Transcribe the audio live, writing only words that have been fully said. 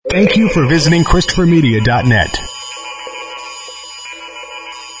Thank you for visiting ChristopherMedia.net.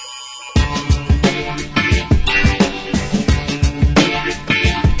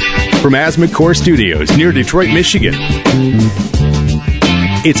 From Asthma Core Studios near Detroit, Michigan,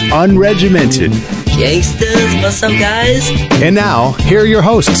 it's Unregimented. Gangsters, what's up, guys? And now, here are your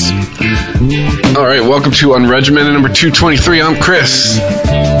hosts. All right, welcome to Unregimented number 223. I'm Chris.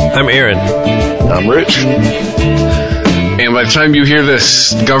 I'm Aaron. I'm Rich. And by the time you hear this,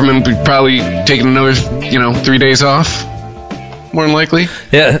 the government will be probably taking another, 3 days off, more than likely.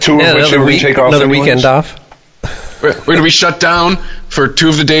 Yeah, another weekend off. We're going to be shut down for 2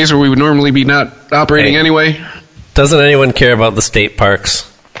 of the days where we would normally be not operating anyway. Doesn't anyone care about the state parks?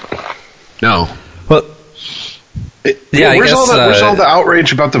 No. Well, where's all the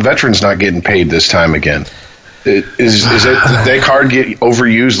outrage about the veterans not getting paid this time again? Did that card get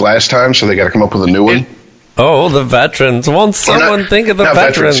overused last time, so they got to come up with a new one? Oh, the veterans. Won't someone think of the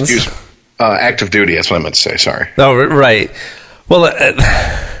veterans? Active duty, that's what I meant to say, sorry. Oh, right. Well,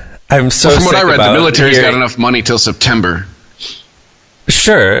 I'm so from what I read, the military's got enough money till September.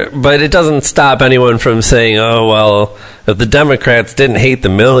 Sure, but it doesn't stop anyone from saying, oh, well, if the Democrats didn't hate the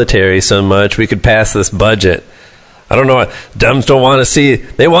military so much, we could pass this budget. I don't know what Dems don't want to see.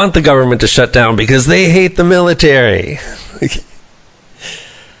 They want the government to shut down because they hate the military.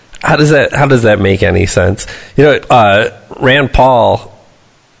 How does that make any sense? Rand Paul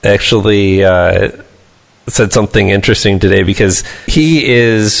actually said something interesting today because he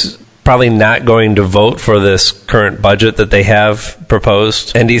is probably not going to vote for this current budget that they have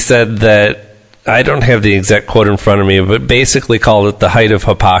proposed. And he said that, I don't have the exact quote in front of me, but basically called it the height of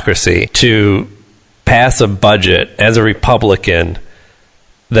hypocrisy to pass a budget as a Republican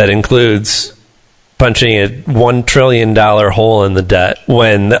that includes punching a $1 trillion hole in the debt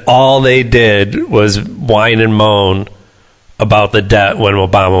when all they did was whine and moan about the debt when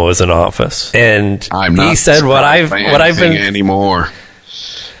Obama was in office. And he said what I've been anymore.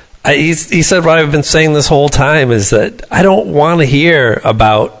 He said what I've been saying this whole time is that I don't want to hear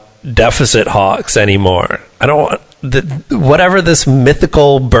about deficit hawks anymore. I don't want whatever this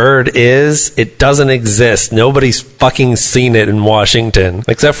mythical bird is, it doesn't exist. Nobody's fucking seen it in Washington,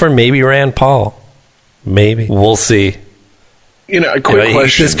 except for maybe Rand Paul. Maybe. We'll see. A quick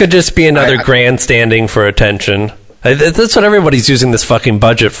question. This could just be another grandstanding for attention. That's what everybody's using this fucking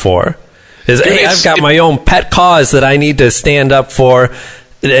budget for. I've got my own pet cause that I need to stand up for,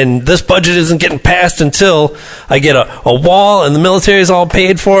 and this budget isn't getting passed until I get a wall and the military is all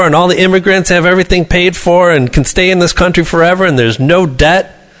paid for and all the immigrants have everything paid for and can stay in this country forever and there's no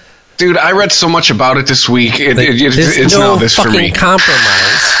debt. Dude, I read so much about it this week. It's no now this for me.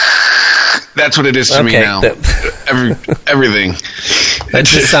 Compromise. That's what it is to me now. Everything. That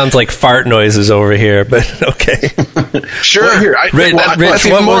just sounds like fart noises over here, but okay. Sure. Well, here, Rich,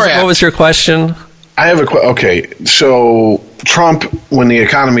 what was your question? I have okay, so Trump, when the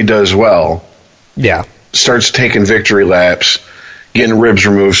economy does well, starts taking victory laps, getting ribs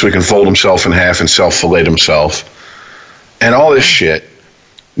removed so he can fold himself in half and self-fillet himself, and all this shit.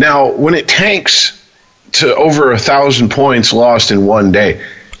 Now, when it tanks to over 1,000 points lost in one day.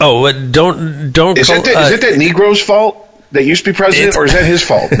 Oh, don't. Is it that Negro's fault that used to be president, or is that his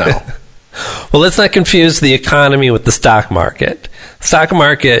fault now? Well, let's not confuse the economy with the stock market. The stock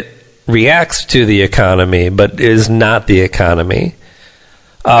market reacts to the economy, but is not the economy.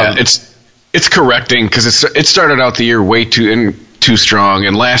 It's correcting because it started out the year way too strong,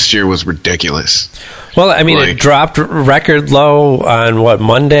 and last year was ridiculous. Well, I mean, it dropped record low on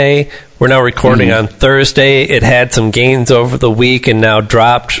Monday. We're now recording on Thursday. It had some gains over the week and now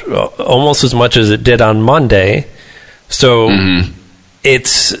dropped almost as much as it did on Monday. So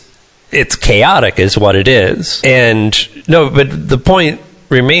it's chaotic is what it is. And no, but the point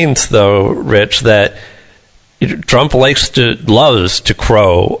remains, though, Rich, that Trump loves to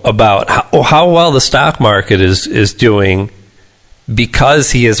crow about how well the stock market is doing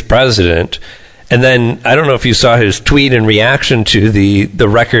because he is president. And then I don't know if you saw his tweet in reaction to the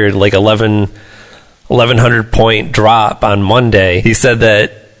record 1,100 point drop on Monday. He said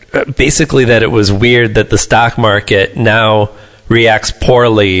that basically that it was weird that the stock market now reacts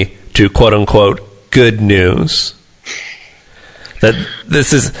poorly to quote unquote good news. That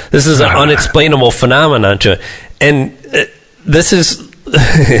this is an unexplainable phenomenon to it. And this is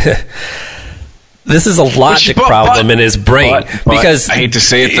this is a logic problem in his brain because I hate to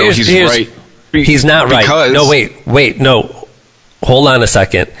say it though, he's right. He's not right. No, wait, no. Hold on a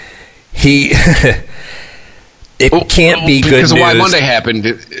second. It can't be good news. Because why Monday happened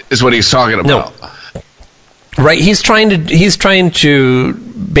is what he's talking about. No. Right, he's trying to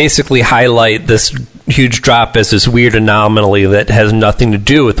basically highlight this huge drop as this weird anomaly that has nothing to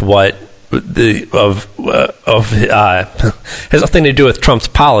do with has nothing to do with Trump's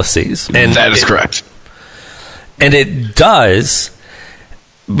policies. And that is correct. And it does,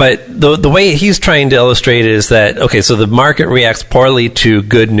 but the way he's trying to illustrate it is that, okay, so the market reacts poorly to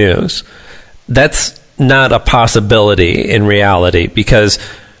good news. That's not a possibility in reality, because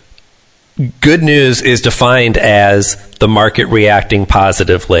good news is defined as the market reacting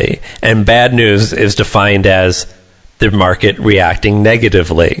positively, and bad news is defined as the market reacting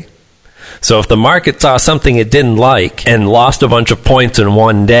negatively. So if the market saw something it didn't like and lost a bunch of points in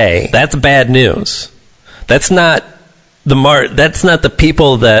one day, that's bad news. That's not that's not the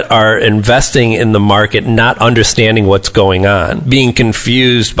people that are investing in the market not understanding what's going on, being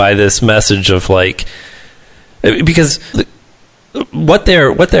confused by this message of like, because what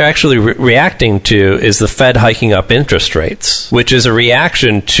they're actually reacting to is the Fed hiking up interest rates, which is a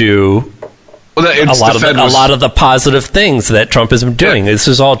reaction to a lot of the positive things that Trump has been doing. Yeah. This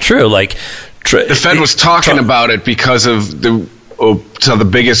is all true. Like the Fed was talking about it because of the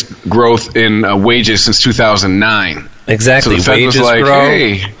biggest growth in wages since 2009. Exactly. So the Fed wages was like, grow.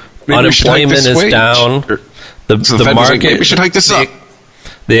 Hey, unemployment is down. The market, like, maybe we should hike this up.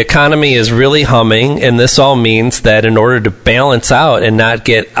 The economy is really humming, and this all means that in order to balance out and not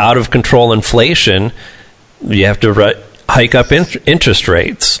get out of control inflation, you have to hike up interest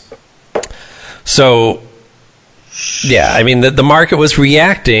rates. So, yeah, I mean, the market was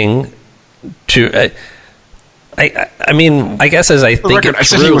reacting to. I mean, I guess as I think it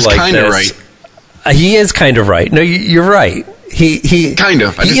through, he was like kind of right. He is kind of right. No, you're right. He kind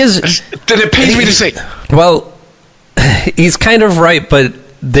of. Then it pains me to say. Well, he's kind of right, but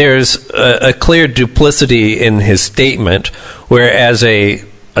there's a clear duplicity in his statement, whereas a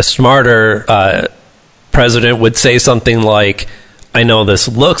smarter president would say something like, I know this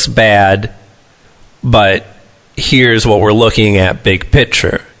looks bad, but here's what we're looking at big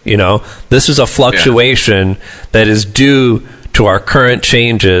picture. You know, this is a fluctuation that is due to our current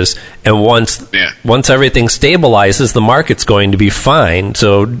changes, and once everything stabilizes, the market's going to be fine,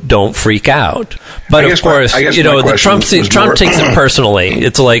 so don't freak out. But of course, Trump takes it personally.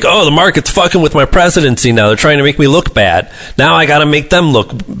 It's like, oh, the market's fucking with my presidency now. They're trying to make me look bad. Now I got to make them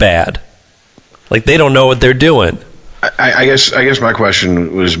look bad. Like they don't know what they're doing. I guess my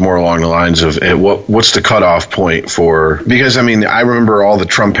question was more along the lines of what's the cutoff point for, because I mean, I remember all the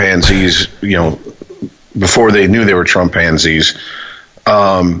Trump pansies, before they knew they were Trump pansies,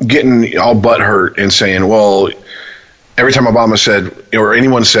 getting all butthurt and saying, well, every time Obama said, or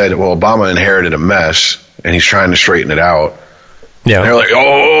anyone said, well, Obama inherited a mess and he's trying to straighten it out. Yeah. They're like,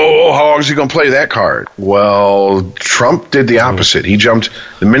 oh, how long is he going to play that card? Well, Trump did the opposite. He jumped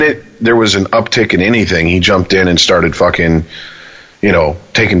the minute there was an uptick in anything. He jumped in and started fucking,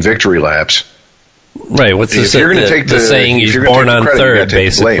 taking victory laps. Right. What's the saying? He's born on third,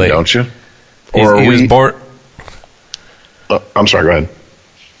 basically, blame, don't you? He was born. I'm sorry. Go ahead.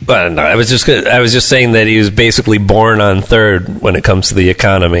 But no, I was just saying that he was basically born on third when it comes to the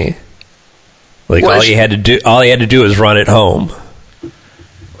economy. Like all he had to do was run it home.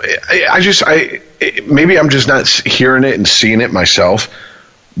 Maybe I'm just not hearing it and seeing it myself,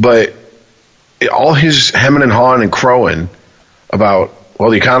 but all his hemming and hawing and crowing about, well,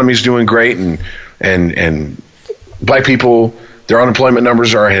 the economy's doing great and black people, their unemployment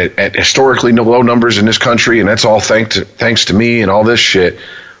numbers are at historically low numbers in this country, and that's all thanks to me and all this shit.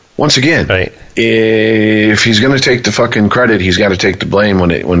 Once again, right. If he's going to take the fucking credit, he's got to take the blame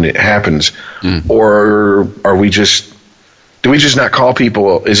when it happens. Or do we just not call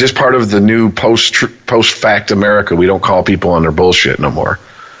people? Is this part of the new post fact America? We don't call people on their bullshit no more.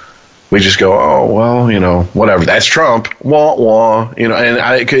 We just go, oh well, whatever. That's Trump. Wah wah. And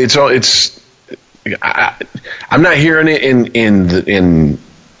I'm not hearing it in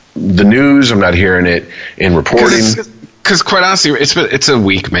the news. I'm not hearing it in reporting. Because quite honestly, it's a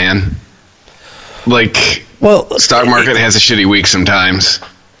week, man. Like, well, stock market has a shitty week sometimes.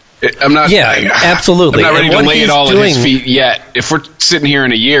 I'm not. Yeah, absolutely. I'm not ready to lay it all at his feet yet. If we're sitting here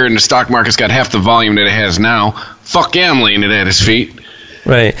in a year and the stock market's got half the volume that it has now, fuck yeah, I'm laying it at his feet.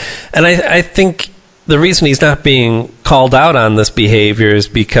 Right, and I think the reason he's not being called out on this behavior is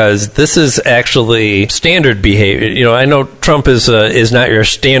because this is actually standard behavior. I know Trump is not your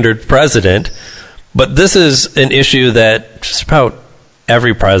standard president. But this is an issue that just about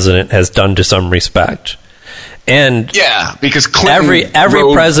every president has done to some respect. And yeah, because Clinton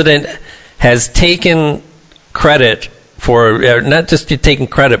every president has taken credit for, not just taking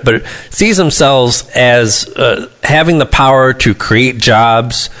credit, but sees themselves as having the power to create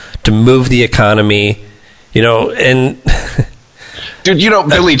jobs, to move the economy, and Dude,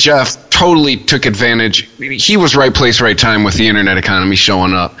 Billy Jeff totally took advantage. He was right place, right time with the internet economy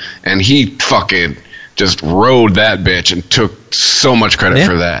showing up, and he fucking just rode that bitch and took so much credit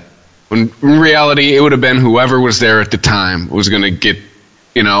for that. When in reality, it would have been whoever was there at the time was going to get,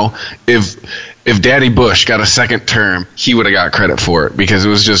 if Daddy Bush got a second term, he would have got credit for it because it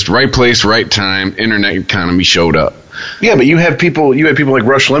was just right place, right time, internet economy showed up. Yeah, but you had people like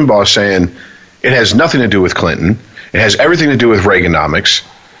Rush Limbaugh saying it has nothing to do with Clinton. It has everything to do with Reaganomics.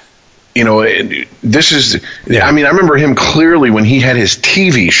 This is, I remember him clearly when he had his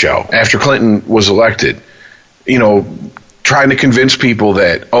TV show after Clinton was elected, trying to convince people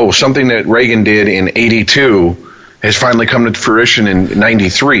that, something that Reagan did in 82 has finally come to fruition in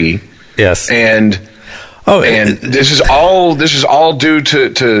 93. Yes. And this is all due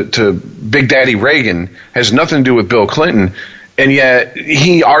to Big Daddy Reagan, has nothing to do with Bill Clinton. And yet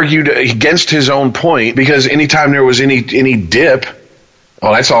he argued against his own point because anytime there was any dip,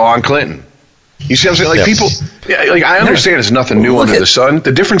 that's all on Clinton. You see what I'm saying? Like people, I understand it's nothing new under the sun.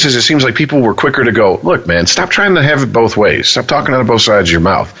 The difference is it seems like people were quicker to go, look, man, stop trying to have it both ways. Stop talking out of both sides of your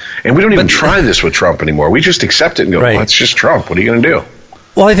mouth. And we don't even try this with Trump anymore. We just accept it and go, well, it's just Trump. What are you going to do?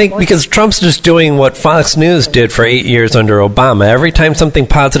 Well, I think because Trump's just doing what Fox News did for 8 years under Obama. Every time something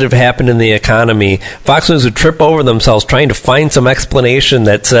positive happened in the economy, Fox News would trip over themselves trying to find some explanation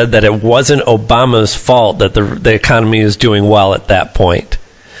that said that it wasn't Obama's fault that the economy is doing well at that point.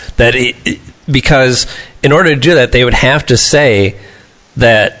 Because in order to do that, they would have to say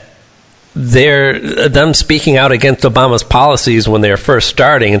that them speaking out against Obama's policies when they were first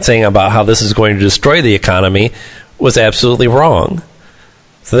starting and saying about how this is going to destroy the economy was absolutely wrong.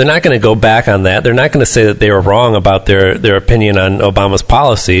 So they're not going to go back on that. They're not going to say that they were wrong about their opinion on Obama's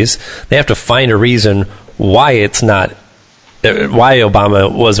policies. They have to find a reason why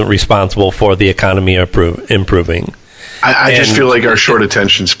Obama wasn't responsible for the economy improving. I just feel like our short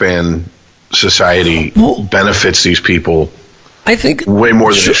attention span society benefits these people. I think way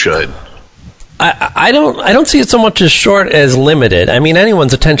more than it should. I don't see it so much as short as limited. I mean,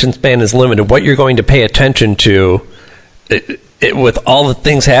 anyone's attention span is limited. What you're going to pay attention to, with all the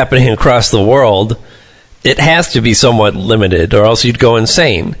things happening across the world, it has to be somewhat limited, or else you'd go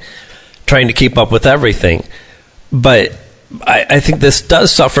insane trying to keep up with everything. But I think this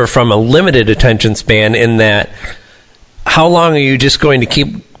does suffer from a limited attention span in that how long are you just going to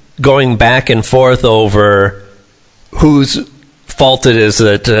keep going back and forth over whose fault it is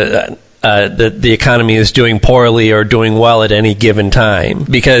that the economy is doing poorly or doing well at any given time?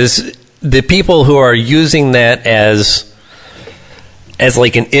 Because the people who are using that as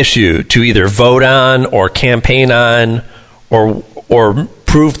like an issue to either vote on or campaign on or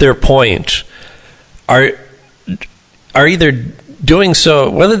prove their point are either doing so,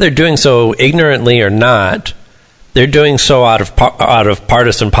 whether they're doing so ignorantly or not, they're doing so out of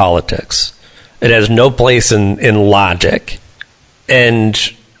partisan politics. It has no place in logic. And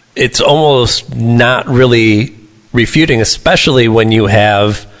it's almost not really refuting, especially when you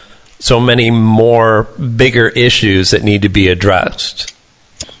have so many more bigger issues that need to be addressed.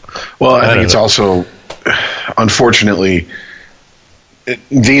 Well, I think it's also, unfortunately,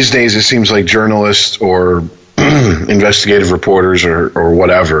 these days it seems like journalists or investigative reporters or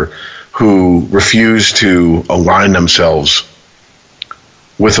whatever who refuse to align themselves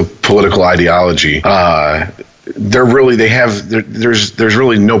with a political ideology, there's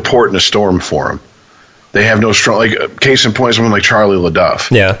really no port in a storm for them. They have no strong, like, case in point, someone like Charlie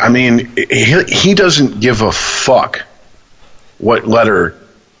LaDuff. Yeah. I mean, he doesn't give a fuck what letter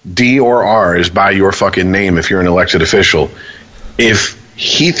D or R is by your fucking name if you're an elected official. If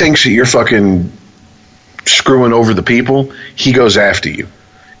he thinks that you're fucking screwing over the people, he goes after you.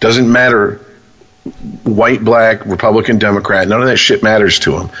 Doesn't matter white, black, Republican, Democrat, none of that shit matters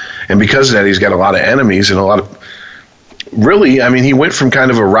to him. And because of that, he's got a lot of enemies and a lot of... Really, I mean, he went from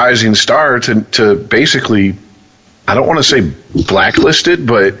kind of a rising star to basically, I don't want to say blacklisted,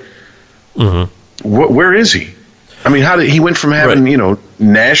 but where is he? I mean, how did he went from having a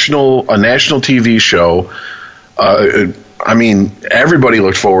national TV show? I mean, everybody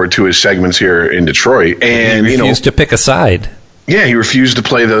looked forward to his segments here in Detroit, and he refused to pick a side. Yeah, he refused to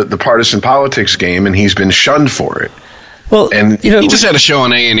play the partisan politics game, and he's been shunned for it. Well, and he just had a show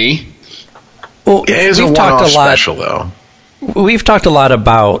on A&E. Well, yeah, it's a one-off special, though. We've talked a lot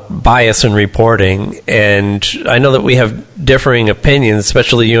about bias in reporting, and I know that we have differing opinions,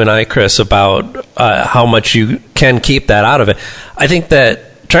 especially you and I, Chris, about how much you can keep that out of it. I think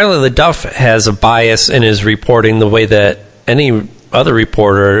that Charlie LaDuff has a bias in his reporting the way that any other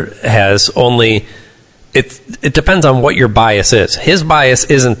reporter has, only it depends on what your bias is. His bias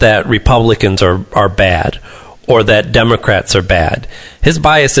isn't that Republicans are bad, or that Democrats are bad. His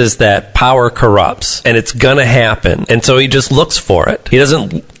bias is that power corrupts, and it's going to happen. And so he just looks for it. He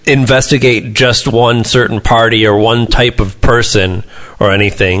doesn't investigate just one certain party or one type of person or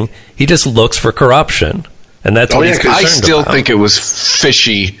anything. He just looks for corruption. And that's what he's concerned about. I still think it was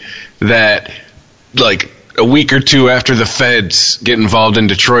fishy that, like, a week or two after the feds get involved in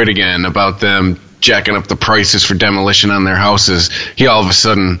Detroit again about them jacking up the prices for demolition on their houses, he all of a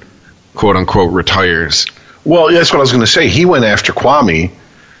sudden, quote unquote, retires. Well, that's what I was going to say. He went after Kwame,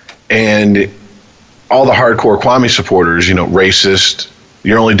 and all the hardcore Kwame supporters, racist,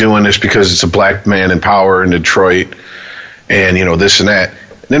 you're only doing this because it's a black man in power in Detroit, and, this and that.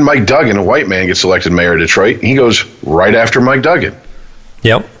 And then Mike Duggan, a white man, gets elected mayor of Detroit, and he goes right after Mike Duggan.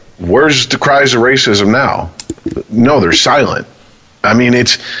 Yep. Where's the cries of racism now? No, they're silent. I mean,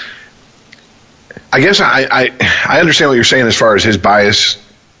 I guess I understand what you're saying as far as his bias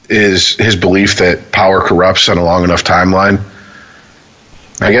is his belief that power corrupts on a long enough timeline.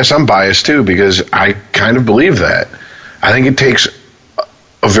 I guess I'm biased too, because I kind of believe that. I think it takes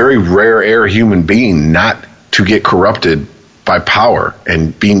a very rare air human being not to get corrupted by power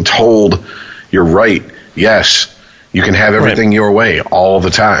and being told you're right. Yes, you can have everything your way all the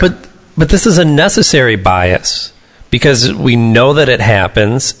time. But this is a necessary bias, because we know that it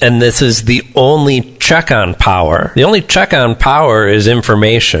happens, and this is the only check on power. The only check on power is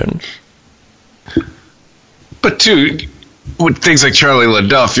information. But, too, with things like Charlie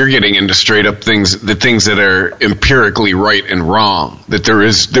LaDuff, you're getting into straight up things that are empirically right and wrong. That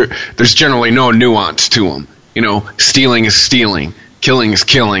there's generally no nuance to them. Stealing is stealing, killing is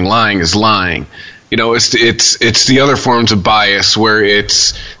killing, lying is lying. It's the other forms of bias where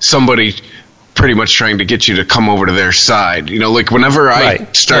it's somebody pretty much trying to get you to come over to their side. Like whenever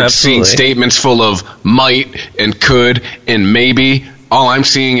I start seeing statements full of might and could and maybe, all I'm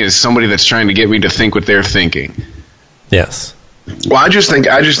seeing is somebody that's trying to get me to think what they're thinking. Yes. Well, I just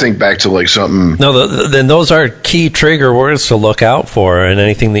think back to like something. No, then those are key trigger words to look out for in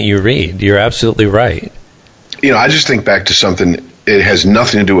anything that you read. You're absolutely right. I just think back to something. It has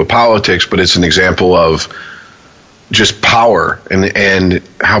nothing to do with politics, but it's an example of just power and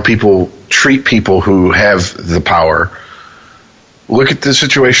how people treat people who have the power. Look at the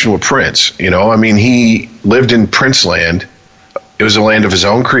situation with Prince. He lived in Prince land. It was a land of his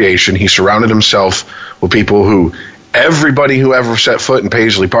own creation. He surrounded himself with people who, everybody who ever set foot in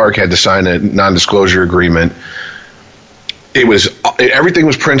Paisley Park had to sign a non-disclosure agreement. Everything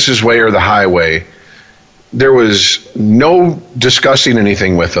was Prince's way or the highway. There was no discussing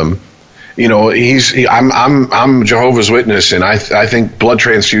anything with him. I'm Jehovah's Witness, and I think blood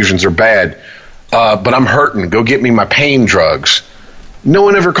transfusions are bad, but I'm hurting. Go get me my pain drugs. No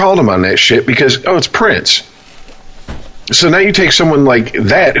one ever called him on that shit because, it's Prince. So now you take someone like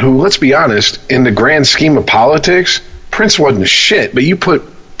that who, let's be honest, in the grand scheme of politics, Prince wasn't shit, but you put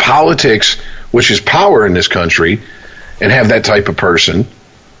politics, which is power in this country, and have that type of person,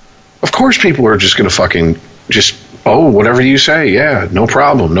 of course people are just going to fucking whatever you say, yeah, no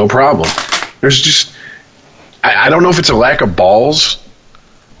problem. There's just, I don't know if it's a lack of balls,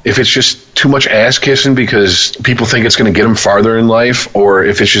 if it's just too much ass kissing because people think it's going to get them farther in life, or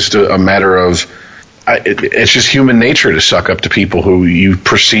if it's just a matter of, it's just human nature to suck up to people who you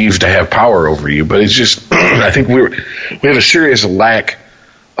perceive to have power over you. But it's just, I think we have a serious lack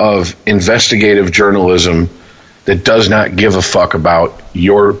of investigative journalism that does not give a fuck about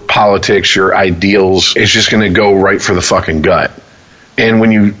your politics, your ideals. It's just going to go right for the fucking gut. And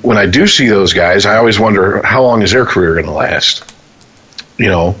when I do see those guys, I always wonder, how long is their career going to last?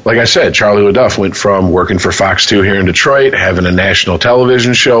 Like I said, Charlie LaDuff went from working for Fox 2 here in Detroit, having a national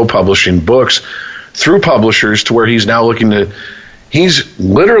television show, publishing books through publishers, to where he's now he's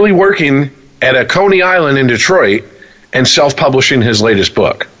literally working at a Coney Island in Detroit and self-publishing his latest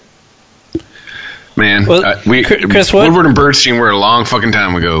book. Man, Chris, Woodward and Bernstein were a long fucking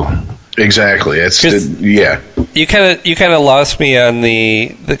time ago. Exactly. Yeah. You kind of lost me on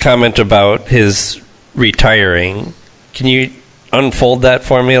the comment about his retiring. Can you unfold that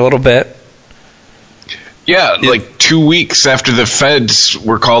for me a little bit? Yeah, like 2 weeks after the feds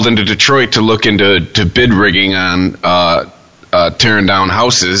were called into Detroit to look into bid rigging on tearing down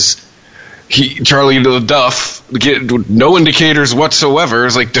houses, Charlie LaDuff, no indicators whatsoever. It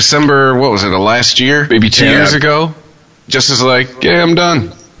was like December, what was it, last year? Maybe 2 years ago? Just as like, yeah, I'm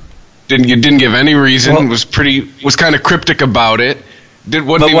done. Didn't give any reason. Well, was kind of cryptic about it.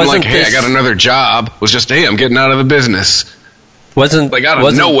 Wasn't even like, hey, I got another job. Was just, hey, I'm getting out of the business. Wasn't like out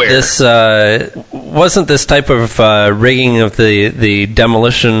of nowhere. Wasn't this type of rigging of the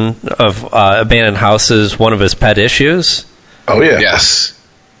demolition of abandoned houses one of his pet issues? Oh yeah. Yes.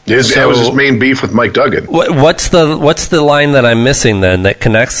 That was his main beef with Mike Duggan. What's the line that I'm missing then that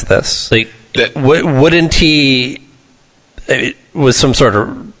connects this? Like, wouldn't he? Was some sort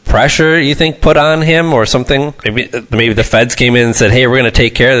of pressure, you think, put on him or something? Maybe the feds came in and said, hey, we're going to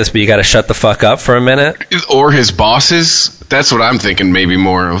take care of this, but you got to shut the fuck up for a minute? Or his bosses. That's what I'm thinking maybe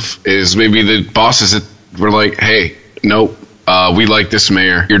more of, is maybe the bosses that were like, hey, nope, we like this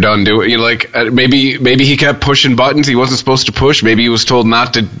mayor. You're done doing it. You're like, maybe he kept pushing buttons he wasn't supposed to push. Maybe he was told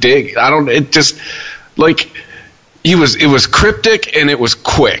not to dig. It just, like, it was cryptic and it was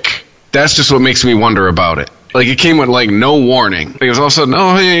quick. That's just what makes me wonder about it. Like, it came with, like, no warning. It was all of a sudden,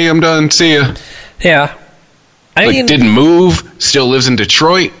 oh, hey, I'm done, see ya. Yeah. I mean, didn't move, still lives in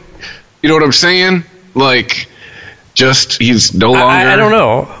Detroit. You know what I'm saying? Like, just, he's no longer I don't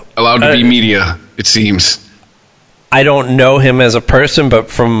know. allowed to be media, it seems. I don't know him as a person, but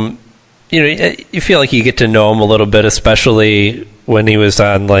from, you feel like you get to know him a little bit, especially when he was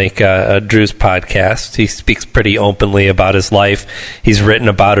on, like, Drew's podcast. He speaks pretty openly about his life. He's written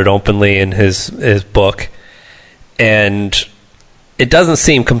about it openly in his book. And it doesn't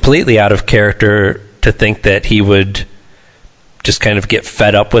seem completely out of character to think that he would just kind of get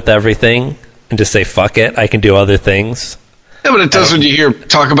fed up with everything and just say, fuck it, I can do other things. Yeah, but it does when you hear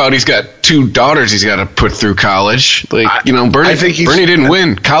talk about he's got 2 daughters he's got to put through college. Like, Bernie didn't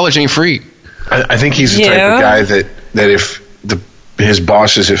win. College ain't free. I think he's the type of guy that if his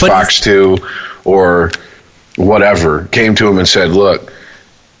bosses at Fox 2 or whatever came to him and said, look,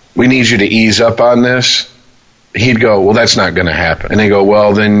 we need you to ease up on this, he'd go, well, that's not going to happen. And they go,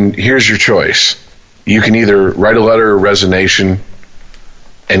 well, then here's your choice. You can either write a letter of resignation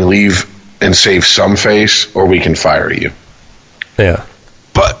and leave and save some face, or we can fire you. Yeah.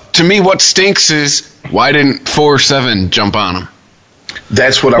 But to me, what stinks is, why didn't 4-7 jump on him?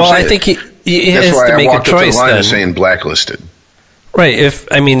 That's what I'm saying. Well, I think he has to make a choice then. That's why I walked up to the line of saying blacklisted. Right.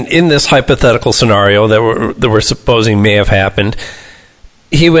 In this hypothetical scenario that we're supposing may have happened,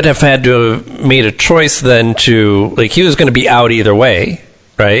 he would have had to have made a choice then to, like, he was going to be out either way,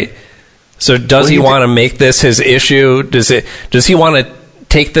 right? So does he want to make this his issue? Does he want to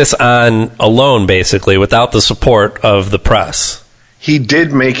take this on alone, basically, without the support of the press? He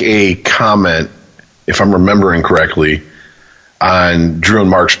did make a comment, if I'm remembering correctly, on Drew and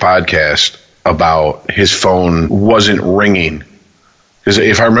Mark's podcast about his phone wasn't ringing. Because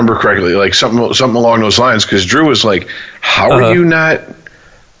if I remember correctly, like something along those lines, because Drew was like, how are you not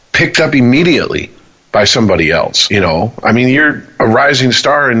picked up immediately by somebody else? I mean, you're a rising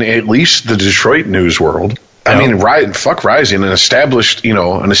star in at least the Detroit news world. I mean, fuck rising, an established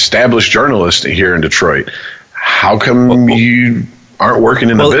journalist here in Detroit. How come you aren't working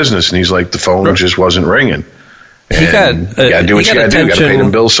in the business? And he's like, the phone just wasn't ringing. You got to do what you got to do. You got to pay them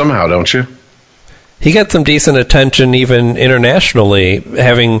bills somehow, don't you? He got some decent attention even internationally,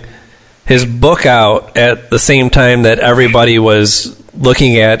 having his book out at the same time that everybody was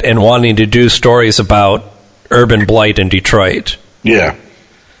looking at and wanting to do stories about urban blight in Detroit. Yeah.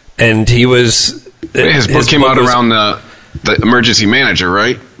 And he was... His book came out around the emergency manager,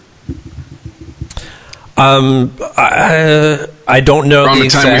 right? I don't know around the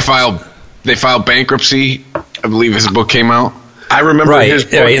time they filed bankruptcy, I believe his book came out. I remember his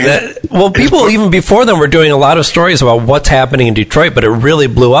book. People even before then were doing a lot of stories about what's happening in Detroit, but it really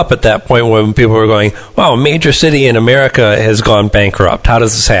blew up at that point when people were going, wow, a major city in America has gone bankrupt. How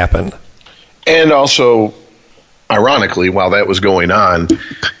does this happen? And also, ironically, while that was going on,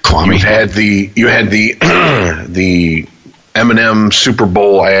 you had the the Eminem Super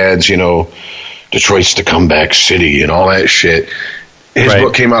Bowl ads, Detroit's the comeback city and all that shit. His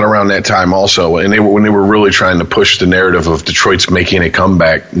book came out around that time also, and when they were really trying to push the narrative of Detroit's making a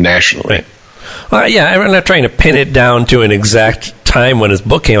comeback nationally. Right. Well, yeah, I'm not trying to pin it down to an exact time when his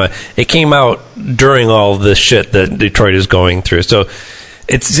book came out. It came out during all of this shit that Detroit is going through. So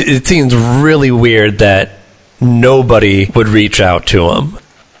it seems really weird that nobody would reach out to him.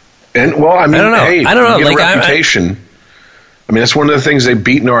 And well, I mean, I don't know. Get a reputation. I mean, that's one of the things they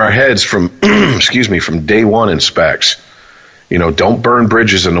beat into our heads from from day one in specs. Don't burn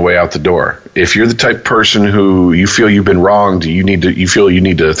bridges on the way out the door. If you're the type of person who you feel you've been wronged, you feel you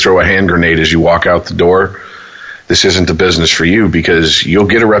need to throw a hand grenade as you walk out the door, this isn't the business for you, because you'll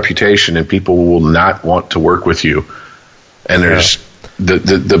get a reputation and people will not want to work with you. And there's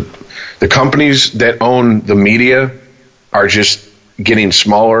the companies that own the media are just getting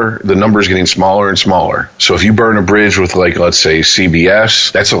smaller. The numbers getting smaller and smaller. So if you burn a bridge with, like, let's say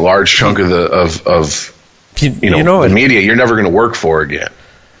CBS, that's a large chunk of the media you're never going to work for again.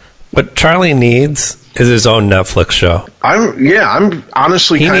 What Charlie needs his own Netflix show. I'm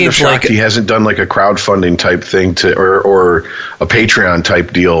honestly kind of shocked he hasn't done like a crowdfunding type thing or a Patreon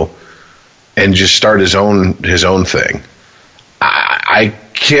type deal and just start his own thing. I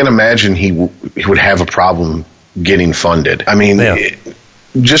can't imagine he would have a problem getting funded. I mean,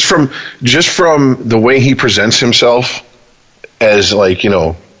 just from the way he presents himself as like,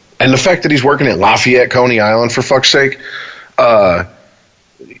 and the fact that he's working at Lafayette, Coney Island, for fuck's sake,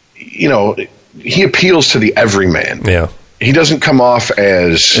 he appeals to the everyman. Yeah. He doesn't come off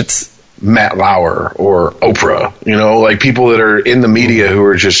as Matt Lauer or Oprah, like people that are in the media who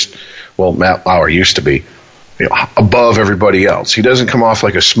are just, well, Matt Lauer used to be, above everybody else. He doesn't come off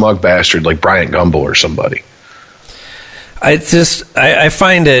like a smug bastard like Bryant Gumbel or somebody. I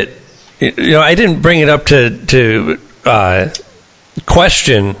find it, I didn't bring it up to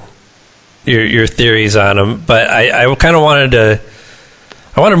question your theories on him, but I kind of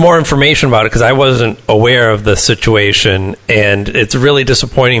wanted more information about it because I wasn't aware of the situation, and it's really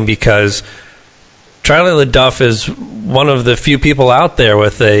disappointing because Charlie LaDuff is one of the few people out there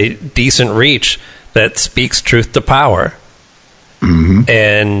with a decent reach that speaks truth to power. Mm-hmm.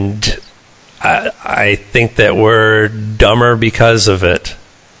 And I think that we're dumber because of it.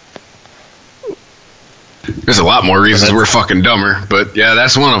 There's a lot more reasons we're fucking dumber, but yeah,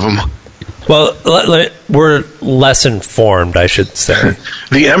 that's one of them. Well, we're less informed, I should say.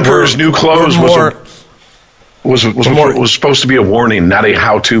 The Emperor's New Clothes was supposed to be a warning, not a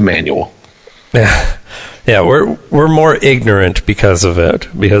how-to manual. Yeah, we're more ignorant because of it,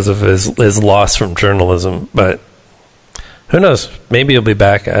 because of his loss from journalism. But who knows? Maybe he'll be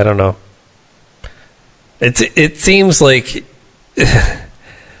back. I don't know. It seems like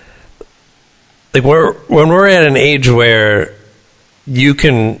when we're at an age where you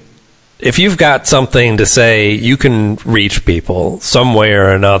can, if you've got something to say, you can reach people some way or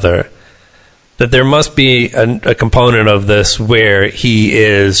another. That there must be a component of this where he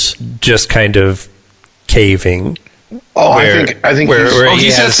is just kind of caving. Oh, I think where he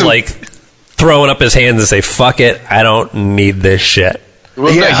has like throwing up his hands and say, "Fuck it, I don't need this shit."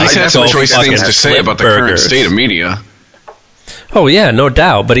 Well, yeah, he's had some choice things to say about the current state of media. Oh yeah, no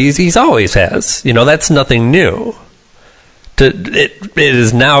doubt. But he's always has. That's nothing new. It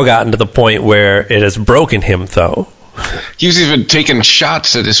has now gotten to the point where it has broken him, though. He was even taking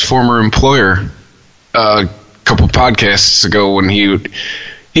shots at his former employer a couple podcasts ago when he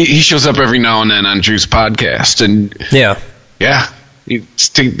shows up every now and then on Drew's podcast, and he'd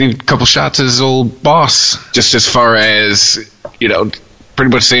take a couple shots at his old boss, just as far as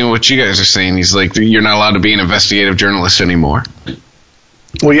pretty much saying what you guys are saying. He's like, you're not allowed to be an investigative journalist anymore.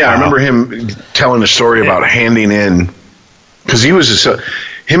 Well, yeah, I remember him telling a story about handing in, because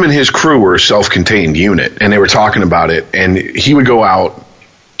him and his crew were a self-contained unit, and they were talking about it, and he would go out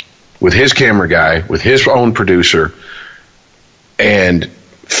with his camera guy, with his own producer, and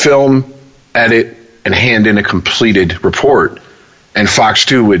film, edit, and hand in a completed report, and Fox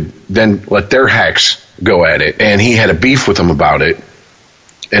 2 would then let their hacks go at it, and he had a beef with them about it,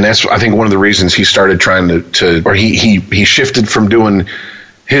 and that's, I think, one of the reasons he started trying or he shifted from doing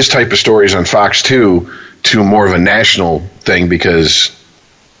his type of stories on Fox 2 to more of a national thing, because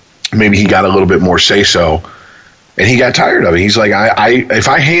maybe he got a little bit more say-so, and he got tired of it. He's like, if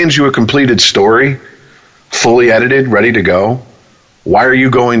I hand you a completed story, fully edited, ready to go, why are you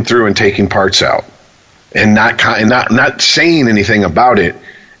going through and taking parts out and not saying anything about it,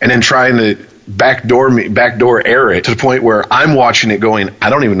 and then trying to backdoor air it to the point where I'm watching it going, I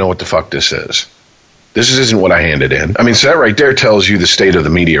don't even know what the fuck this is. This isn't what I handed in. I mean, so that right there tells you the state of the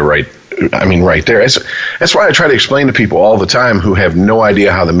media, right? I mean, right there. That's why I try to explain to people all the time who have no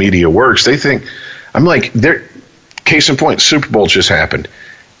idea how the media works. They think, I'm like, case in point, Super Bowl just happened.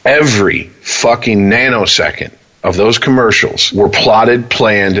 Every fucking nanosecond of those commercials were plotted,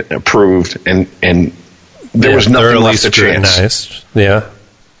 planned, approved, and there was nothing left to chance. Yeah.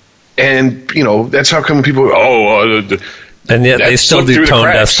 And, that's how come people go, and yet they still do tone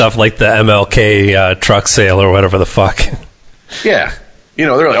deaf stuff like the MLK truck sale or whatever the fuck. Yeah.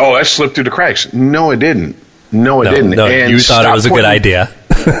 They're like, that slipped through the cracks. No, it didn't. No, and you thought it was a good idea.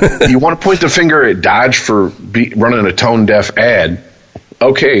 You want to point the finger at Dodge for running a tone deaf ad.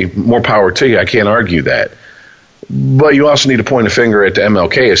 Okay, more power to you. I can't argue that. But you also need to point a finger at the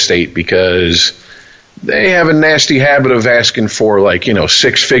MLK estate, because they have a nasty habit of asking for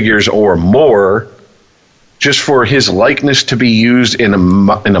 6 figures or more just for his likeness to be used in a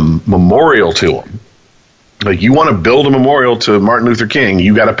memorial to him. Like, you want to build a memorial to Martin Luther King,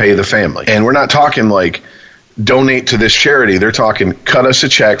 you got to pay the family. And we're not talking like donate to this charity. They're talking cut us a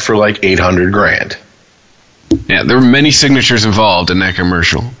check for $800,000. Yeah, there were many signatures involved in that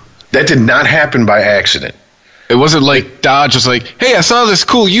commercial. That did not happen by accident. It wasn't like Dodge was like, hey, I saw this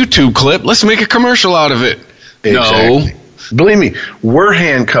cool YouTube clip. Let's make a commercial out of it. Exactly. No. Believe me, we're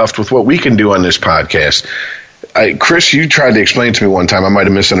handcuffed with what we can do on this podcast. Chris, you tried to explain to me one time. I might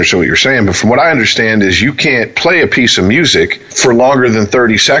have misunderstood what you're saying, but from what I understand is you can't play a piece of music for longer than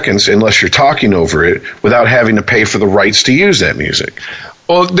 30 seconds unless you're talking over it without having to pay for the rights to use that music.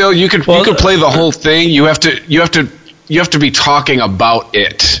 Well, no, you could play the whole thing. You have to be talking about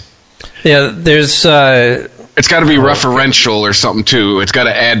it. Yeah, there's it's got to be referential or something too. It's got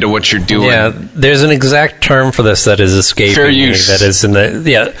to add to what you're doing. Yeah, there's an exact term for this that is escaping fair use. Me. That is in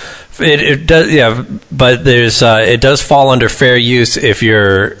the it does, yeah, but there's it does fall under fair use if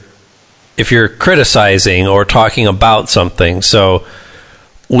you're criticizing or talking about something. So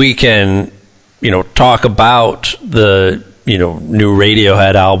we can, talk about the, new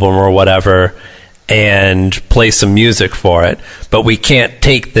Radiohead album or whatever and play some music for it, but we can't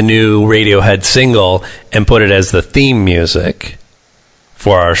take the new Radiohead single and put it as the theme music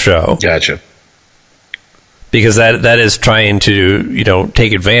for our show. Gotcha. Because that is trying to,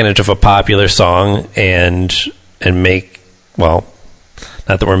 take advantage of a popular song and make, well,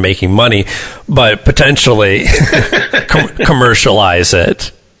 not that we're making money, but potentially commercialize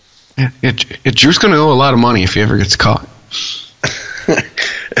it. Drew's going to owe a lot of money if he ever gets caught.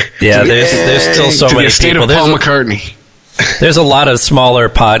 Yeah, there's still so many people. Paul McCartney. There's a lot of smaller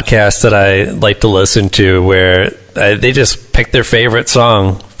podcasts that I like to listen to where they just pick their favorite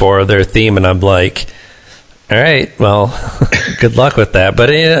song for their theme, and I'm like, all right, well, good luck with that. But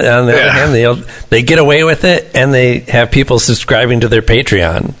on the other hand, they get away with it, and they have people subscribing to their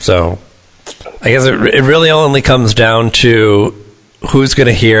Patreon. So I guess it really only comes down to who's going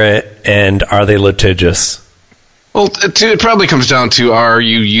to hear it, and are they litigious? Well, it probably comes down to, are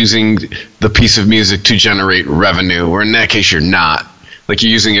you using the piece of music to generate revenue? Or in that case, you're not. Like,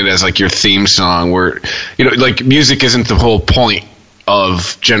 you're using it as, like, your theme song where, like, music isn't the whole point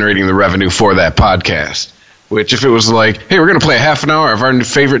of generating the revenue for that podcast. Which, if it was like, hey, we're going to play a half an hour of our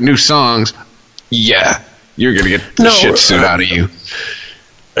favorite new songs, yeah, you're going to get the shit suit out of you.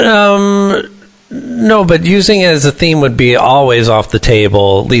 No, but using it as a theme would be always off the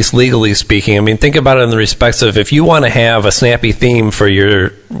table, at least legally speaking. I mean, think about it in the respects of if you want to have a snappy theme for your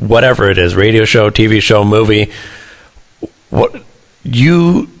whatever it is, radio show, TV show, movie,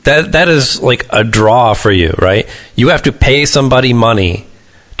 that is like a draw for you, right? You have to pay somebody money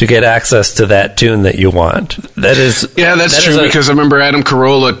to get access to that tune that you want. That's true, because I remember Adam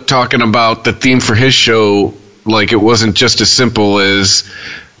Carolla talking about the theme for his show, like it wasn't just as simple as,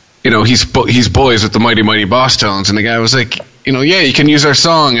 he's boys with the Mighty Mighty Boss Tones, and the guy was like, yeah, you can use our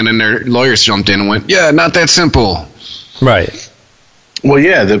song, and then their lawyers jumped in and went, yeah, not that simple. Right. Well,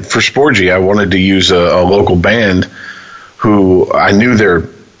 yeah, for Sporgy, I wanted to use a local band who I knew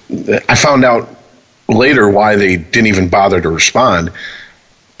I found out later why they didn't even bother to respond.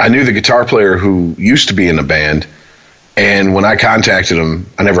 I knew the guitar player who used to be in the band, and when I contacted him,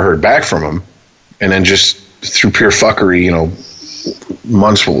 I never heard back from him. And then just through pure fuckery,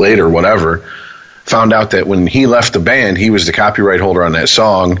 months later, whatever, found out that when he left the band, he was the copyright holder on that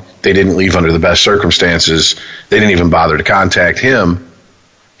song. They didn't leave under the best circumstances. They didn't even bother to contact him.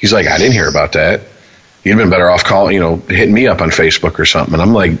 He's like, I didn't hear about that. You'd been better off calling, hitting me up on Facebook or something. And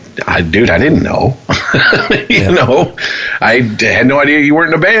I'm like, dude, I didn't know. I had no idea you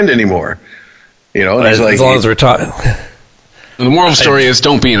weren't in a band anymore. And as long as we're talking. The moral of the story is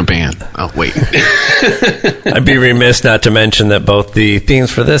don't be in a band. Oh, wait. I'd be remiss not to mention that both the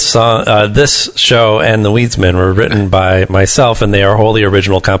themes for this song, this show, and The Weedsmen were written by myself, and they are wholly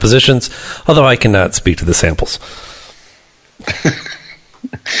original compositions, although I cannot speak to the samples.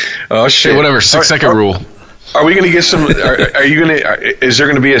 Oh, shit. Whatever, 6-second rule. Are we going to get some... Are you going to... Is there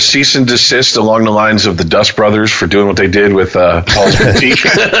going to be a cease and desist along the lines of the Dust Brothers for doing what they did with Paul's Boutique?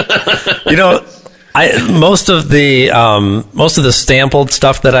 Most of the sampled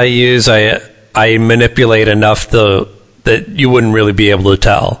stuff that I use, I manipulate enough that you wouldn't really be able to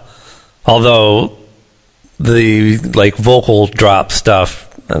tell. Although the vocal drop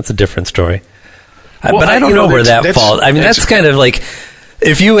stuff, that's a different story. But I don't know where that falls. I mean, that's kind of like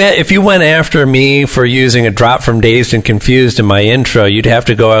if you went after me for using a drop from Dazed and Confused in my intro, you'd have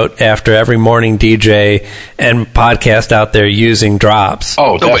to go out after every morning DJ and podcast out there using drops.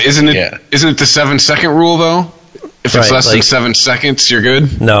 Oh, no, but isn't it the 7-second rule though? If it's less than 7 seconds, you're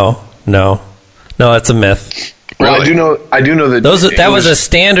good. No, that's a myth. Well, really? I do know that that was a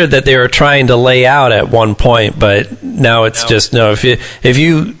standard that they were trying to lay out at one point, but now it's just no. If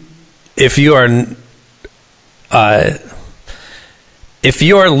you are if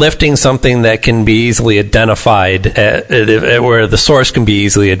you are lifting something that can be easily identified, where the source can be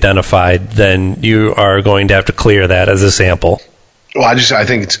easily identified, then you are going to have to clear that as a sample. Well, I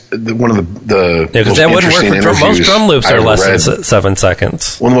think it's one of the because that wouldn't work for drum. Most drum loops are less than 7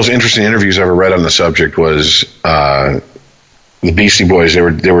 seconds. One of the most interesting interviews I ever read on the subject was the Beastie Boys. They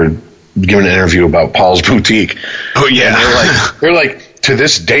were giving an interview about Paul's Boutique. Oh yeah, and they're like, to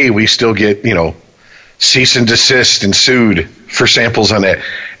this day we still get cease and desist and sued for samples on that,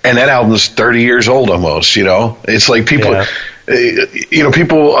 and that album's 30 years old almost. It's like people,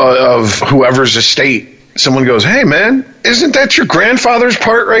 people of whoever's estate. Someone goes, "Hey man, isn't that your grandfather's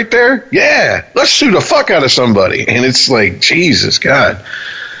part right there? Yeah, let's sue the fuck out of somebody." And it's like, Jesus God.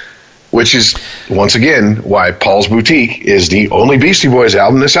 Which is, once again, why Paul's Boutique is the only Beastie Boys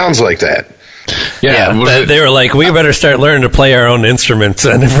album that sounds like that. Yeah, they were like, we better start learning to play our own instruments,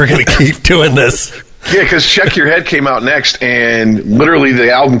 and if we're going to keep doing this. Yeah, because Check Your Head came out next, and literally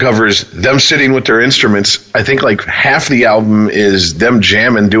the album covers them sitting with their instruments. I think like half the album is them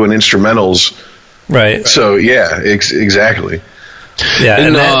jamming, doing instrumentals. Right. So, yeah, exactly.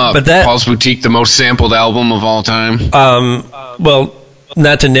 Yeah, but Paul's Boutique, the most sampled album of all time? Well,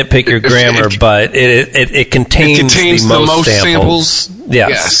 not to nitpick your grammar, but it contains the most samples.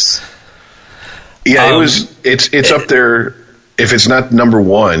 Yes. Yeah, it's up there. If it's not number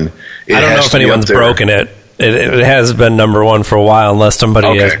one, I don't know if anyone's broken it. It has been number one for a while, unless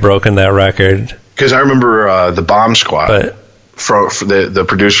somebody has broken that record. Because I remember the Bomb Squad, for the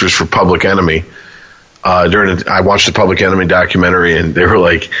producers for Public Enemy. I watched the Public Enemy documentary, and they were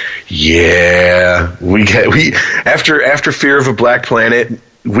like, "Yeah, we after Fear of a Black Planet,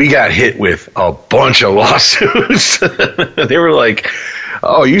 we got hit with a bunch of lawsuits." They were like,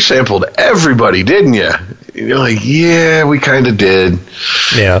 "Oh, you sampled everybody, didn't you?" And you're like, "Yeah, we kind of did."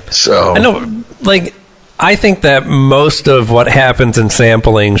 Yeah. So I know, I think that most of what happens in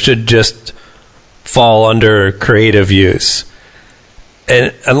sampling should just fall under creative use,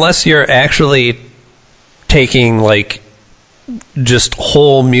 and unless you're actually taking just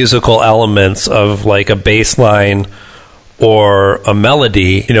whole musical elements of a bass line or a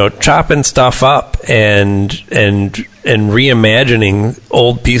melody, chopping stuff up and reimagining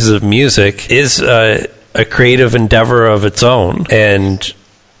old pieces of music is a creative endeavor of its own. And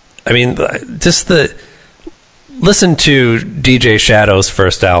I mean, listen to DJ Shadow's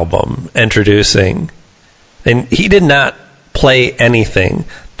first album, Introducing, and he did not play anything.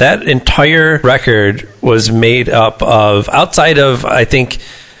 That entire record was made up of, outside of, I think,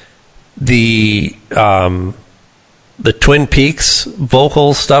 the Twin Peaks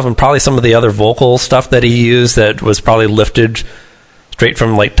vocal stuff and probably some of the other vocal stuff that he used that was probably lifted straight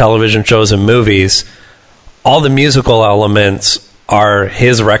from television shows and movies. All the musical elements are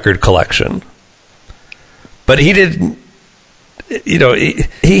his record collection. But he didn't,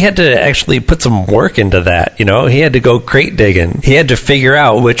 he had to actually put some work into that. He had to go crate digging. He had to figure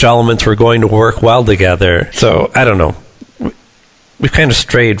out which elements were going to work well together. So I don't know. We've kind of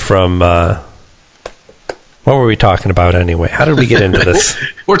strayed from. What were we talking about anyway? How did we get into this?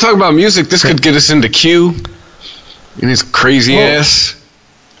 We're talking about music. This could get us into Q and his crazy ass.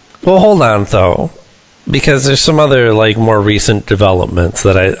 Well, hold on though, because there's some other more recent developments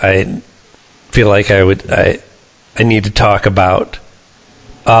that I feel like I need to talk about.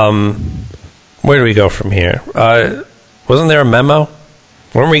 Where do we go from here? Wasn't there a memo?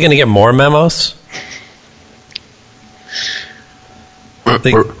 Weren't we going to get more memos?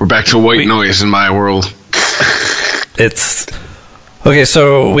 We're back to white noise in my world. It's okay.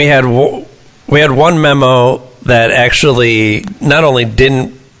 So we had one memo that actually not only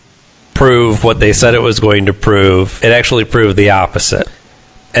didn't prove what they said it was going to prove, it actually proved the opposite.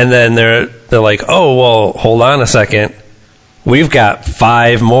 And then they're like, "Oh, well, hold on a second. We've got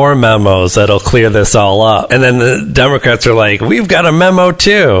 5 more memos that'll clear this all up." And then the Democrats are like, "We've got a memo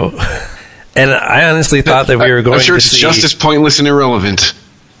too." And I honestly thought that we were going to see... I'm sure it's just as pointless and irrelevant.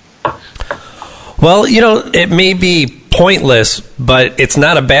 Well, it may be pointless, but it's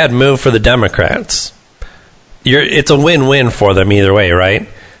not a bad move for the Democrats. It's a win-win for them either way, right?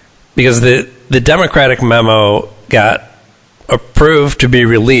 Because the Democratic memo got approved to be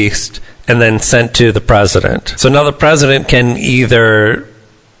released and then sent to the president. So now the president can either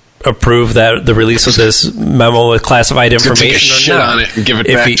approve that the release of this memo with classified information take a shit on it and give it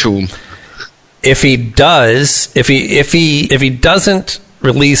back to him. If he doesn't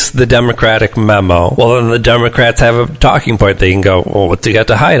release the Democratic memo, well, then the Democrats have a talking point. They can go, "Well, what's he got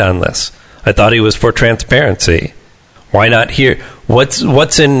to hide on this? I thought he was for transparency. Why not here?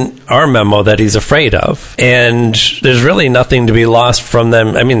 What's in our memo that he's afraid of?" And there's really nothing to be lost from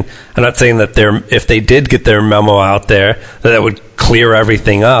them. I mean, I'm not saying that if they did get their memo out there, that would clear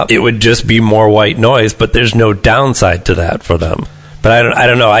everything up, it would just be more white noise, but there's no downside to that for them. But I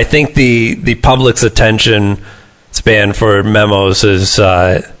don't know. I think the public's attention span for memos has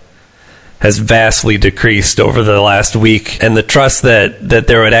vastly decreased over the last week, and the trust that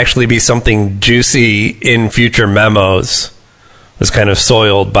there would actually be something juicy in future memos was kind of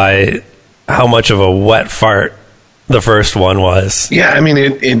soiled by how much of a wet fart the first one was. Yeah, I mean,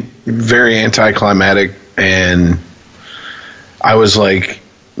 it very anticlimactic, and I was like,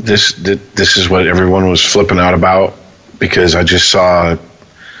 this is what everyone was flipping out about, because I just saw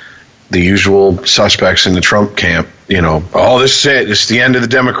the usual suspects in the Trump camp, this is it. It's the end of the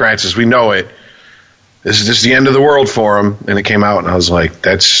Democrats as we know it. This is just the end of the world for them. And it came out, and I was like,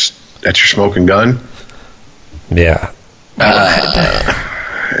 that's your smoking gun? Yeah.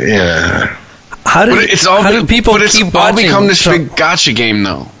 Yeah. How do people keep watching? It's all become this big gotcha game,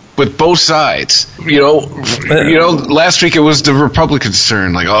 though, with both sides. Last week it was the Republicans'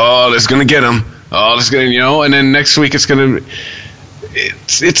 turn. Like, oh, that's going to get them. Oh, this is going to, and then next week it's going to...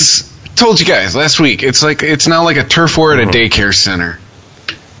 It's told you guys last week. It's now like a turf war at a daycare center.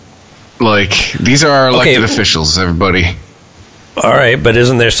 Like, these are our elected officials, everybody. All right, but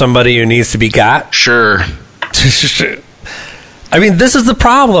isn't there somebody who needs to be got? Sure. I mean, this is the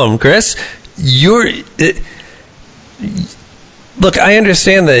problem, Chris. Look, I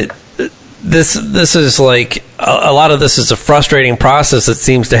understand that this is like a lot of this is a frustrating process that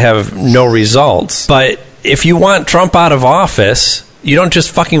seems to have no results. But if you want Trump out of office, you don't just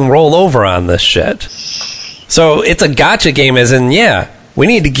fucking roll over on this shit. So it's a gotcha game, as in, we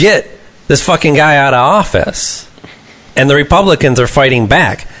need to get this fucking guy out of office. And the Republicans are fighting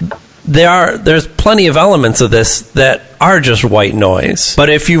back. There's plenty of elements of this that are just white noise. But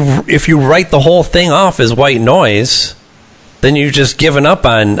if you write the whole thing off as white noise, then you've just given up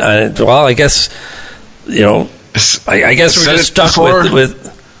on well, I guess, I guess we're just stuck with...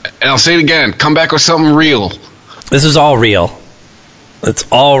 And I'll say it again, come back with something real. This is all real. It's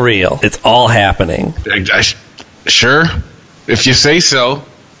all real. It's all happening. Sure, if you say so.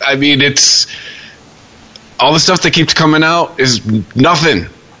 I mean, it's... All the stuff that keeps coming out is nothing.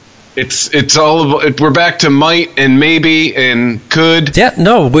 It's all... We're back to might and maybe and could. Yeah,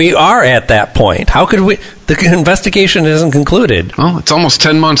 no, we are at that point. How could we... The investigation isn't concluded. Well, it's almost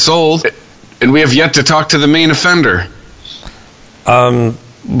 10 months old, and we have yet to talk to the main offender.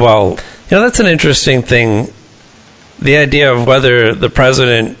 Well, that's an interesting thing. The idea of whether the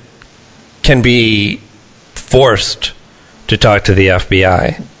president can be forced to talk to the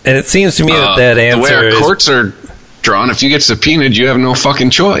FBI. And it seems to me that answer the way our courts are drawn, if you get subpoenaed, you have no fucking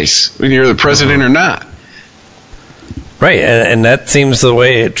choice, whether you're the president or not. Right, and that seems the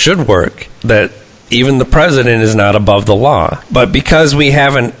way it should work, that even the president is not above the law. But because we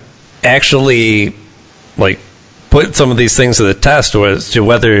haven't actually, put some of these things to the test as to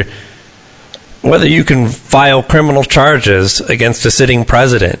whether you can file criminal charges against a sitting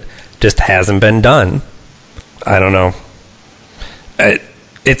president, just hasn't been done. I don't know.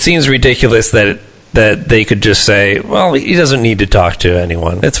 It seems ridiculous that they could just say, well, he doesn't need to talk to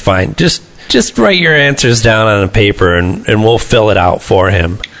anyone. It's fine. Just write your answers down on a paper and we'll fill it out for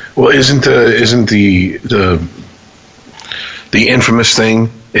him. Well, isn't the infamous thing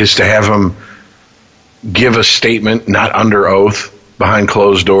is to have him give a statement not under oath behind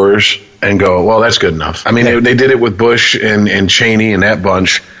closed doors and go, well, that's good enough. I mean, they did it with Bush and Cheney and that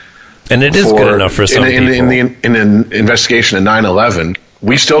bunch. And it is good enough for some people. In the investigation of 9/11,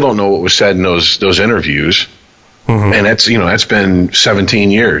 we still don't know what was said in those interviews. Mm-hmm. And that's been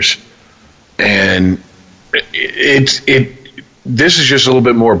 17 years. And this is just a little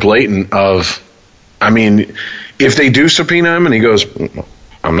bit more blatant if they do subpoena him and he goes,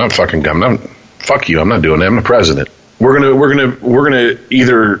 fuck you, I'm not doing that, I'm the president. We're gonna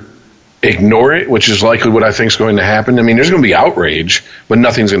either ignore it, which is likely what I think is going to happen. I mean, there's going to be outrage, but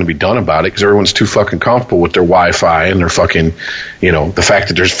nothing's going to be done about it because everyone's too fucking comfortable with their Wi-Fi and their fucking, the fact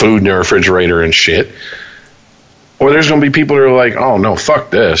that there's food in their refrigerator and shit. Or there's going to be people that are like, oh no,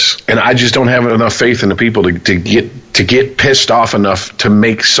 fuck this. And I just don't have enough faith in the people to get pissed off enough to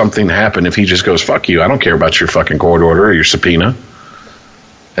make something happen if he just goes, fuck you, I don't care about your fucking court order or your subpoena.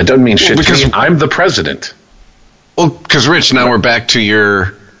 That doesn't mean shit to me. I'm the president. Well, because Rich, now we're back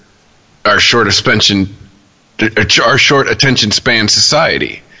to our short attention span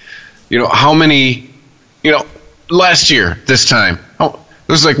society. How many, last year, this time, it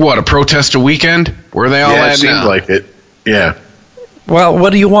was like, what, a protest a weekend? Where are they all at now? Yeah, it seemed like it. Yeah. Well,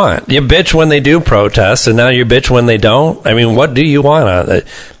 what do you want? You bitch when they do protest, and now you bitch when they don't? I mean, what do you want on it?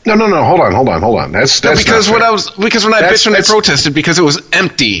 No. Hold on. That's because when I bitched when they protested, because it was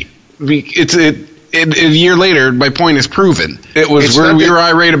empty. a year later, my point is proven. It was we were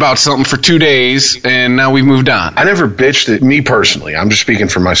irate about something for 2 days, and now we moved on. I never bitched that, me personally, I'm just speaking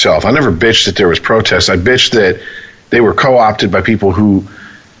for myself, I never bitched that there was protests. I bitched that they were co-opted by people who,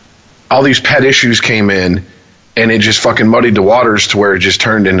 all these pet issues came in, and it just fucking muddied the waters to where it just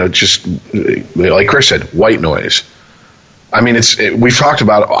turned into just, like Chris said, white noise. I mean, we've talked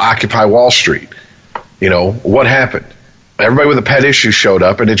about Occupy Wall Street. You know, what happened? Everybody with a pet issue showed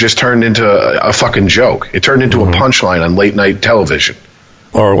up, and it just turned into a fucking joke. It turned into a punchline on late-night television.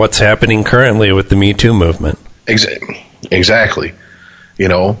 Or what's happening currently with the Me Too movement. Exactly. You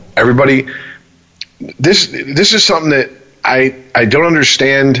know, everybody... This is something that I don't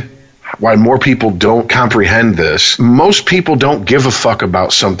understand why more people don't comprehend this. Most people don't give a fuck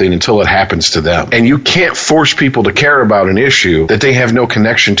about something until it happens to them. And you can't force people to care about an issue that they have no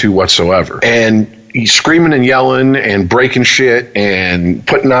connection to whatsoever. And he's screaming and yelling and breaking shit and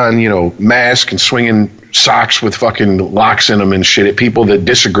putting on, you know, masks and swinging socks with fucking locks in them and shit at people that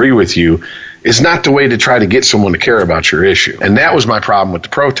disagree with you is not the way to try to get someone to care about your issue. And that was my problem with the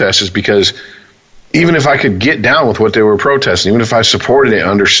protests, is because even if I could get down with what they were protesting, even if I supported it,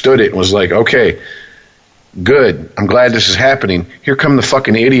 understood it, and was like, okay, good, I'm glad this is happening, here come the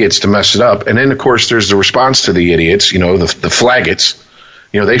fucking idiots to mess it up. And then, of course, there's the response to the idiots, you know, the flaggots.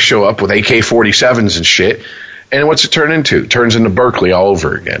 You know, they show up with AK-47s and shit. And what's it turn into? It turns into Berkeley all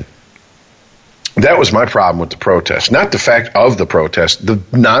over again. That was my problem with the protest. Not the fact of the protest. The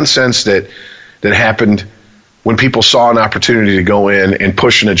nonsense that happened when people saw an opportunity to go in and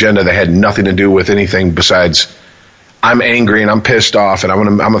push an agenda that had nothing to do with anything besides, I'm angry and I'm pissed off and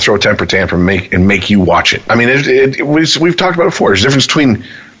I'm gonna throw a temper tantrum and make you watch it. I mean, we've talked about it before.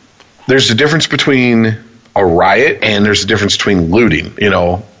 There's the difference between a riot and there's a difference between looting. You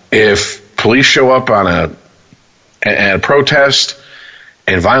know, if police show up on a protest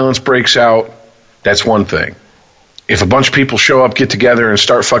and violence breaks out, that's one thing. If a bunch of people show up, get together, and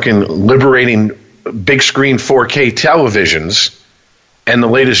start fucking liberating big screen 4K televisions and the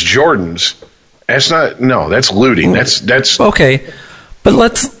latest Jordans, that's looting. That's okay. But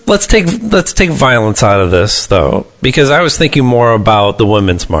let's take violence out of this, though, because I was thinking more about the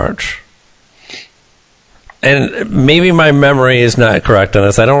Women's March. And maybe my memory is not correct on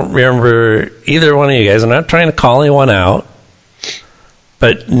this. I don't remember either one of you guys. I'm not trying to call anyone out,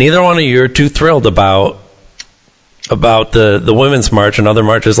 but neither one of you are too thrilled about the Women's March and other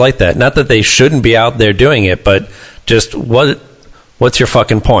marches like that. Not that they shouldn't be out there doing it, but just what's your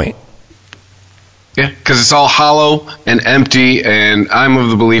fucking point? Yeah, because it's all hollow and empty, and I'm of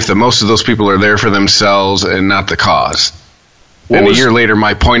the belief that most of those people are there for themselves and not the cause. And a year later,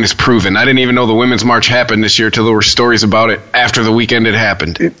 my point is proven. I didn't even know the Women's March happened this year till there were stories about it after the weekend it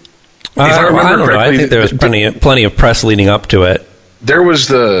happened. I don't know. I think there was plenty of press leading up to it. There was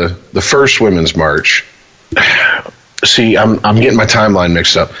the first Women's March. See, I'm getting my timeline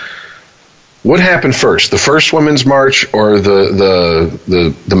mixed up. What happened first, the first Women's March or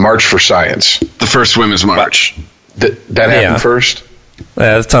the March for Science? The first Women's March. That happened first?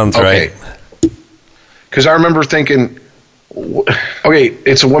 Yeah, that sounds right. Because I remember thinking, okay,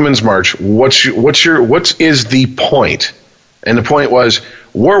 it's a Women's March. What is the point? And the point was,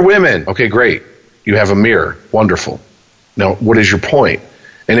 we're women. Okay, great. You have a mirror. Wonderful. Now, what is your point?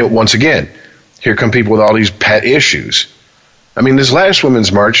 And once again, here come people with all these pet issues. I mean, this last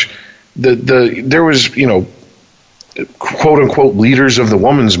Women's March, there was, you know, quote unquote leaders of the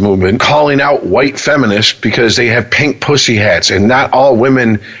women's movement calling out white feminists because they have pink pussy hats, and not all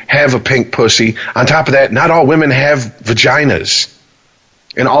women have a pink pussy. On top of that, not all women have vaginas,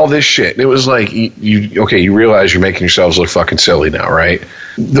 and all this shit. It was like, you realize you're making yourselves look fucking silly now, right?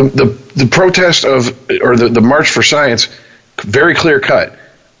 The protest or the March for Science, very clear cut.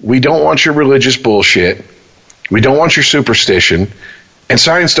 We don't want your religious bullshit. We don't want your superstition. And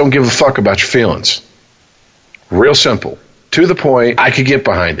science don't give a fuck about your feelings. Real simple. To the point, I could get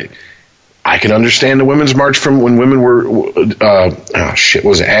behind it. I can understand the Women's March from when women were,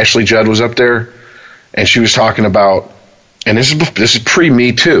 Ashley Judd was up there, and she was talking about, and this is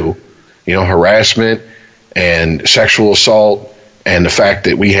pre-Me Too, you know, harassment and sexual assault, and the fact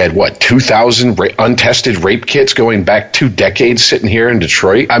that we had, 2,000 untested rape kits going back 2 decades sitting here in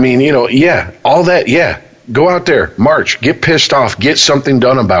Detroit. I mean, you know, all that, go out there, march, get pissed off, get something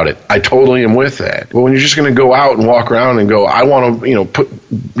done about it. I totally am with that. But when you're just going to go out and walk around and go, I want to, you know, put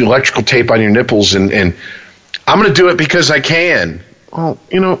electrical tape on your nipples and I'm going to do it because I can. Well,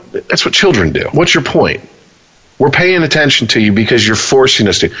 you know, that's what children do. What's your point? We're paying attention to you because you're forcing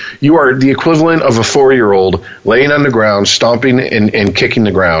us to. You are the equivalent of a 4-year-old laying on the ground, stomping and kicking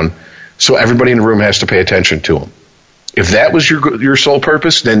the ground, so everybody in the room has to pay attention to him. If that was your sole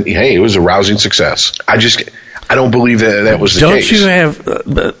purpose, then hey, it was a rousing success. I don't believe that was the case. Don't you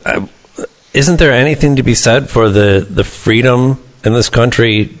have? Isn't there anything to be said for the freedom in this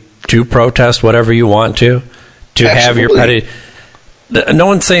country to protest whatever you want to have your petty? No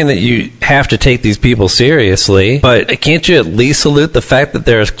one's saying that you have to take these people seriously, but can't you at least salute the fact that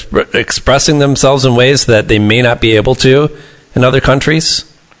they're expressing themselves in ways that they may not be able to in other countries?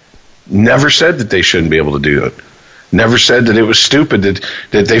 Never said that they shouldn't be able to do it. Never said that it was stupid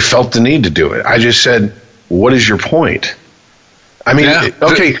that they felt the need to do it. I just said, what is your point? I mean,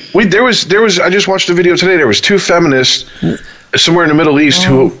 okay, there was. I just watched a video today. There was two feminists somewhere in the Middle East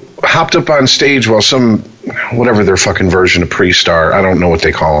who hopped up on stage while whatever their fucking version of priest are. I don't know what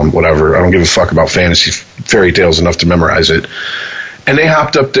they call them. Whatever. I don't give a fuck about fantasy fairy tales enough to memorize it. And they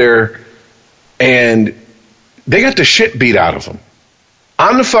hopped up there, and they got the shit beat out of them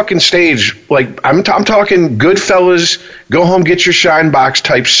on the fucking stage. Like I'm talking Goodfellas, go home, get your shine box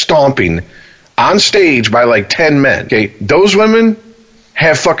type stomping on stage by like 10 men. Okay, those women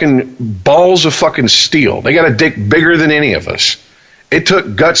have fucking balls of fucking steel. They got a dick bigger than any of us. It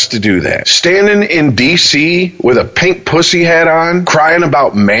took guts to do that. Standing in D.C. with a pink pussy hat on, crying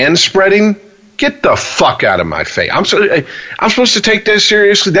about man-spreading, get the fuck out of my face. I'm supposed to take that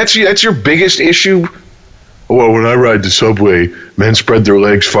seriously? That's your biggest issue? Well, when I ride the subway, men spread their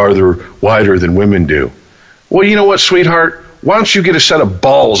legs wider than women do. Well, you know what, sweetheart? Why don't you get a set of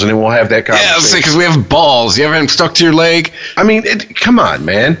balls and then we'll have that conversation? Yeah, because we have balls. You ever had them stuck to your leg? I mean, come on,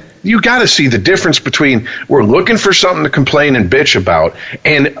 man. You got to see the difference between we're looking for something to complain and bitch about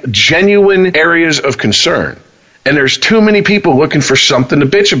and genuine areas of concern. And there's too many people looking for something to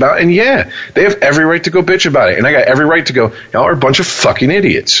bitch about. And yeah, they have every right to go bitch about it. And I got every right to go, y'all are a bunch of fucking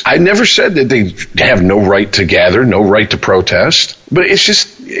idiots. I never said that they have no right to gather, no right to protest. But it's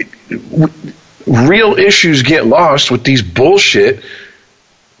just real issues get lost with these bullshit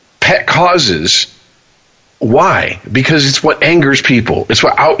pet causes. Why? Because it's what angers people. It's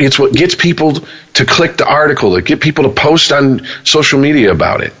what gets people to click the article, to get people to post on social media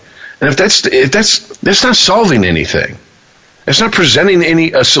about it. And if that's not solving anything. It's not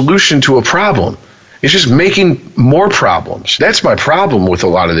presenting a solution to a problem. It's just making more problems. That's my problem with a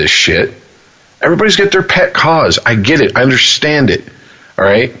lot of this shit. Everybody's got their pet cause. I get it. I understand it. All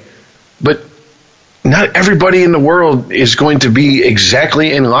right? But not everybody in the world is going to be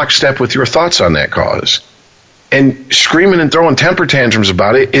exactly in lockstep with your thoughts on that cause. And screaming and throwing temper tantrums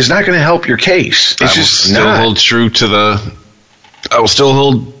about it is not going to help your case. It's just still hold true to I will still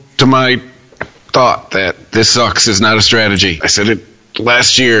hold to my thought that this sucks is not a strategy. I said it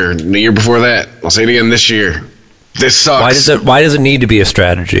last year and the year before that. I'll say it again this year. This sucks. Why does it need to be a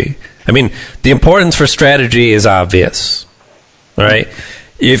strategy? I mean, the importance for strategy is obvious. All right?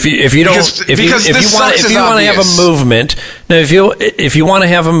 If you want to have a movement, now if you want to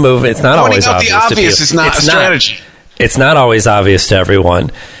have a movement, it's not always obvious. The obvious is not a strategy. It's not always obvious to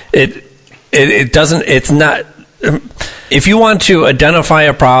everyone. It doesn't. It's not. If you want to identify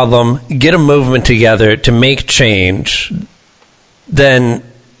a problem, get a movement together to make change, then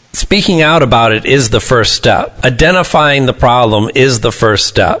speaking out about it is the first step. Identifying the problem is the first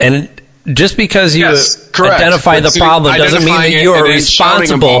step, and just because you identify the problem doesn't mean that you are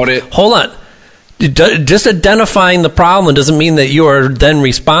responsible. Hold on. Just identifying the problem doesn't mean that you are then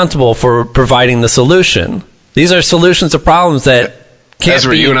responsible for providing the solution. These are solutions to problems that can't That's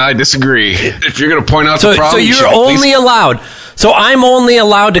where you and I disagree. If you're going to point out the problem, so you're only allowed. So I'm only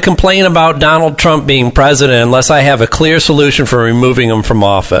allowed to complain about Donald Trump being president unless I have a clear solution for removing him from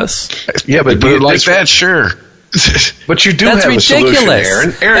office. Yeah, but do it like that, sure. But you do have a solution,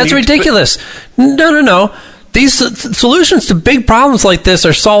 Aaron. That's ridiculous. No. These solutions to big problems like this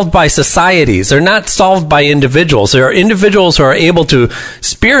are solved by societies. They're not solved by individuals. There are individuals who are able to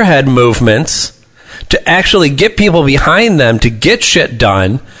spearhead movements to actually get people behind them to get shit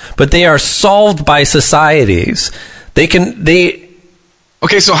done, but they are solved by societies. Okay,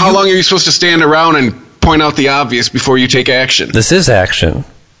 so how long are you supposed to stand around and point out the obvious before you take action? This is action.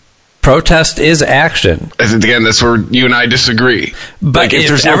 Protest is action. Again, that's where you and I disagree. But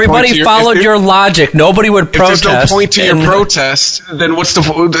if everybody followed your logic, nobody would protest. If there's no point to your protest, then what's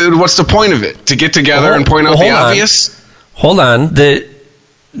the point of it? To get together and point out the obvious? Hold on.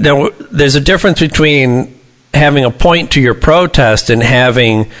 There's a difference between having a point to your protest and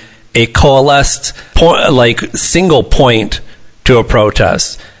having a coalesced single point to a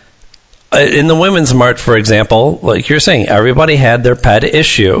protest. In the Women's March, for example, like you're saying, everybody had their pet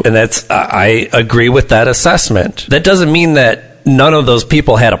issue, and I agree with that assessment. That doesn't mean that none of those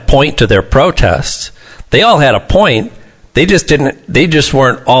people had a point to their protest. They all had a point. They just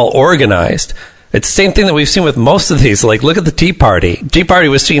weren't all organized. It's the same thing that we've seen with most of these. Like, look at the Tea Party. Tea Party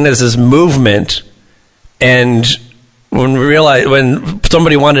was seen as this movement, and when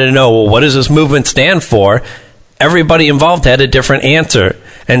somebody wanted to know, well, what does this movement stand for, everybody involved had a different answer,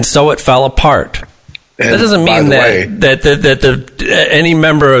 and so it fell apart. And that doesn't mean that any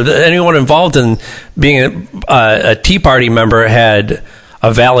member, anyone involved in being a Tea Party member had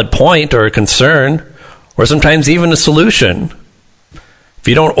a valid point or a concern, or sometimes even a solution. If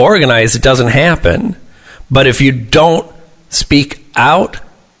you don't organize, it doesn't happen. But if you don't speak out,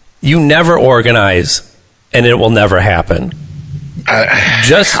 you never organize, and it will never happen.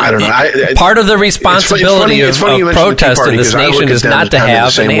 I don't know. Part of the responsibility of protest in this nation is not to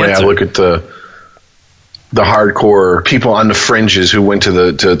have an answer. I look at the hardcore people on the fringes who went to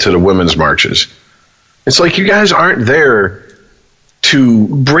the women's marches. It's like, you guys aren't there to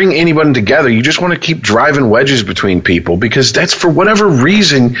bring anybody together. You just want to keep driving wedges between people, because that's, for whatever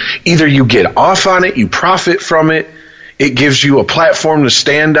reason, either you get off on it, you profit from it, it gives you a platform to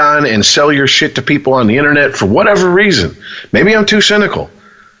stand on and sell your shit to people on the internet for whatever reason. Maybe I'm too cynical.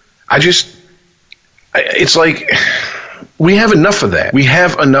 It's like, we have enough of that. We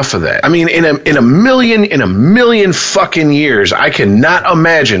have enough of that. I mean, in a million fucking years, I cannot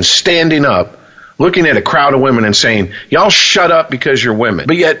imagine standing up, looking at a crowd of women and saying, y'all shut up because you're women.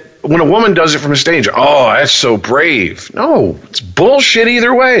 But yet, when a woman does it from a stage, oh, that's so brave. No, it's bullshit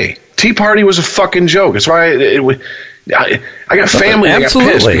either way. Tea Party was a fucking joke. That's why I got family that got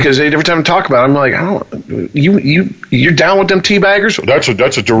pissed because every time I talk about it, I'm like, you're down with them teabaggers?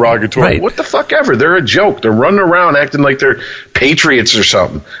 That's a derogatory. Right. What the fuck ever? They're a joke. They're running around acting like they're patriots or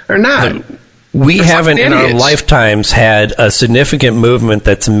something. They're not. We haven't in our lifetimes had a significant movement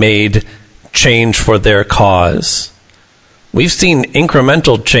that's made change for their cause. We've seen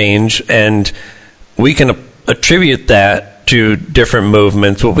incremental change, and we can attribute that to different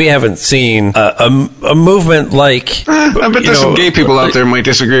movements, but we haven't seen a movement like... I bet there's some gay people out there might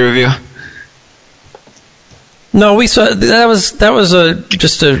disagree with you. No, we saw that was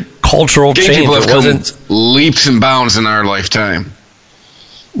just a cultural change. Gay people have come leaps and bounds in our lifetime.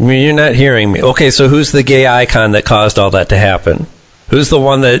 I mean, you're not hearing me. Okay, so who's the gay icon that caused all that to happen? Who's the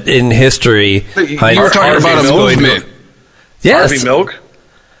one that in history... You were talking about a movement. Yes. Harvey Milk?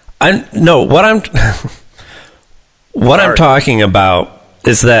 What I'm talking about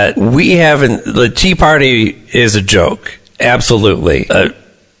is that we haven't... The Tea Party is a joke. Absolutely.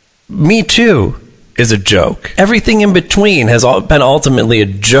 Me Too is a joke. Everything in between has been ultimately a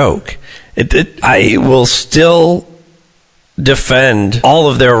joke. I will still defend all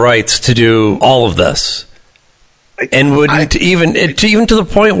of their rights to do all of this. And wouldn't even to the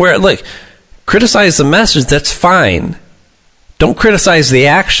point where, look, criticize the message, that's fine. Don't criticize the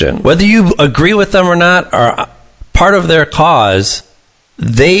action. Whether you agree with them or not, are part of their cause.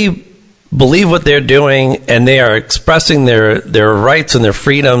 They believe what they're doing, and they are expressing their rights and their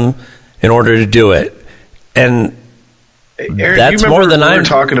freedom in order to do it. And Aaron, that's more than I'm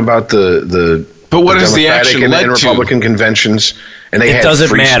talking about the but what is the action and Republican conventions, and they have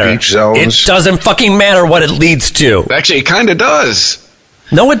free speech zones. It doesn't fucking matter what it leads to. Actually, it kind of does.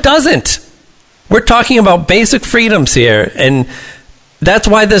 No, it doesn't. We're talking about basic freedoms here, and that's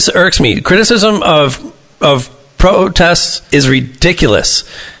why this irks me. Criticism of protests is ridiculous.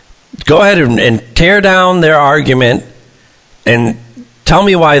 Go ahead and tear down their argument and tell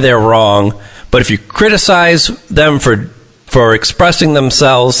me why they're wrong. But if you criticize them for expressing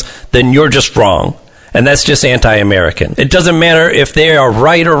themselves, then you're just wrong. And that's just anti-American. It doesn't matter if they are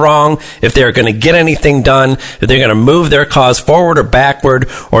right or wrong, if they're going to get anything done, if they're going to move their cause forward or backward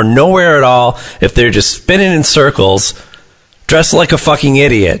or nowhere at all, if they're just spinning in circles, dressed like a fucking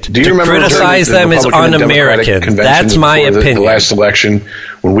idiot. Do you remember criticize them is un-American? That's my opinion. The last election,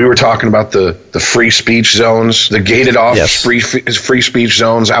 when we were talking about the free speech zones, the gated off free speech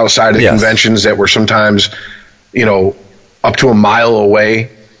zones outside of the conventions that were sometimes, up to a mile away,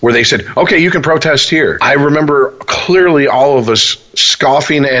 where they said, okay, you can protest here. I remember clearly all of us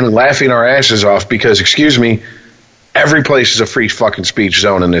scoffing and laughing our asses off because, excuse me, every place is a free fucking speech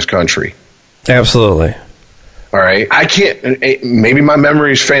zone in this country. Absolutely. All right. I can't, maybe my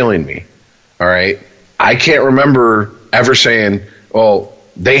memory is failing me. All right. I can't remember ever saying, well,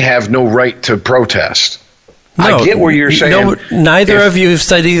 they have no right to protest. No, I get where you're saying. No, neither of you have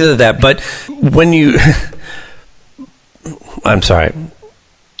said either of that, but when you... I'm sorry.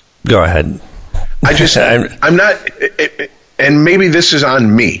 Go ahead. I'm not, and maybe this is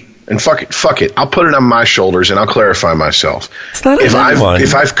on me. And fuck it. I'll put it on my shoulders and I'll clarify myself. It's not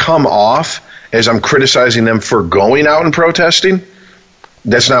if I've come off as I'm criticizing them for going out and protesting,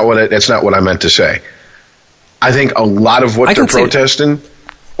 that's not what I meant to say. I think a lot of what they're protesting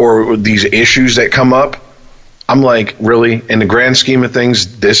or these issues that come up, I'm like, really? In the grand scheme of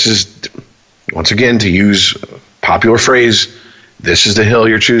things, this is, once again, to use a popular phrase, this is the hill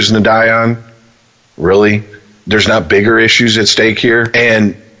you're choosing to die on? Really? There's not bigger issues at stake here?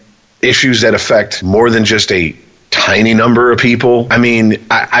 And issues that affect more than just a tiny number of people. I mean,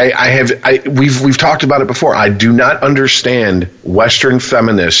 we've talked about it before. I do not understand Western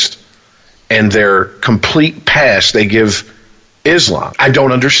feminists and their complete pass they give Islam. I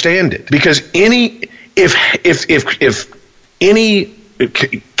don't understand it, because if any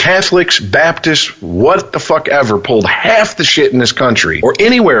Catholics, Baptists, what the fuck ever pulled half the shit in this country or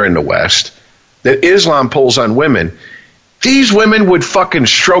anywhere in the West that Islam pulls on women, these women would fucking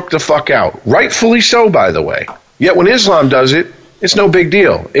stroke the fuck out. Rightfully so, by the way. Yet when Islam does it, it's no big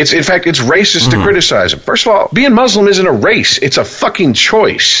deal. In fact, it's racist to criticize them. First of all, being Muslim isn't a race. It's a fucking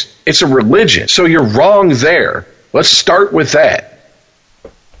choice. It's a religion. So you're wrong there. Let's start with that.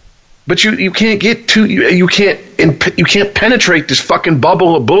 But you can't get too, you can't penetrate this fucking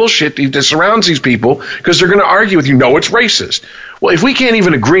bubble of bullshit that surrounds these people, because they're going to argue with you. No, it's racist. Well, if we can't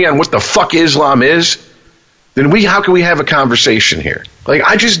even agree on what the fuck Islam is, then how can we have a conversation here? Like,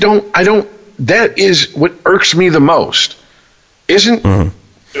 I don't. That is what irks me the most.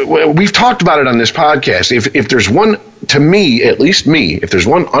 We've talked about it on this podcast. If there's one, to me, at least me, if there's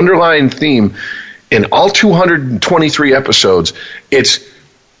one underlying theme in all 223 episodes, it's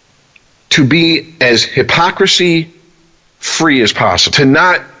to be as hypocrisy-free as possible. To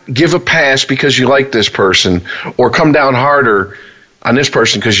not give a pass because you like this person, or come down harder on this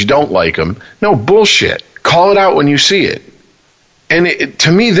person because you don't like them. No, bullshit. Call it out when you see it. And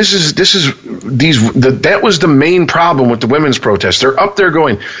to me, that was the main problem with the women's protests. They're up there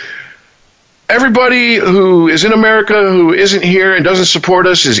going, everybody who is in America who isn't here and doesn't support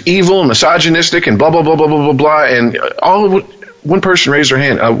us is evil and misogynistic and blah, blah, blah, blah, blah, blah, blah. And one person raised their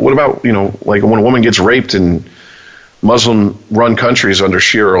hand. What about, like when a woman gets raped in Muslim-run countries under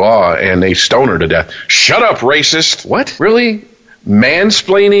Sharia law and they stone her to death? Shut up, racist. What? Really?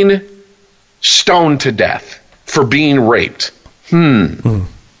 Mansplaining, stoned to death for being raped. Maybe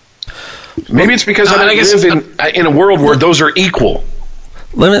it's because I live in a world where those are equal.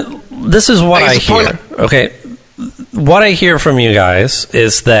 This is what I hear. Okay, what I hear from you guys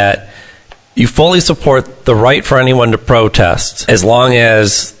is that you fully support the right for anyone to protest as long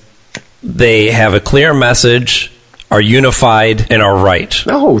as they have a clear message, are unified, and are right.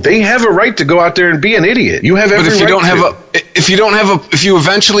 No, they have a right to go out there and be an idiot. You have every right to. If you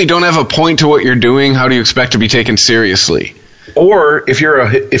eventually don't have a point to what you're doing, how do you expect to be taken seriously? Or if you're a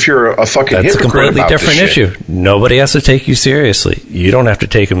fucking hypocrite, that's a completely different issue. Nobody has to take you seriously. You don't have to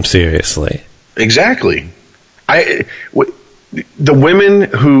take them seriously. Exactly. The women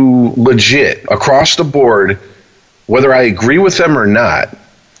who legit across the board, whether I agree with them or not,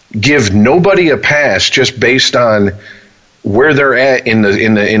 give nobody a pass just based on where they're at in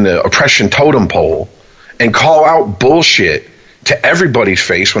the oppression totem pole, and call out bullshit to everybody's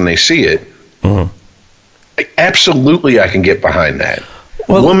face when they see it. Absolutely, I can get behind that.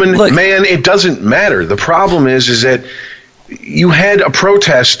 Well, woman, man, it doesn't matter. The problem is that you had a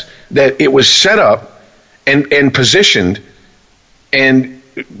protest that it was set up and positioned and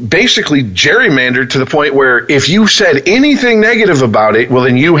basically gerrymandered to the point where if you said anything negative about it, well,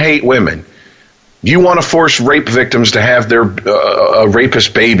 then you hate women. You want to force rape victims to have their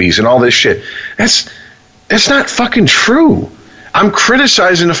rapist babies and all this shit. That's not fucking true. I'm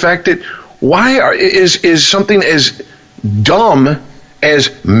criticizing the fact that is something as dumb as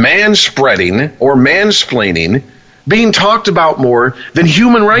manspreading or mansplaining being talked about more than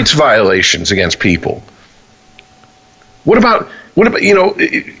human rights violations against people? What about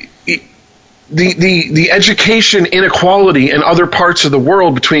the education inequality in other parts of the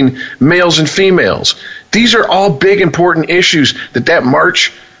world between males and females? These are all big, important issues that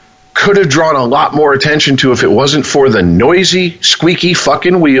march could have drawn a lot more attention to if it wasn't for the noisy, squeaky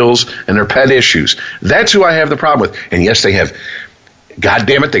fucking wheels and their pet issues. That's who I have the problem with. And yes, they have, God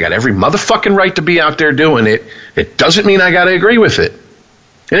damn it, they got every motherfucking right to be out there doing it. It doesn't mean I got to agree with it.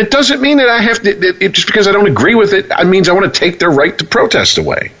 And it doesn't mean that I have to, just because I don't agree with it, it means I want to take their right to protest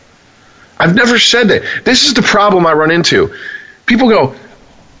away. I've never said that. This is the problem I run into. People go,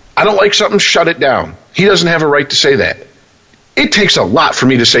 I don't like something, shut it down. He doesn't have a right to say that. It takes a lot for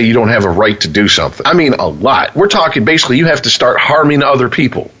me to say you don't have a right to do something. I mean, a lot. We're talking basically you have to start harming other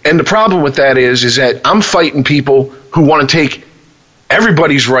people. And the problem with that is that I'm fighting people who want to take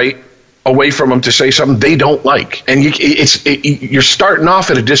everybody's right away from them to say something they don't like. And you're starting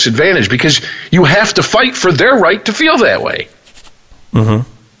off at a disadvantage because you have to fight for their right to feel that way.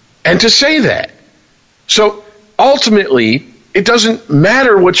 And to say that. So ultimately, it doesn't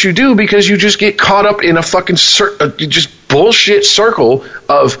matter what you do because you just get caught up in a fucking just bullshit circle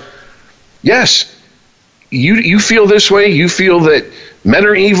of, yes, you feel this way, you feel that men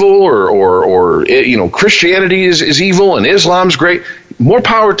are evil or Christianity is evil and Islam's great. More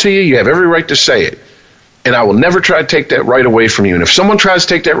power to you. You have every right to say it. And I will never try to take that right away from you. And if someone tries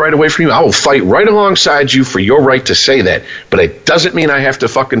to take that right away from you, I will fight right alongside you for your right to say that. But it doesn't mean I have to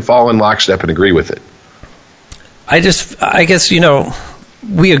fucking fall in lockstep and agree with it. I guess,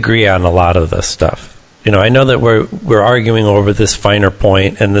 we agree on a lot of this stuff. I know that we're arguing over this finer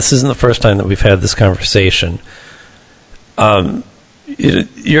point, and this isn't the first time that we've had this conversation. The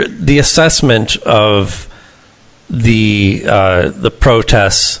assessment of the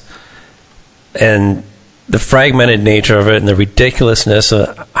protests and the fragmented nature of it and the ridiculousness,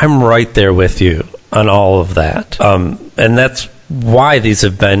 I'm right there with you on all of that. And that's why these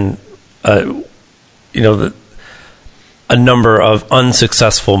have been, a number of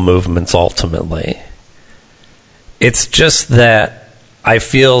unsuccessful movements ultimately. It's just that I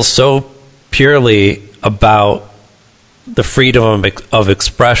feel so purely about the freedom of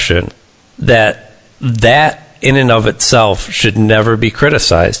expression that in and of itself should never be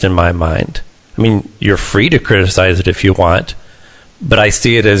criticized in my mind. I mean, you're free to criticize it if you want, but I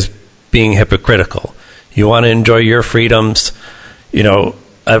see it as being hypocritical. You want to enjoy your freedoms. A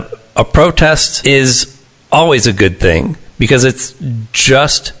protest is always a good thing because it's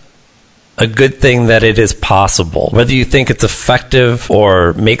just a good thing that it is possible. Whether you think it's effective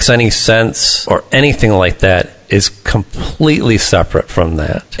or makes any sense or anything like that is completely separate from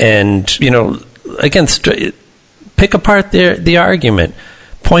that. And, again, pick apart the argument.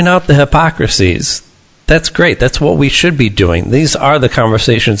 Point out the hypocrisies. That's great. That's what we should be doing. These are the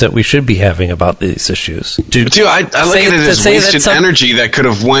conversations that we should be having about these issues. I look at it as wasted energy that could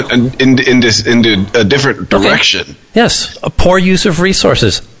have went into a different direction. Okay. Yes, a poor use of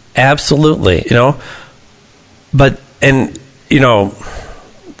resources. Absolutely.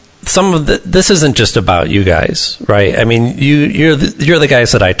 Some of this isn't just about you guys, right? I mean, you're the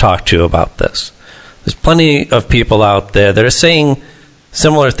guys that I talk to about this. There's plenty of people out there that are saying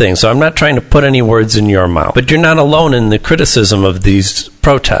similar things. So I'm not trying to put any words in your mouth, but you're not alone in the criticism of these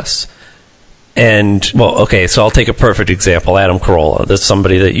protests. And, so I'll take a perfect example, Adam Carolla. That's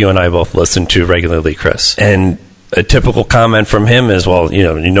somebody that you and I both listen to regularly, Chris. And a typical comment from him is,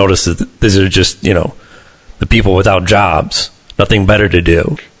 you notice that these are just, the people without jobs, nothing better to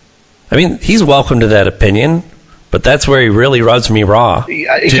do. I mean, he's welcome to that opinion, but that's where he really rubs me raw. Can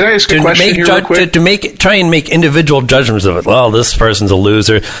I ask a question here real quick? To try and make individual judgments of it. Well, this person's a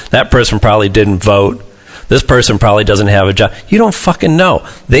loser. That person probably didn't vote. This person probably doesn't have a job. You don't fucking know.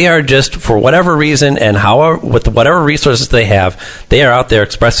 They are just, for whatever reason and with whatever resources they have, they are out there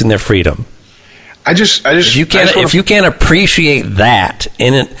expressing their freedom. If you can't appreciate that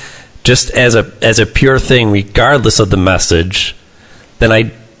in it, just as a pure thing, regardless of the message, then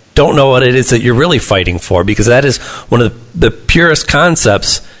I don't know what it is that you're really fighting for, because that is one of the purest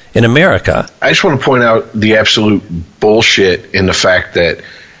concepts in America. I just want to point out the absolute bullshit in the fact that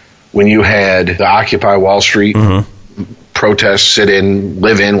when you had the Occupy Wall Street protests, sit in,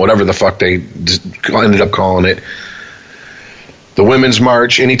 live in, whatever the fuck they ended up calling it, the Women's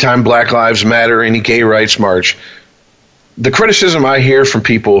March, anytime Black Lives Matter, any gay rights march, the criticism I hear from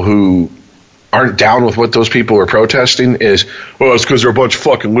people who aren't down with what those people are protesting is, it's because they're a bunch of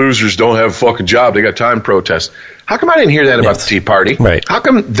fucking losers, don't have a fucking job, they got time to protest. How come I didn't hear that about the Tea Party? Right. How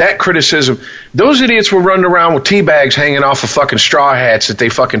come that criticism, those idiots were running around with tea bags hanging off of fucking straw hats that they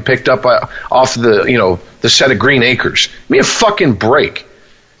fucking picked up off the set of Green Acres. Give me a fucking break.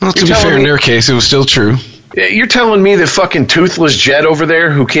 Well, to be fair, in their case, it was still true. You're telling me that fucking toothless Jed over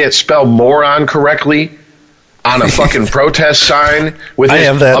there who can't spell moron correctly on a fucking protest sign with his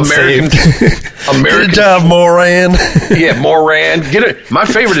American Good job, Moran. Yeah, Moran. My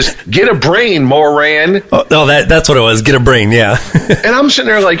favorite is get a brain, Moran. Oh, that's what it was. Get a brain, yeah. And I'm sitting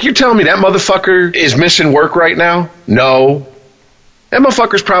there like, you're telling me that motherfucker is missing work right now? No. That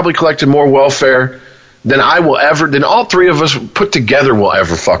motherfucker's probably collected more welfare than all three of us put together will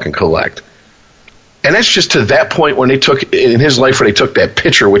ever fucking collect. And that's just to that point when they took, in his life, where they took that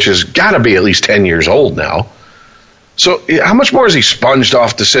picture, which has got to be at least 10 years old now. So how much more is he sponged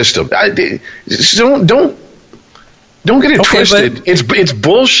off the system? Don't get it twisted. It's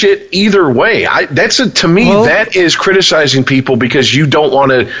bullshit either way. To me, that is criticizing people because you don't want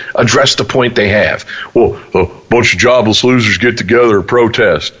to address the point they have. Well, a bunch of jobless losers get together and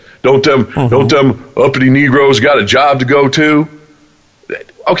protest. Don't them uppity Negroes got a job to go to?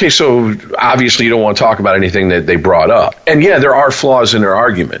 Okay, so obviously you don't want to talk about anything that they brought up. And yeah, there are flaws in their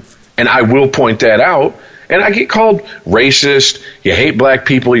argument. And I will point that out. And I get called racist, you hate black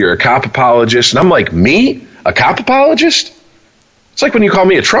people, you're a cop apologist. And I'm like, me? A cop apologist? It's like when you call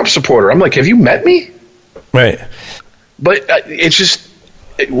me a Trump supporter. I'm like, have you met me? Right. But it's just,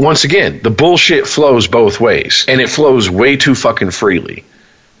 once again, the bullshit flows both ways. And it flows way too fucking freely.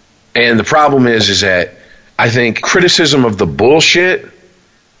 And the problem is that I think criticism of the bullshit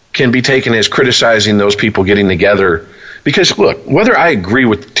can be taken as criticizing those people getting together. Because, look, whether I agree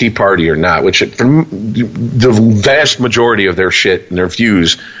with the Tea Party or not, which the vast majority of their shit and their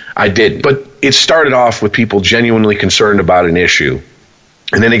views, I did. But it started off with people genuinely concerned about an issue.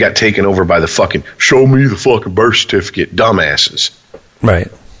 And then it got taken over by the fucking, show me the fucking birth certificate, dumbasses.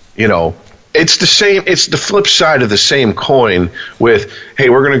 Right. You know, it's the same, it's the flip side of the same coin with, hey,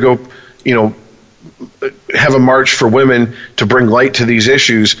 we're going to go, you know, have a march for women to bring light to these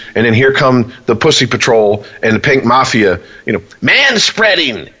issues, and then here come the Pussy Patrol and the Pink Mafia, you know,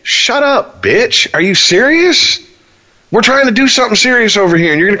 man-spreading. Shut up, bitch. Are you serious? We're trying to do something serious over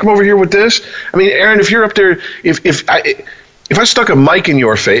here, and you're going to come over here with this? I mean, Aaron, if you're up there, if I stuck a mic in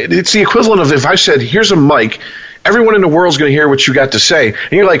your face, it's the equivalent of if I said, here's a mic, everyone in the world's going to hear what you got to say,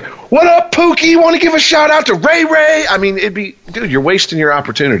 and you're like, what up, Pookie? Want to give a shout-out to Ray Ray? I mean, it'd be, dude, you're wasting your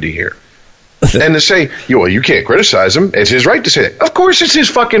opportunity here. And to say, well, you can't criticize him. It's his right to say that. Of course it's his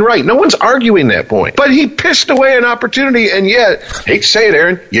fucking right. No one's arguing that point. But he pissed away an opportunity, and yet, hate to say it,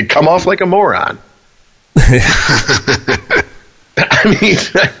 Aaron, you come off like a moron. I mean,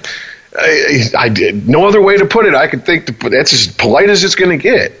 I did. No other way to put it. I could think that's as polite as it's going to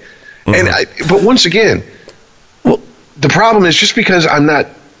get. Mm-hmm. But once again, the problem is just because I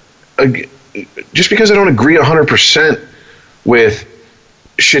don't agree 100% with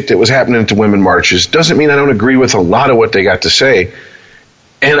shit that was happening to women marches doesn't mean I don't agree with a lot of what they got to say.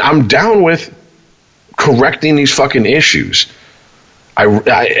 And I'm down with correcting these fucking issues. Once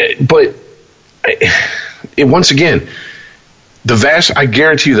again, I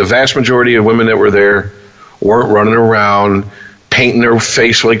guarantee you the vast majority of women that were there weren't running around painting their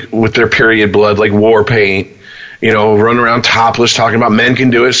face with their period blood like war paint. You know, running around topless, talking about men can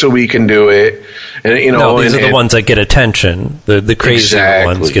do it, so we can do it. And you know, these are the ones that get attention. The crazy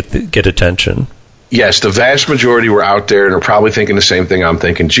ones get attention. Yes, the vast majority were out there and are probably thinking the same thing I'm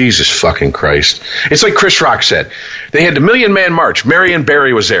thinking. Jesus fucking Christ! It's like Chris Rock said. They had the Million Man March. Marion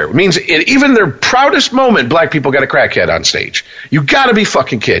Barry was there. It means even their proudest moment, black people got a crackhead on stage. You got to be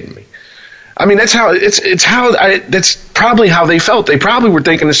fucking kidding me. I mean, that's probably how they felt. They probably were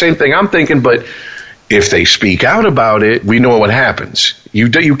thinking the same thing I'm thinking, but if they speak out about it, we know what happens. You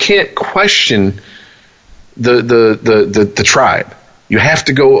can't question the tribe. You have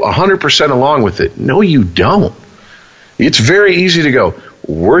to go 100% along with it. No, you don't. It's very easy to go,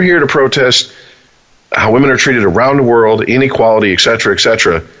 we're here to protest how women are treated around the world, inequality, et cetera, et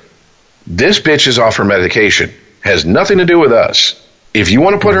cetera. This bitch is off her medication. Has nothing to do with us. If you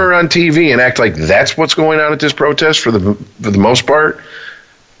want to put her on TV and act like that's what's going on at this protest for the most part,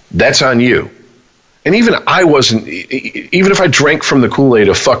 that's on you. And even if I drank from the Kool-Aid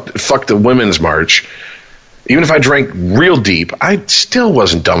of fuck the women's march, even if I drank real deep, I still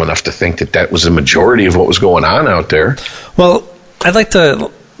wasn't dumb enough to think that was the majority of what was going on out there. Well, I'd like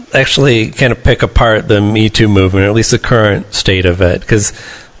to actually kind of pick apart the Me Too movement, or at least the current state of it, because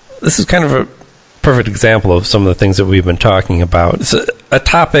this is kind of a perfect example of some of the things that we've been talking about. It's a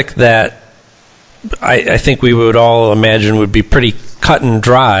topic that I think we would all imagine would be pretty cut and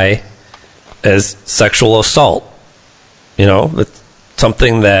dry as sexual assault. You know, it's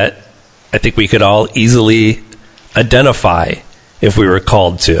something that I think we could all easily identify if we were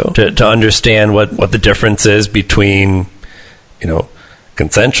called to understand what the difference is between, you know,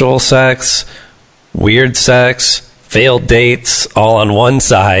 consensual sex, weird sex, failed dates, all on one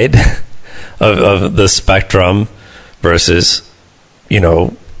side of the spectrum versus, you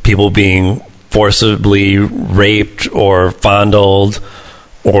know, people being forcibly raped or fondled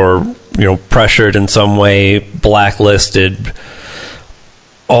or, you know, pressured in some way, blacklisted,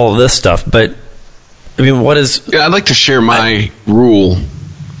 all of this stuff. But I mean, what is... Yeah, I'd like to share my rule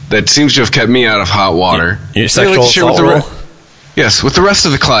that seems to have kept me out of hot water. Your sexual assault rule? Yes, with the rest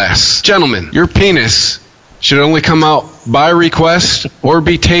of the class. Gentlemen, your penis should only come out by request or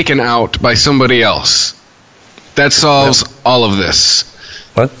be taken out by somebody else. That solves all of this.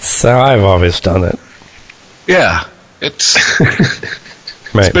 That's how I've always done it. Yeah, it's...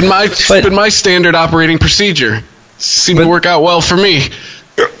 Right. It's been my standard operating procedure. Seemed to work out well for me.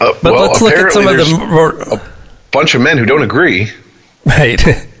 But let's look at some of a bunch of men who don't agree. Right.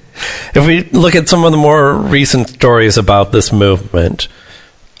 If we look at some of the more recent stories about this movement,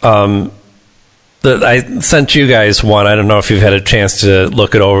 I sent you guys one. I don't know if you've had a chance to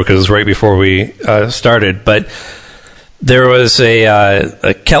look it over because it was right before we started. But there was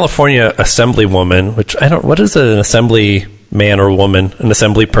a California assemblywoman, which what does an assembly man or woman, an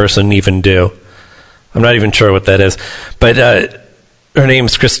assembly person even do? I'm not even sure what that is. But her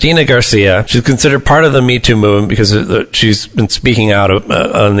name's Christina Garcia. She's considered part of the Me Too movement because she's been speaking out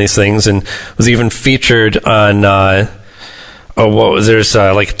on these things and was even featured on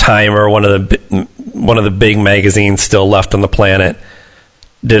like Time or one of the big magazines still left on the planet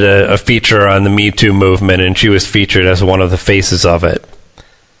did a feature on the Me Too movement, and she was featured as one of the faces of it.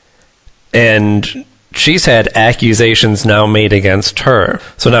 And she's had accusations now made against her.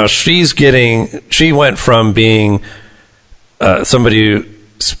 So now she went from being somebody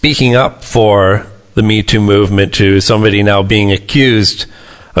speaking up for the Me Too movement to somebody now being accused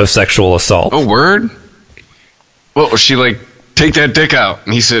of sexual assault. Oh, word? Well, was she like, take that dick out?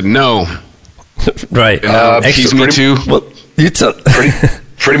 And he said, no. Right. He's Me Too. Well,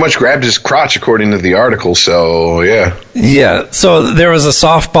 pretty much grabbed his crotch, according to the article, so, yeah. Yeah, so there was a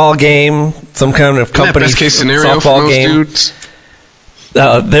softball game, some kind of company best case scenario softball for those game. dudes?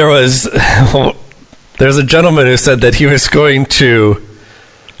 There's a gentleman who said that he was going to,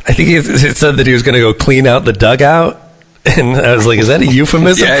 I think he said that he was going to go clean out the dugout, and I was like, is that a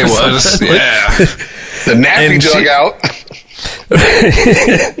euphemism? Yeah, for it was, something? yeah. The nappy dugout.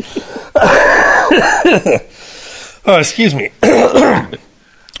 Oh, excuse me.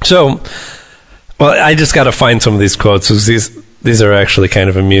 So, well, I just got to find some of these quotes because these are actually kind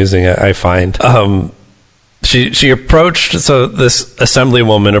of amusing. I find she approached, so this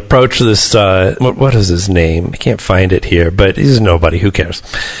assemblywoman approached this what is his name? I can't find it here, but he's nobody. Who cares?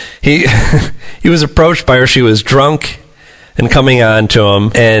 He was approached by her. She was drunk and coming on to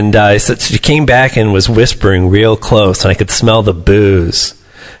him, and I said she came back and was whispering real close, and I could smell the booze,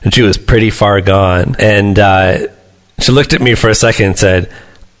 and she was pretty far gone, and she looked at me for a second and said,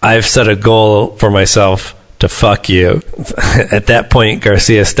 I've set a goal for myself to fuck you. At that point,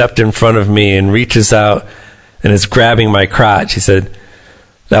 Garcia stepped in front of me and reaches out and is grabbing my crotch. He said,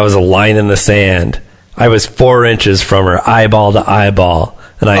 that was a line in the sand. I was 4 inches from her, eyeball to eyeball.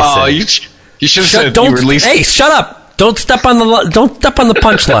 And I said, you should have said you released. Hey, shut up. Don't step on the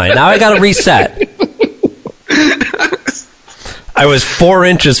punchline. Now I got to reset. I was 4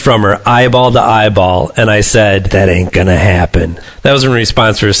 inches from her, eyeball to eyeball, and I said, that ain't gonna happen. That was in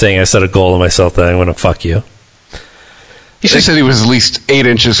response to her saying I set a goal to myself that I'm gonna fuck you. He should have said he was at least 8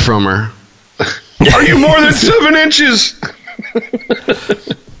 inches from her. Are you more than 7 inches?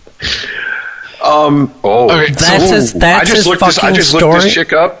 Okay, that's his fucking story? Looked this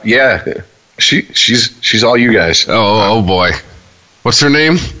chick up. Yeah, she's all you guys. Oh boy, what's her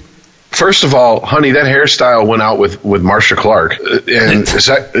name? First of all, honey, that hairstyle went out with Marsha Clark. And is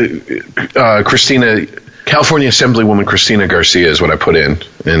that Christina, California Assemblywoman Christina Garcia is what I put in.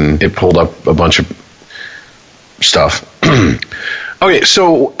 And it pulled up a bunch of stuff. Okay,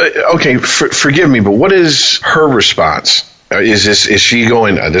 so, forgive me, but what is her response? Is she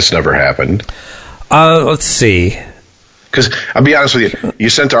going, this never happened? Let's see. Because I'll be honest with you, you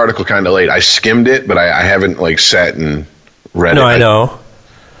sent the article kind of late. I skimmed it, but I haven't, sat and read it. No, I know.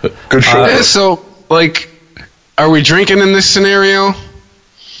 Good show. So, are we drinking in this scenario?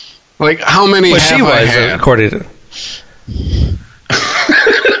 How many have she I had? According to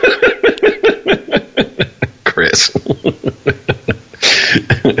Chris.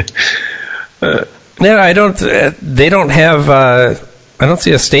 I don't. They don't have. I don't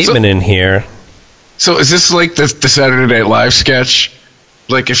see a statement in here. So is this like the Saturday Night Live sketch?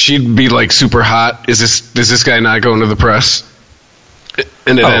 If she'd be super hot, does this guy not go into the press?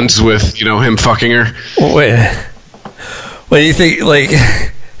 And it ends with him fucking her. Wait, what do you think?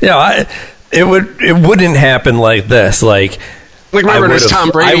 It wouldn't happen like this. Remember, it was Tom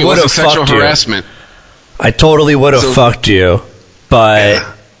Brady. It was sexual harassment. I totally would have fucked you, but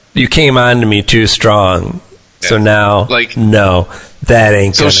you came on to me too strong. Yeah. So now, no, that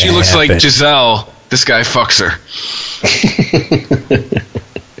ain't. So she looks like Giselle. This guy fucks her.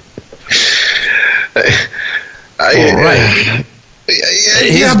 Right.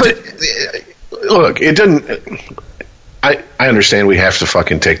 Yeah, but look, it doesn't. I understand we have to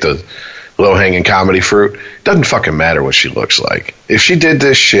fucking take the low-hanging comedy fruit. It doesn't fucking matter what she looks like. If she did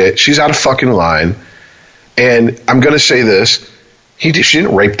this shit, she's out of fucking line. And I'm going to say this. She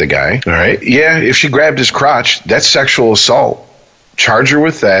didn't rape the guy, all right? Yeah, if she grabbed his crotch, that's sexual assault. Charge her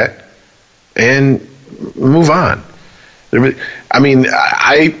with that and move on. I mean,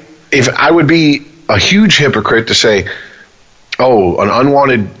 if I would be a huge hypocrite to say, an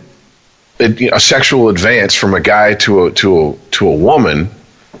unwanted, a sexual advance from a guy to a woman,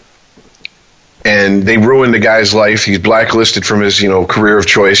 and they ruined the guy's life. He's blacklisted from his, career of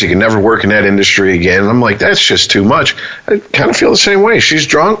choice. He can never work in that industry again. And I'm like, that's just too much. I kind of feel the same way. She's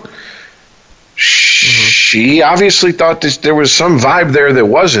drunk. She obviously thought there was some vibe there that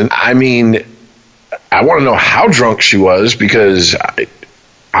wasn't. I mean, I want to know how drunk she was, because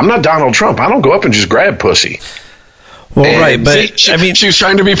I'm not Donald Trump. I don't go up and just grab pussy. Well, right, but she was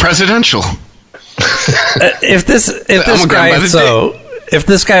trying to be presidential. If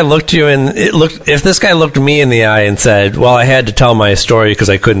this guy looked me in the eye and said, "Well, I had to tell my story because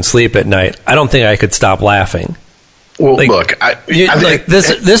I couldn't sleep at night," I don't think I could stop laughing. Well, look,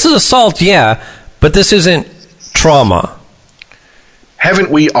 this is assault, yeah, but this isn't trauma.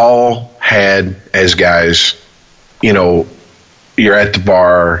 Haven't we all had, as guys, you're at the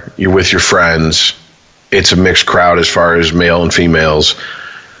bar, you're with your friends, it's a mixed crowd as far as male and females.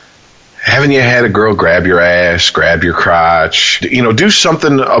 Haven't you had a girl grab your ass, grab your crotch, do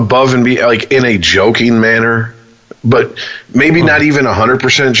something above and be like in a joking manner, but maybe not even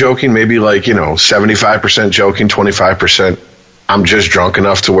 100% joking, maybe 75% joking, 25% I'm just drunk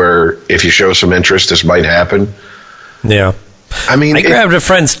enough to where if you show some interest, this might happen. Yeah. I mean, I grabbed a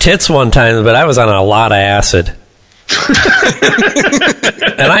friend's tits one time, but I was on a lot of acid.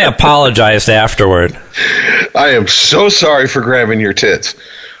 And I apologized afterward. I am so sorry for grabbing your tits,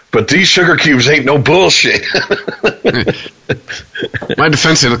 but these sugar cubes ain't no bullshit. My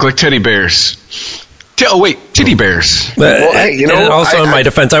defense, they look like teddy bears. Titty bears. Well, hey, also in my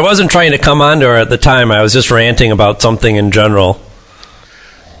defense, I wasn't trying to come on to her at the time. I was just ranting about something in general.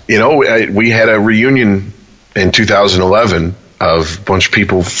 We had a reunion in 2011 of a bunch of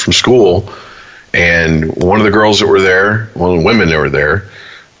people from school, and one of the girls that were there, one of the women that were there,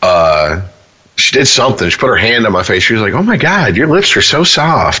 she did something. She put her hand on my face. She was like, "Oh my God, your lips are so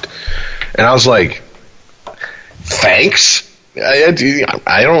soft." And I was like, "Thanks. I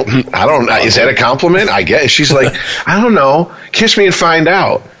don't. Is that a compliment? I guess." She's like, "I don't know. Kiss me and find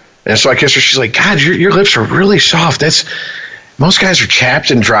out." And so I kissed her. She's like, "God, your lips are really soft. Most guys are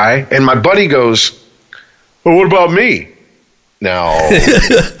chapped and dry." And my buddy goes, "Well, what about me?" Now,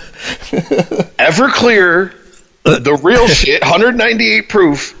 Everclear, the real shit, 198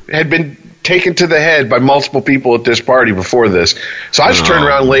 proof, had been taken to the head by multiple people at this party before this. So I just turned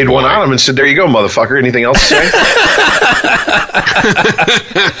around and laid one on him and said, "There you go, motherfucker. Anything else to say?"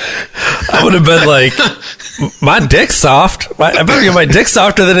 I would have been like, "My dick's soft. I better get my dick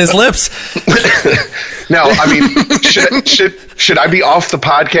softer than his lips." Now, I mean, should I be off the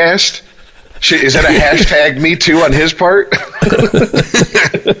podcast? Is that a hashtag me too on his part?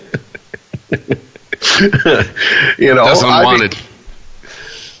 That's unwanted.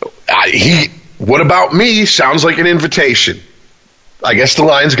 What about me? Sounds like an invitation. I guess the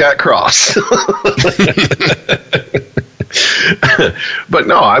lines got crossed. But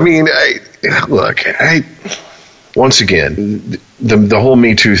no, I mean, once again, the whole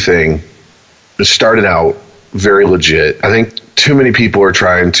Me Too thing started out very legit. I think too many people are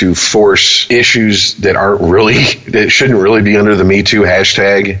trying to force issues that shouldn't really be under the Me Too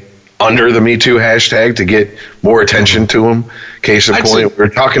hashtag to get more attention to them. Case in point, we're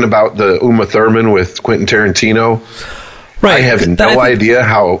talking about the Uma Thurman with Quentin Tarantino. Right. I have no idea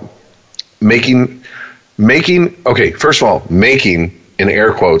how making, first of all, making, in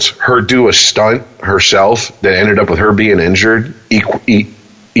air quotes, her do a stunt herself that ended up with her being injured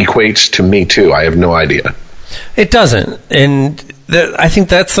equates to Me Too. I have no idea. It doesn't. And I think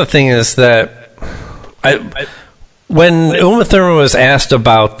that's the thing is that when Uma Thurman was asked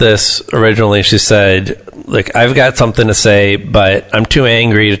about this originally, she said, "Look, I've got something to say, but I'm too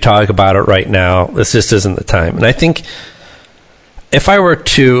angry to talk about it right now. This just isn't the time." And I think if I were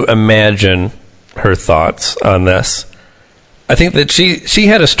to imagine her thoughts on this, I think that she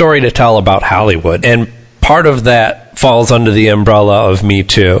had a story to tell about Hollywood, and part of that falls under the umbrella of Me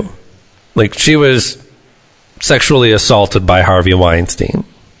Too. Like, she was sexually assaulted by Harvey Weinstein.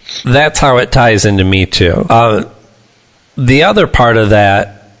 That's how it ties into Me Too. The other part of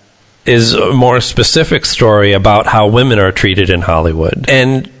that is a more specific story about how women are treated in Hollywood.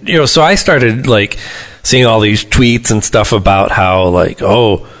 And, so I started, seeing all these tweets and stuff about how,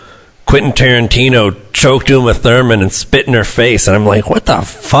 Quentin Tarantino choked Uma Thurman and spit in her face. And I'm like, what the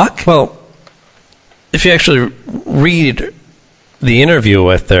fuck? Well, if you actually read the interview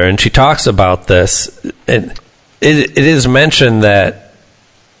with her, and she talks about this, it is mentioned that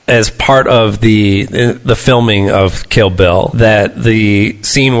as part of the filming of Kill Bill, that the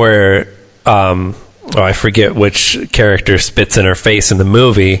scene where I forget which character spits in her face in the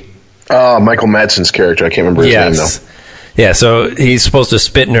movie. Michael Madsen's character. I can't remember his name though. Yeah, so he's supposed to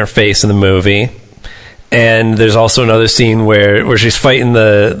spit in her face in the movie, and there's also another scene where she's fighting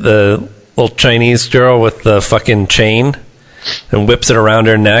the little Chinese girl with the fucking chain and whips it around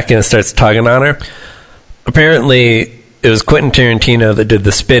her neck and starts tugging on her. Apparently, it was Quentin Tarantino that did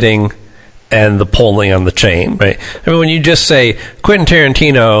the spitting and the pulling on the chain, right? I mean, when you just say Quentin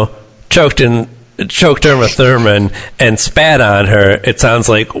Tarantino choked Uma Thurman and spat on her, it sounds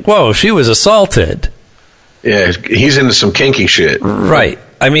like, whoa, she was assaulted. Yeah, he's into some kinky shit. Right.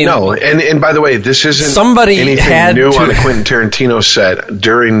 I mean, no, and by the way, this isn't anything new on a Quentin Tarantino set.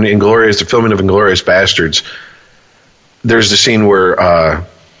 During the filming of Inglourious Bastards, there's the scene where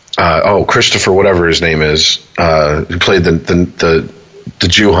Christopher, whatever his name is, who played the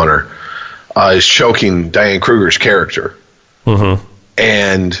Jew hunter, is choking Diane Kruger's character. Mm-hmm.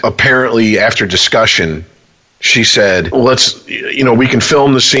 And apparently, after discussion, she said, well, we can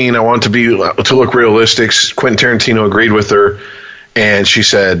film the scene. I want it to look realistic. Quentin Tarantino agreed with her. And she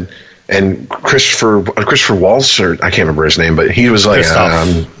said, and Christopher Waltz, or I can't remember his name, but he was like,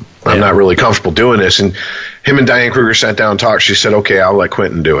 I'm not really comfortable doing this. And him and Diane Kruger sat down and talked. She said, okay, I'll let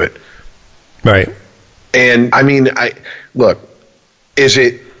Quentin do it. Right. And I mean, look, is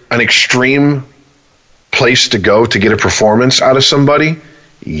it an extreme place to go to get a performance out of somebody?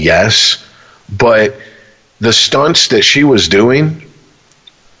 Yes. But the stunts that she was doing,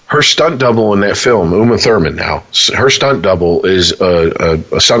 her stunt double in that film, Uma Thurman now, her stunt double is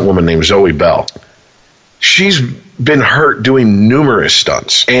a stunt woman named Zoe Bell. She's been hurt doing numerous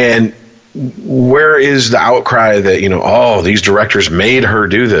stunts. And where is the outcry that, these directors made her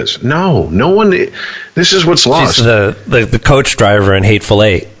do this? No one. This is what's lost. She's the coach driver in Hateful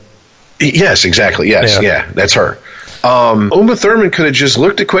Eight. Yes, exactly. Yes, yeah that's her. Uma Thurman could have just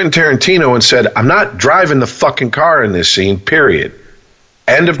looked at Quentin Tarantino and said, I'm not driving the fucking car in this scene, period.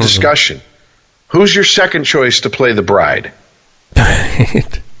 End of discussion. Who's your second choice to play the bride?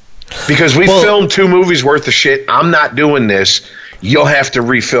 Because we filmed 2 movies worth of shit. I'm not doing this. You'll have to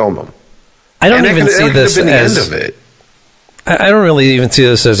refilm them. I don't even see this as the end of it. I don't really even see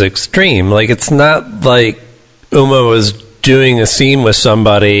this as extreme. Like, it's not like Uma was doing a scene with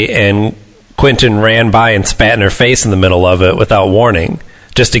somebody and Quentin ran by and spat in her face in the middle of it without warning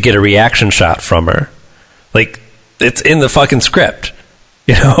just to get a reaction shot from her. Like, it's in the fucking script.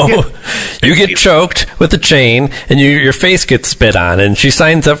 You get choked with a chain and your face gets spit on, and she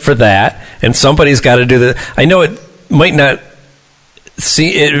signs up for that, and somebody's got to do the. I know it might not see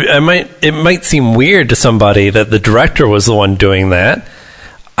it might seem weird to somebody that the director was the one doing that.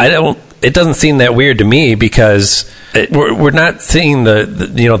 It doesn't seem that weird to me because we're not seeing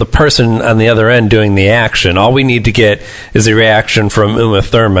the person on the other end doing the action. All we need to get is a reaction from Uma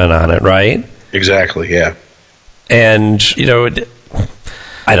Thurman on it, right? Exactly. Yeah. And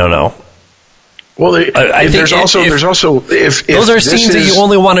I don't know. Well, there's also if those are scenes that you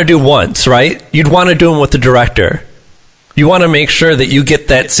only want to do once, right? You'd want to do them with the director. You want to make sure that you get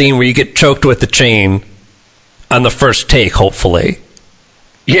that scene where you get choked with the chain on the first take, hopefully.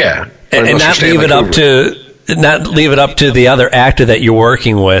 Yeah, and not leave it up to the other actor that you're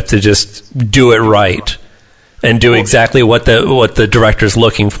working with to just do it right and do exactly what the director's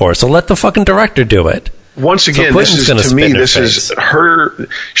looking for. So let the fucking director do it. Once again, this is her.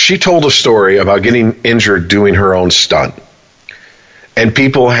 She told a story about getting injured doing her own stunt, and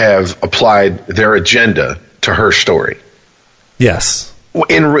people have applied their agenda to her story. Yes.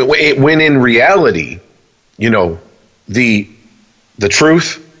 When in reality, the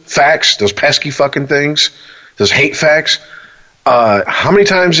truth, facts, those pesky fucking things, those hate facts. How many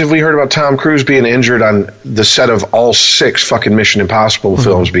times have we heard about Tom Cruise being injured on the set of all 6 fucking Mission Impossible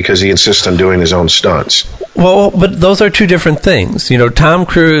films because he insists on doing his own stunts? Well, but those are 2 different things. Tom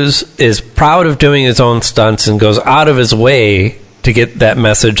Cruise is proud of doing his own stunts and goes out of his way to get that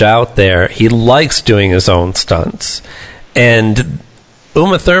message out there. He likes doing his own stunts. And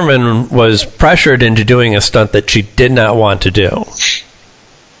Uma Thurman was pressured into doing a stunt that she did not want to do.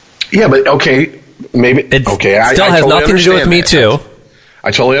 Yeah, but okay. Maybe it still has nothing to do with Me Too. I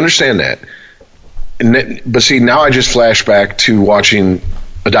totally understand that. But see, now I just flash back to watching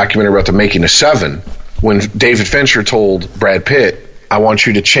a documentary about the making of Seven, when David Fincher told Brad Pitt, I want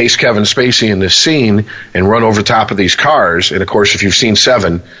you to chase Kevin Spacey in this scene and run over top of these cars. And of course, if you've seen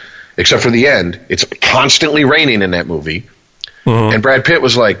Seven, except for the end, it's constantly raining in that movie. Mm-hmm. And Brad Pitt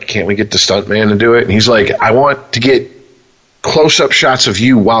was like, can't we get the stuntman to do it? And he's like, I want to get close-up shots of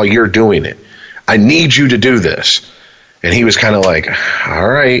you while you're doing it. I need you to do this. And he was kind of like, all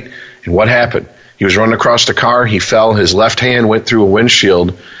right. And what happened? He was running across the car. He fell. His left hand went through a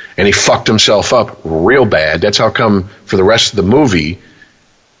windshield, and he fucked himself up real bad. That's how come for the rest of the movie,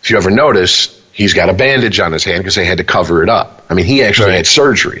 if you ever notice, he's got a bandage on his hand because they had to cover it up. I mean, he actually had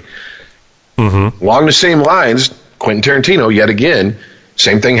surgery. Mm-hmm. Along the same lines, Quentin Tarantino, yet again,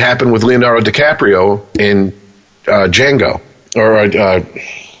 Same thing happened with Leonardo DiCaprio in Django. Or,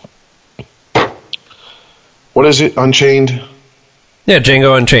 what is it? Unchained? Yeah,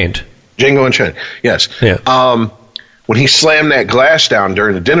 Django Unchained. Django Unchained, yes. Yeah. When he slammed that glass down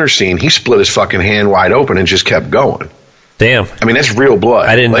during the dinner scene, he split his fucking hand wide open and just kept going. Damn. I mean, that's real blood.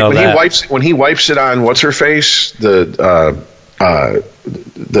 I didn't know when that. When he wipes it on, what's her face? The I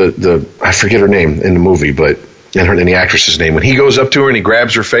forget her name in the movie, but in the actress's name. When he goes up to her and he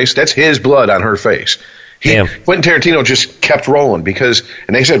grabs her face, that's his blood on her face. Damn. Quentin Tarantino just kept rolling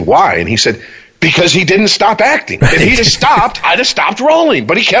and they said, why? And he said, because he didn't stop acting. If he'd have stopped, I'd have stopped rolling.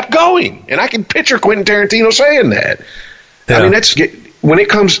 But he kept going. And I can picture Quentin Tarantino saying that. Yeah. I mean, when it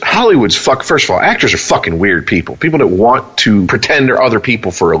comes, Hollywood's first of all, actors are fucking weird people. People that want to pretend they're other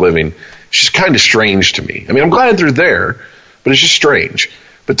people for a living. It's just kind of strange to me. I mean, I'm glad they're there, but it's just strange.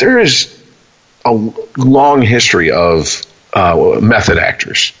 But there is a long history of method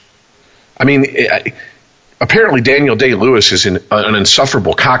actors. I mean, apparently Daniel Day-Lewis is an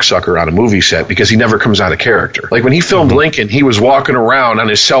insufferable cocksucker on a movie set because he never comes out of character. Like when he filmed Lincoln, he was walking around on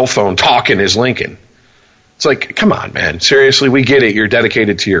his cell phone talking as Lincoln. It's like, come on, man. Seriously, we get it. You're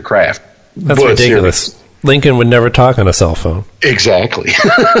dedicated to your craft. That's ridiculous. Lincoln would never talk on a cell phone. Exactly.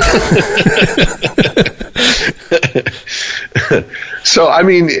 So, I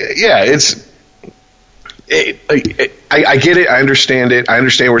mean, yeah, I get it. I understand it. I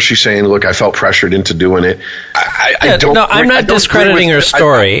understand where she's saying, look, I felt pressured into doing it. I'm not discrediting her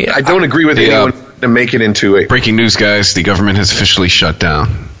story. I don't agree with anyone to make it into it. Breaking news, guys. The government has officially shut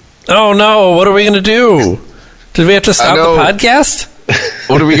down. Oh, no. What are we going to do? Did we have to stop the podcast?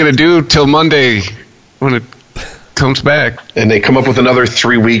 What are we going to do till Monday when it comes back? And they come up with another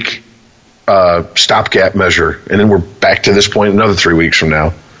 3-week stopgap measure. And then we're back to this point another 3 weeks from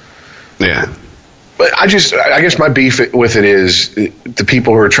now. Yeah. But I guess my beef with it is the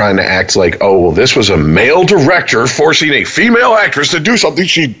people who are trying to act like, oh, well, this was a male director forcing a female actress to do something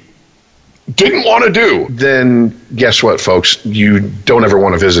she didn't want to do. Then guess what, folks? You don't ever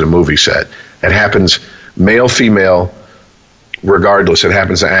want to visit a movie set. It happens male, female, regardless. It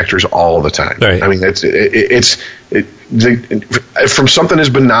happens to actors all the time. Right. I mean, from something as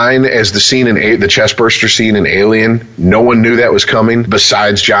benign as the scene in the chestburster scene in Alien, no one knew that was coming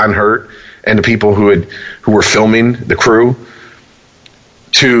besides John Hurt and the people who were filming, the crew,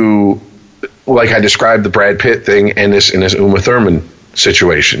 to, like I described the Brad Pitt thing and this Uma Thurman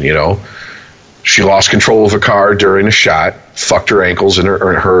situation, you know. She lost control of a car during a shot, fucked her ankles and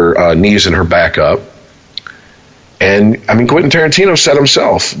her knees and her back up. And, I mean, Quentin Tarantino said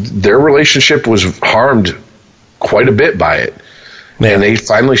himself, their relationship was harmed quite a bit by it. Man. And they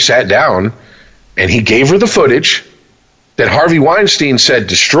finally sat down, and he gave her the footage that Harvey Weinstein said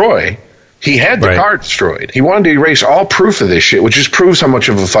destroy. He had the car destroyed. He wanted to erase all proof of this shit, which just proves how much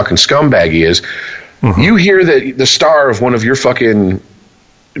of a fucking scumbag he is. Mm-hmm. You hear that the star of one of your fucking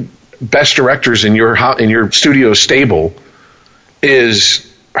best directors in your studio stable is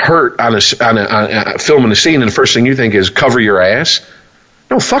hurt on a film in a scene, and the first thing you think is cover your ass.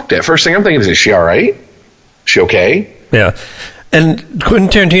 No, fuck that. First thing I'm thinking is she all right? Is she okay? Yeah. And Quentin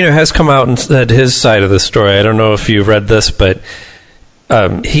Tarantino has come out and said his side of the story. I don't know if you've read this, but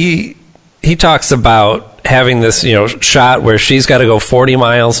he talks about having this, shot where she's got to go 40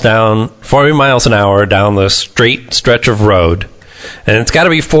 miles an hour down the straight stretch of road. And it's got to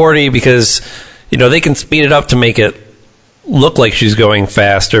be 40 because, they can speed it up to make it look like she's going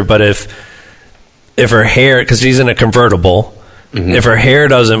faster. But if her hair, because she's in a convertible, if her hair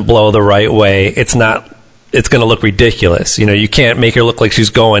doesn't blow the right way, it's going to look ridiculous. You can't make her look like she's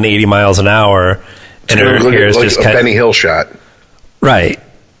going 80 miles an hour. And her hair is just a Benny Hill shot. Right.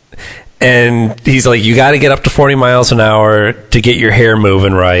 And he's like, you got to get up to 40 miles an hour to get your hair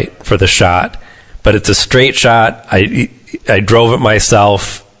moving right for the shot. But it's a straight shot. I drove it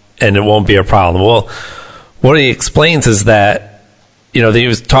myself, and it won't be a problem. Well, what he explains is that, he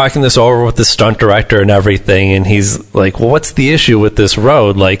was talking this over with the stunt director and everything, and he's like, well, what's the issue with this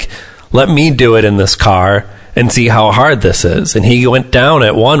road? Like, let me do it in this car and see how hard this is. And he went down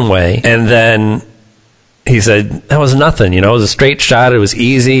it one way, and then he said, that was nothing. It was a straight shot. It was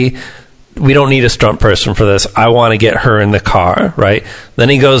easy. We don't need a stunt person for this. I want to get her in the car, right? Then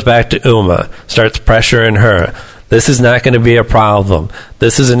he goes back to Uma, starts pressuring her. This is not going to be a problem.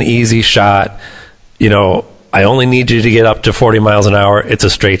 This is an easy shot. I only need you to get up to 40 miles an hour. It's a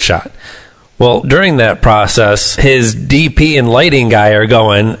straight shot. Well, during that process, his DP and lighting guy are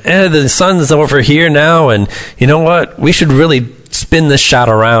going, the sun's over here now, and you know what? We should really spin this shot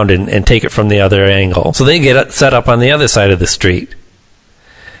around and take it from the other angle. So they get set up on the other side of the street.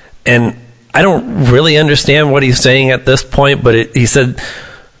 And I don't really understand what he's saying at this point, but he said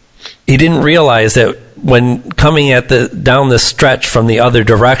he didn't realize that when coming down the stretch from the other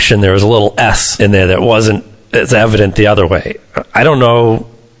direction, there was a little S in there that wasn't as evident the other way. I don't know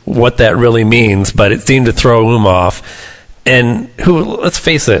what that really means, but it seemed to throw him off. And let's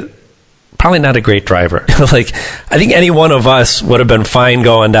face it, probably not a great driver. Like, I think any one of us would have been fine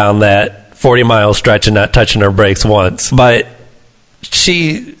going down that 40-mile stretch and not touching her brakes once. But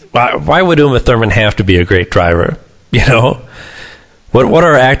why would Uma Thurman have to be a great driver? You know? What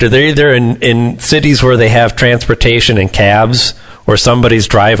are actors? They're either in cities where they have transportation and cabs, or somebody's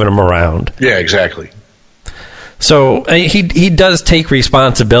driving them around. Yeah, exactly. So he does take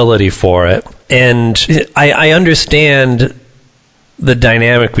responsibility for it, and I understand the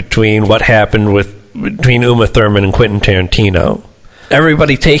dynamic between what happened between Uma Thurman and Quentin Tarantino.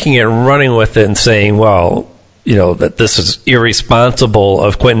 Everybody taking it and running with it and saying, well, you know, that this is irresponsible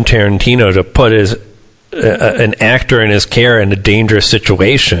of Quentin Tarantino to put an actor in his care in a dangerous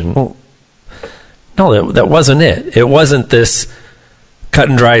situation. No, that wasn't it. It wasn't this cut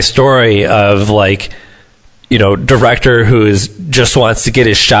and dry story of, like, you know, director who just wants to get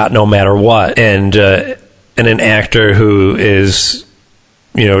his shot no matter what, and an actor who is,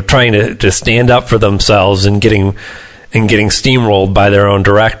 you know, trying to stand up for themselves and getting steamrolled by their own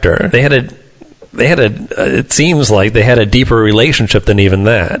director. It seems like they had a deeper relationship than even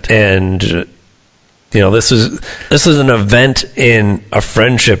that. And, you know, this is an event in a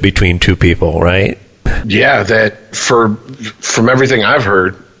friendship between two people, right? Yeah, that from everything I've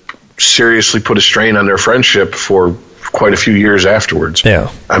heard, seriously put a strain on their friendship for quite a few years afterwards.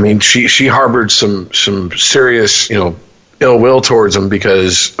 Yeah. I mean, she harbored some serious, you know, ill will towards him,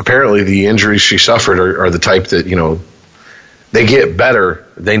 because apparently the injuries she suffered are the type that, you know, they get better,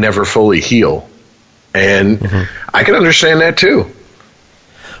 they never fully heal. And I can understand that too.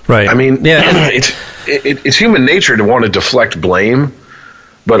 Right. I mean, yeah, it's human nature to want to deflect blame,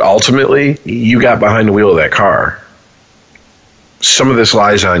 but ultimately you got behind the wheel of that car. Some of this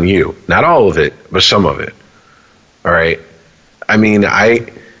lies on you. Not all of it, but some of it. All right. I mean, I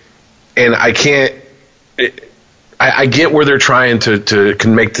get where they're trying to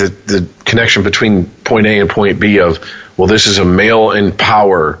make the connection between point A and point B of, well, this is a male in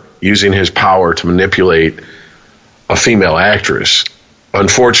power using his power to manipulate a female actress.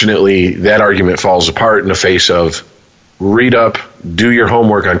 Unfortunately, that argument falls apart in the face of read up, do your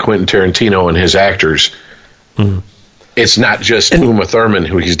homework on Quentin Tarantino and his actors. Mm-hmm. It's not just Uma Thurman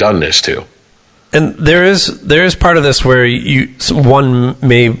who he's done this to. And there is part of this where one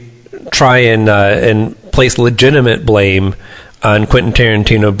may try and place legitimate blame on Quentin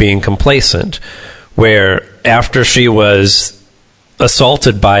Tarantino being complacent, where after she was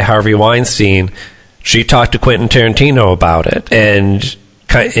assaulted by Harvey Weinstein, she talked to Quentin Tarantino about it, and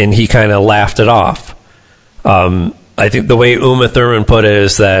he kind of laughed it off. I think the way Uma Thurman put it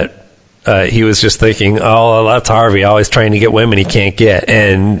is that he was just thinking, oh, that's Harvey, always trying to get women he can't get.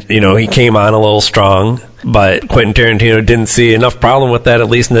 And, you know, he came on a little strong, but Quentin Tarantino didn't see enough problem with that, at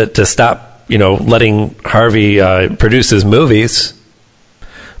least to stop, you know, letting Harvey produce his movies.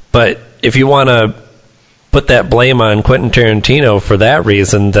 But if you want to put that blame on Quentin Tarantino for that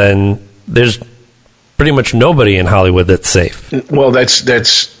reason, then there's pretty much nobody in Hollywood that's safe. Well,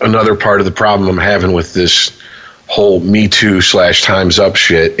 that's another part of the problem I'm having with this whole Me Too / Time's Up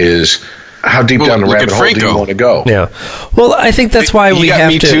shit is how deep down the rabbit hole do you want to go? Yeah. Well, I think that's why we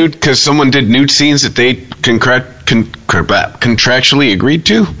have to... Me Too because someone did nude scenes that they contractually agreed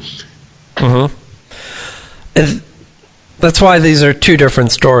to? Mm-hmm. And that's why these are two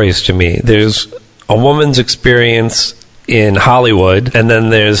different stories to me. There's a woman's experience in Hollywood, and then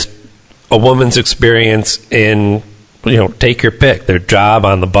there's a woman's experience in, you know, take your pick, their job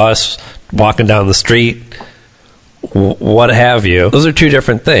on the bus, walking down the street, what have you. Those are two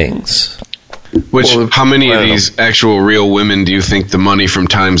different things. How many of these actual real women do you think the money from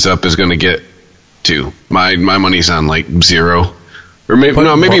Time's Up is going to get to? My money's on like 0, or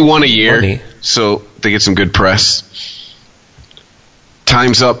maybe one a year, money. So they get some good press.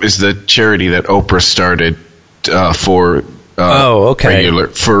 Time's Up is the charity that Oprah started for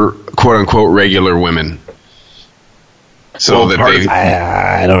quote unquote regular women. So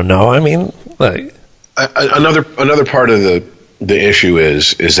I don't know. I mean, like, another part of the issue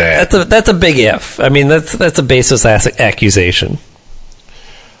is that that's a big if. I mean, that's a baseless accusation.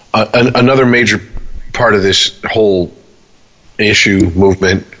 Another major part of this whole issue,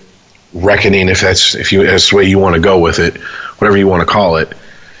 movement, reckoning, if that's the way you want to go with it, whatever you want to call it,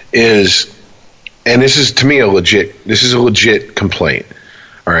 is, and this is to me a legit complaint.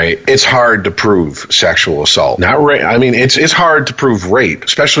 All right, it's hard to prove sexual assault. Not rape. I mean, it's hard to prove rape,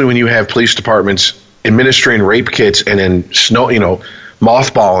 especially when you have police departments administering rape kits and then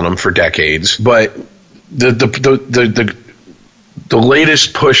mothballing them for decades. But the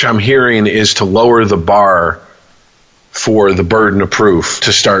latest push I'm hearing is to lower the bar for the burden of proof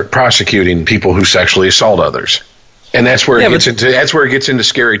to start prosecuting people who sexually assault others. And that's where it gets into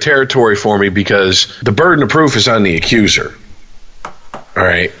scary territory for me, because the burden of proof is on the accuser. All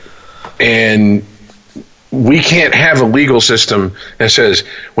right. And we can't have a legal system that says,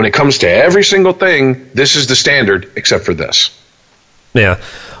 when it comes to every single thing, this is the standard, except for this. Yeah.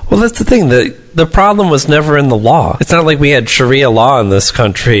 Well, that's the thing. The problem was never in the law. It's not like we had Sharia law in this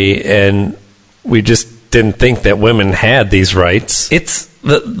country and we just didn't think that women had these rights.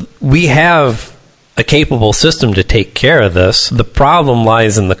 We have a capable system to take care of this. The problem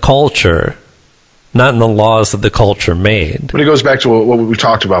lies in the culture, not in the laws that the culture made. But it goes back to what we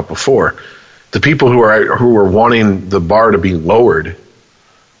talked about before. The people who are wanting the bar to be lowered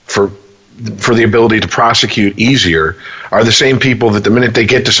for the ability to prosecute easier are the same people that the minute they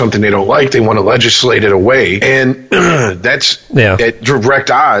get to something they don't like, they want to legislate it away. And that's at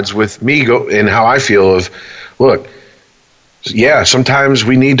direct odds with me and how I feel of, look, yeah, sometimes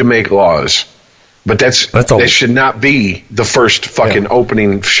we need to make laws, but that should not be the first fucking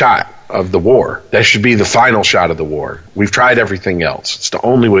opening shot of the war. That should be the final shot of the war. We've tried everything else. It's the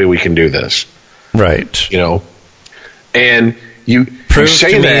only way we can do this. Right. And you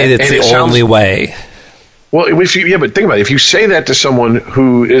say to me that it's the only way. Well, but think about it. If you say that to someone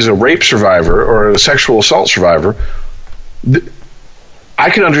who is a rape survivor or a sexual assault survivor, I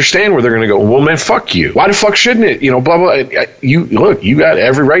can understand where they're going to go, well, man, fuck you. Why the fuck shouldn't it? Blah, blah. You got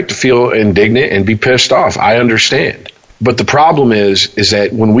every right to feel indignant and be pissed off. I understand. But the problem is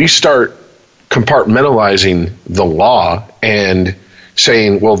that when we start compartmentalizing the law and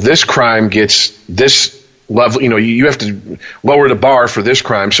saying, well, this crime gets this level, you have to lower the bar for this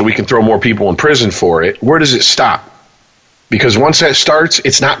crime so we can throw more people in prison for it, where does it stop? Because once that starts,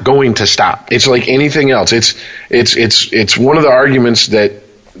 it's not going to stop. It's like anything else. It's one of the arguments that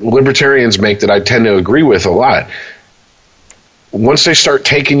libertarians make that I tend to agree with a lot. Once they start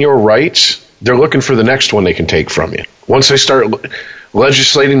taking your rights, they're looking for the next one they can take from you. Once they start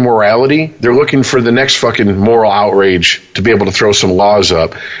legislating morality, they're looking for the next fucking moral outrage to be able to throw some laws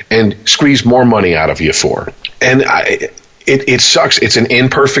up and squeeze more money out of you for. And it sucks. It's an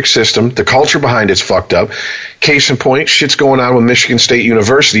imperfect system. The culture behind it's fucked up. Case in point, shit's going on with Michigan State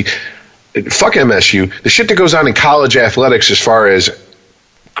University. Fuck MSU. The shit that goes on in college athletics as far as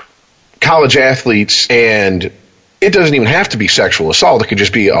college athletes, and it doesn't even have to be sexual assault. It could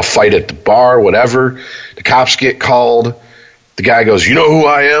just be a fight at the bar, whatever. The cops get called. The guy goes, you know who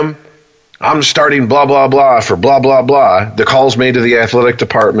I am? I'm starting blah, blah, blah for blah, blah, blah. The call's made to the athletic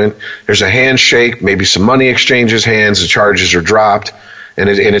department. There's a handshake, maybe some money exchanges hands. The charges are dropped, and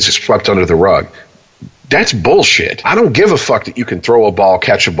it's swept under the rug. That's bullshit. I don't give a fuck that you can throw a ball,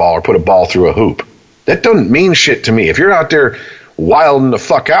 catch a ball, or put a ball through a hoop. That doesn't mean shit to me. If you're out there wilding the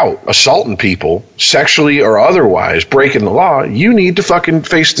fuck out, assaulting people, sexually or otherwise, breaking the law, you need to fucking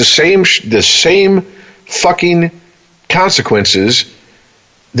face the same fucking consequences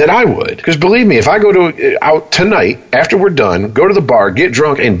that I would. Because believe me, if I go out tonight, after we're done, go to the bar, get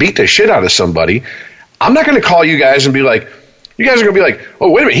drunk, and beat the shit out of somebody, I'm not going to call you guys and be like, you guys are going to be like, oh,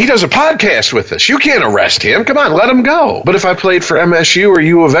 wait a minute, he does a podcast with us. You can't arrest him. Come on, let him go. But if I played for MSU or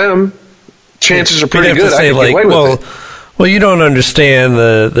U of M, chances are pretty good I could get away with it. Well, you don't understand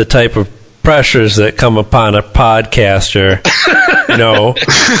the type of pressures that come upon a podcaster.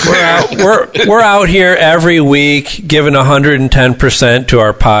 We're out here every week giving 110% to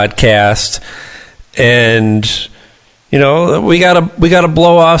our podcast, and we gotta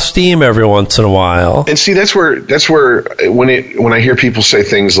blow off steam every once in a while. And see, that's where when I hear people say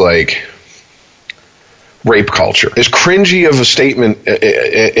things like rape culture, as cringy of a statement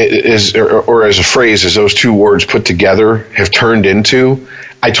or as a phrase as those two words put together have turned into,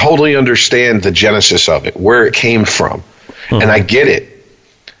 I totally understand the genesis of it, where it came from, and I get it.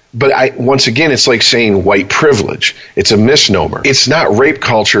 But once again, it's like saying white privilege. It's a misnomer. It's not rape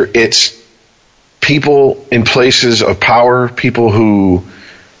culture. It's people in places of power, people who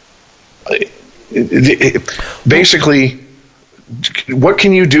basically, what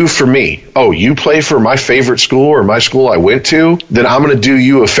can you do for me? Oh, you play for my favorite school or my school I went to? Then I'm going to do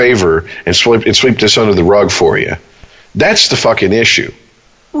you a favor and sweep this under the rug for you. That's the fucking issue.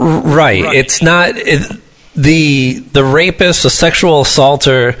 Right. It's not the rapist, the sexual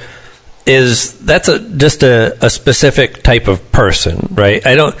assaulter that's just a specific type of person, right?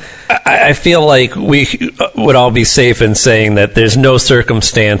 I feel like we would all be safe in saying that there's no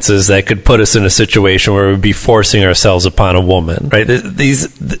circumstances that could put us in a situation where we'd be forcing ourselves upon a woman, right?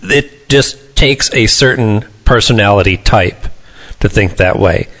 It just takes a certain personality type to think that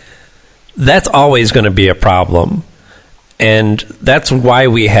way. That's always going to be a problem. And that's why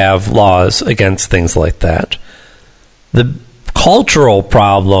we have laws against things like that. The cultural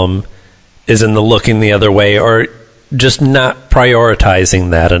problem is in the looking the other way or just not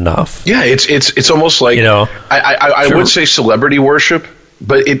prioritizing that enough. Yeah, it's almost like, I would say celebrity worship,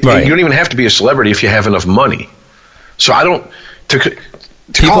 but you don't even have to be a celebrity if you have enough money. So I don't...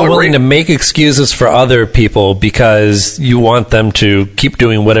 People are willing to make excuses for other people because you want them to keep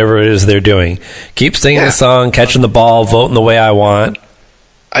doing whatever it is they're doing. Keep singing the song, catching the ball, voting the way I want,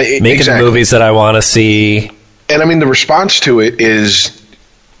 making the movies that I want to see. And I mean, the response to it is,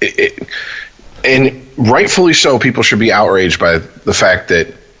 and rightfully so, people should be outraged by the fact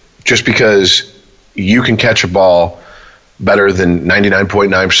that just because you can catch a ball better than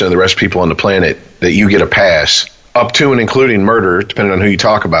 99.9% of the rest of people on the planet, that you get a pass, up to and including murder, depending on who you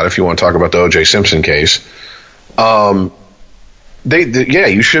talk about. If you want to talk about the O.J. Simpson case,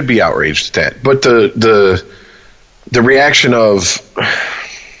 you should be outraged at that. But the reaction of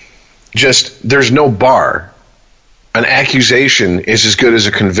just there's no bar. An accusation is as good as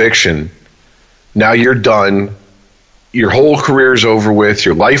a conviction. Now you're done. Your whole career is over with.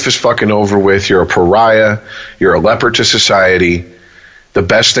 Your life is fucking over with. You're a pariah. You're a leper to society. The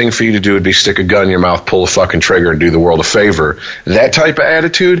best thing for you to do would be stick a gun in your mouth, pull a fucking trigger, and do the world a favor. That type of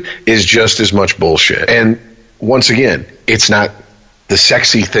attitude is just as much bullshit. And once again, it's not the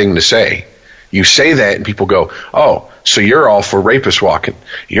sexy thing to say. You say that and people go, oh, so you're all for rapists walking.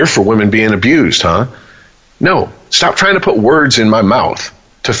 You're for women being abused, huh? No. Stop trying to put words in my mouth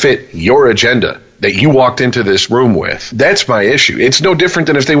to fit your agenda that you walked into this room with. That's my issue. It's no different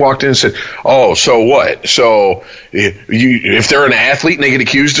than if they walked in and said, oh, so what? So if they're an athlete and they get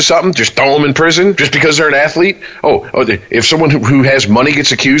accused of something, just throw them in prison just because they're an athlete? Oh, if someone who has money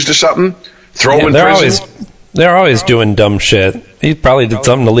gets accused of something, throw them in prison? They're always doing dumb shit. He probably did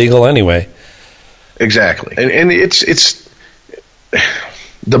something illegal anyway. Exactly. And it's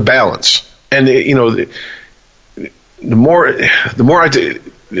the balance. And, the more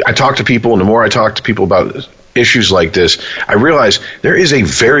I talk to people, and the more I talk to people about issues like this, I realize there is a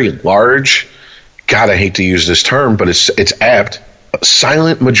very large, God, I hate to use this term, but it's apt, a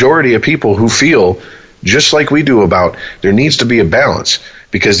silent majority of people who feel just like we do about there needs to be a balance,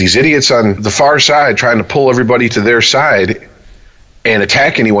 because these idiots on the far side trying to pull everybody to their side and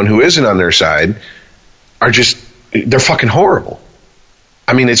attack anyone who isn't on their side they're fucking horrible.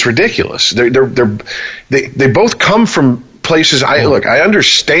 I mean, it's ridiculous. They both come from places. I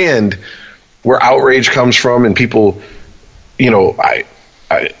understand where outrage comes from, and people, I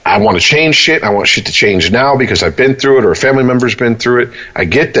want to change shit. I want shit to change now because I've been through it, or a family member's been through it. I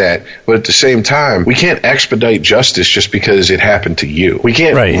get that, but at the same time, we can't expedite justice just because it happened to you. We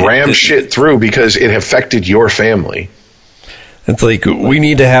can't ram shit through because it affected your family. It's like, we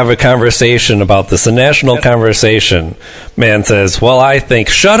need to have a conversation about this, a national conversation. Man says, well, I think,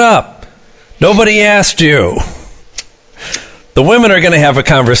 shut up. Nobody asked you. The women are going to have a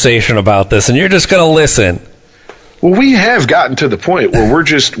conversation about this, and you're just going to listen. Well, we have gotten to the point where we're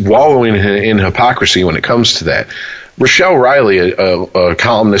just wallowing in hypocrisy when it comes to that. Rochelle Riley, a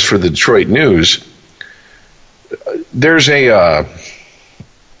columnist for the Detroit News, there's a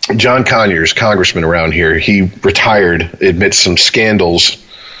John Conyers, congressman around here. He retired amidst some scandals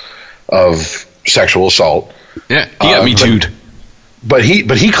of sexual assault. Yeah, he got me too. But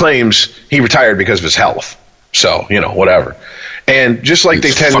he claims he retired because of his health. So, whatever. And just like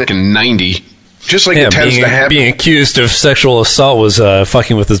they tend fucking 90. Just like it tends to happen. Being accused of sexual assault was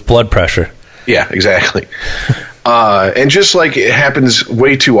fucking with his blood pressure. Yeah, exactly. And just like it happens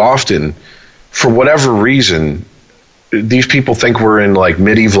way too often, for whatever reason, these people think we're in like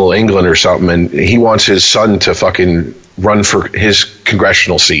medieval England or something, and he wants his son to fucking run for his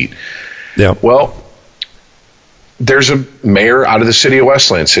congressional seat. Yeah. Well, there's a mayor out of the city of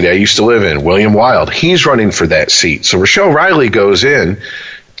Westland, city I used to live in, William Wild. He's running for that seat. So Rochelle Riley goes in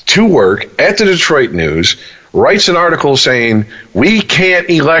to work at the Detroit News, writes an article saying, we can't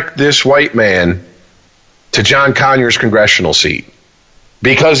elect this white man to John Conyers' congressional seat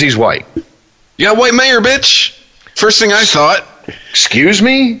because he's white. You got white mayor, bitch. First thing I thought. Excuse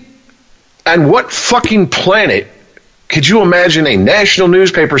me? On what fucking planet could you imagine a national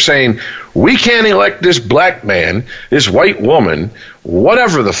newspaper saying, we can't elect this black man, this white woman,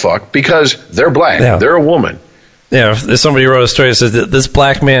 whatever the fuck, because they're black, they're a woman. Yeah, if somebody wrote a story that says that this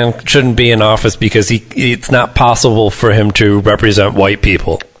black man shouldn't be in office because it's not possible for him to represent white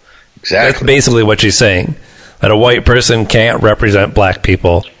people. Exactly. That's basically what she's saying. That a white person can't represent black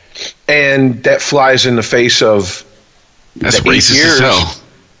people. And that flies in the face of that's racist as hell.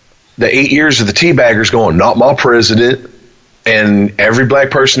 The 8 years of the teabaggers going, not my president. And every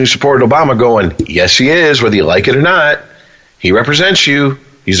black person who supported Obama going, yes, he is, whether you like it or not. He represents you.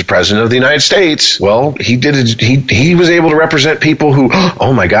 He's the president of the United States. Well, he was able to represent people who,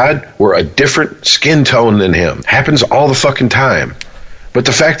 oh my God, were a different skin tone than him. Happens all the fucking time. But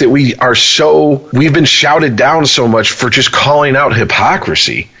the fact that we've been shouted down so much for just calling out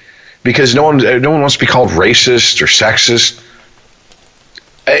hypocrisy because no one wants to be called racist or sexist.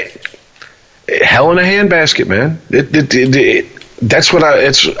 Hell in a handbasket, man. That's what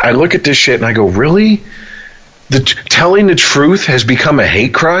I look at this shit and I go, really? Telling the truth has become a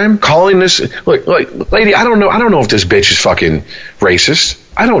hate crime. Calling this, like, lady, I don't know if this bitch is fucking racist.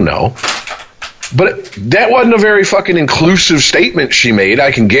 I don't know, but that wasn't a very fucking inclusive statement she made.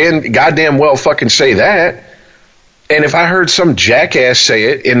 I can goddamn well fucking say that. And if I heard some jackass say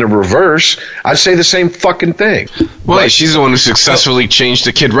it in the reverse, I'd say the same fucking thing. Well, she's the one who successfully changed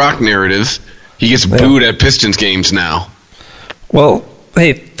the Kid Rock narrative. He gets booed at Pistons games now. Well,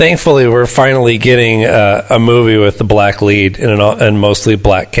 hey, thankfully we're finally getting a movie with the black lead and mostly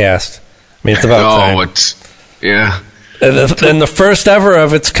black cast. I mean, it's about time. Yeah. And the first ever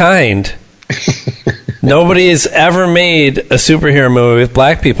of its kind. Nobody has ever made a superhero movie with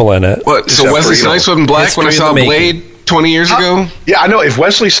black people in it. What? So Wesley Snipes wasn't black when I saw Blade 20 years ago? Yeah, I know. If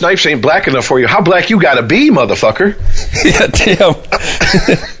Wesley Snipes ain't black enough for you, how black you gotta be, motherfucker? Yeah, damn.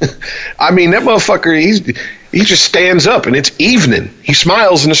 I mean, that motherfucker, he just stands up and it's evening. He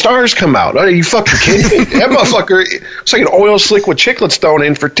smiles and the stars come out. Are you fucking kidding me? That motherfucker, it's like an oil slick with chiclets thrown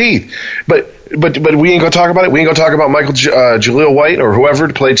in for teeth. But we ain't gonna talk about it. We ain't gonna talk about Michael Jaleel White or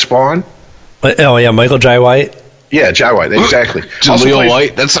whoever played Spawn. Oh yeah, Michael Jai White. Yeah, Jai White, exactly. Jaleel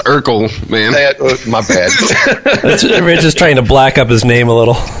White, that's Urkel, man. My bad. Rich is trying to black up his name a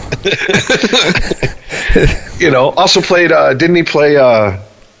little. Also played. Didn't he play?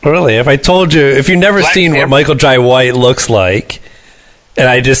 Really? If you've never seen what Michael Jai White looks like, and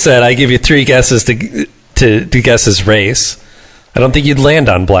I just said I give you 3 guesses to guess his race, I don't think you'd land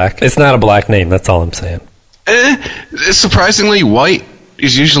on black. It's not a black name. That's all I'm saying. Surprisingly, White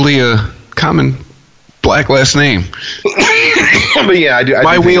is usually a common black last name. But yeah, I do.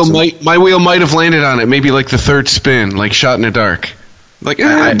 My wheel might have landed on it. Maybe like the third spin, like Shot in the Dark. Like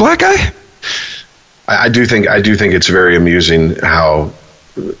black guy. I do think it's very amusing how,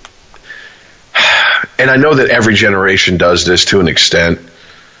 and I know that every generation does this to an extent,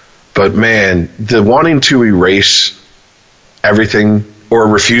 but man, the wanting to erase everything or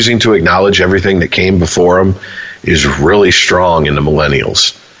refusing to acknowledge everything that came before them is really strong in the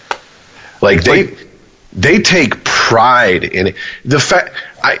millennials. Like they take pride in it. The fact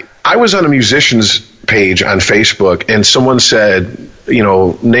I was on a musician's page on Facebook and someone said,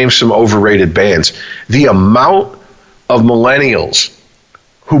 name some overrated bands. The amount of millennials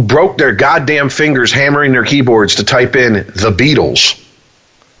who broke their goddamn fingers hammering their keyboards to type in the Beatles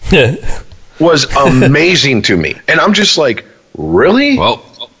was amazing to me. And I'm just like, really? Well,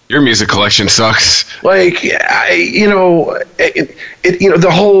 your music collection sucks. Like, the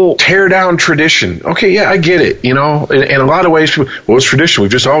whole tear down tradition. Okay, yeah, I get it. In a lot of ways, it's tradition.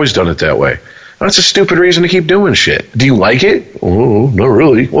 We've just always done it that way. That's a stupid reason to keep doing shit. Do you like it? Oh, not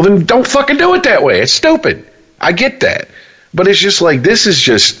really. Well, then don't fucking do it that way. It's stupid. I get that. But it's just like, this is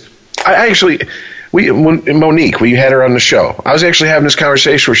just, Monique, we had her on the show. I was actually having this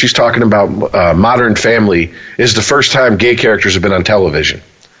conversation where she's talking about Modern Family is the first time gay characters have been on television.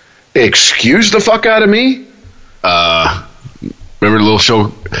 Excuse the fuck out of me? Remember the little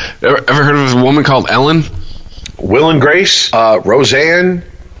show? Ever heard of a woman called Ellen? Will and Grace, Roseanne,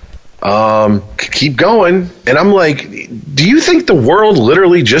 keep going. And I'm like, do you think the world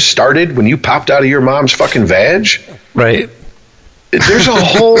literally just started when you popped out of your mom's fucking vag? Right.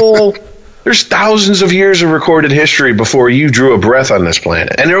 There's thousands of years of recorded history before you drew a breath on this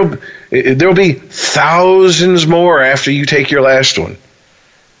planet. And there'll be thousands more after you take your last one.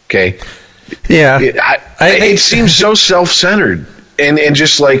 Okay. Yeah. It seems so self-centered and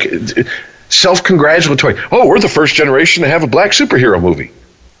just like self-congratulatory. Oh, we're the first generation to have a black superhero movie.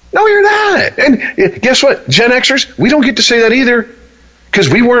 No, you're not. And guess what? Gen Xers, we don't get to say that either. Because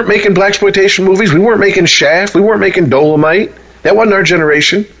we weren't making blaxploitation movies. We weren't making Shaft. We weren't making Dolomite. That wasn't our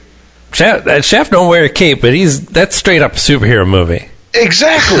generation. Shaft don't wear a cape, but that's straight up a superhero movie.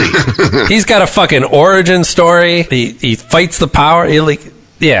 Exactly. He's got a fucking origin story. He fights the power.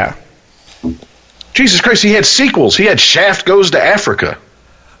 Yeah. Jesus Christ, he had sequels. He had Shaft Goes to Africa.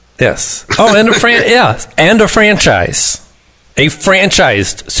 Yes. Oh, and and a franchise. A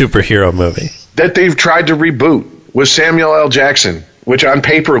franchised superhero movie. That they've tried to reboot with Samuel L. Jackson, which on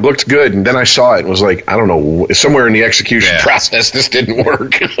paper looked good, and then I saw it and was like, I don't know, somewhere in the execution process this didn't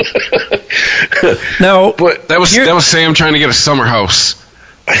work. Now, but that was Sam trying to get a summer house.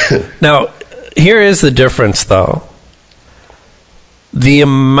 Now, here is the difference, though. The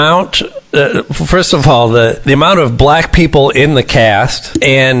amount, first of all, the amount of black people in the cast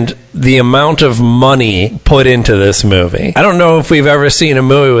and the amount of money put into this movie. I don't know if we've ever seen a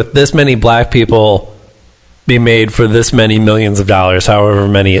movie with this many black people be made for this many millions of dollars, however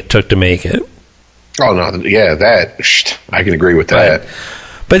many it took to make it. Oh, no, yeah, I can agree with that. Right.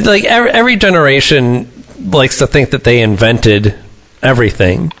 But like every generation likes to think that they invented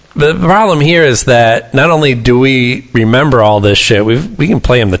everything. The problem here is that not only do we remember all this shit, we can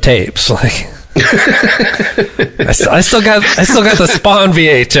play them the tapes. Like, I still got the Spawn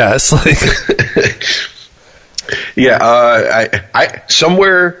VHS. Like, yeah, I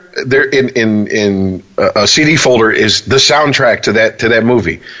somewhere there in a CD folder is the soundtrack to that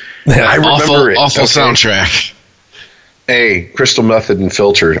movie. I remember awful soundtrack. Hey, Crystal Method and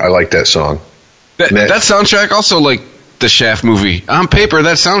Filter. I like that song. That soundtrack also like the Shaft movie. On paper,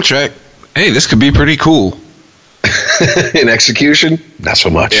 that soundtrack, hey, this could be pretty cool. In execution, not so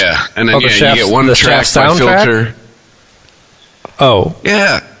much. Yeah, and then you get one track by Filter. Oh.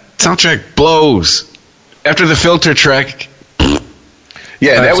 Yeah, soundtrack blows. After the Filter track...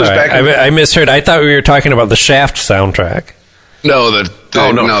 Yeah, that was back... I misheard. I thought we were talking about the Shaft soundtrack. No, the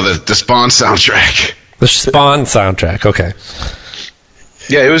Spawn soundtrack. The Spawn soundtrack, okay.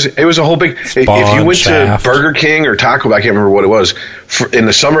 Yeah, it was a whole big... Spawn, if you went Shaft. to Burger King or Taco Bell, I can't remember what it was, in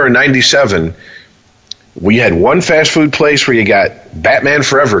the summer of 97, we had one fast food place where you got Batman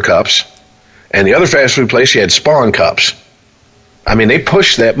Forever cups, and the other fast food place you had Spawn cups. I mean, they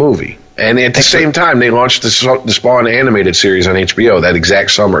pushed that movie. And at the same time, they launched the Spawn animated series on HBO that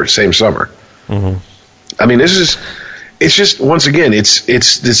exact summer, same summer. Mm-hmm. I mean, it's just, once again, it's the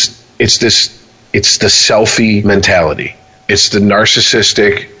selfie mentality. It's the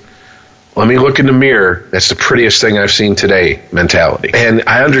narcissistic, let me look in the mirror, that's the prettiest thing I've seen today mentality. And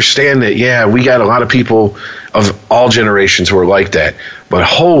I understand that, yeah, we got a lot of people of all generations who are like that. But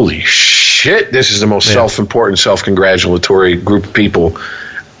holy shit, this is the most self-important, self-congratulatory group of people.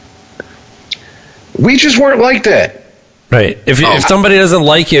 We just weren't like that. Right. If somebody doesn't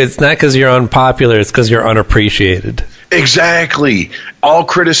like you, it's not because you're unpopular, it's because you're unappreciated. Exactly. All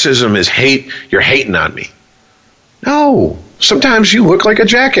criticism is hate. You're hating on me. No. Sometimes you look like a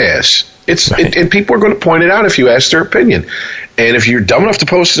jackass. And people are going to point it out if you ask their opinion. And if you're dumb enough to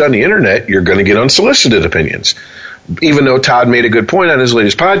post it on the internet, you're going to get unsolicited opinions. Even though Todd made a good point on his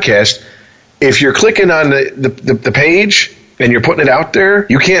latest podcast, if you're clicking on the page and you're putting it out there,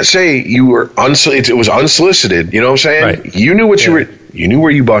 you can't say you were it was unsolicited. You know what I'm saying? Right. You knew what you knew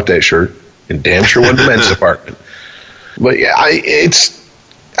where you bought that shirt, and damn sure went to the men's department. But yeah,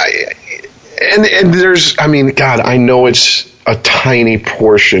 and there's, I mean, God, I know it's a tiny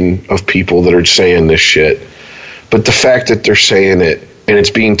portion of people that are saying this shit, but the fact that they're saying it and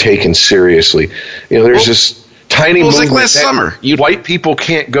it's being taken seriously, there's this tiny movement like last summer. White people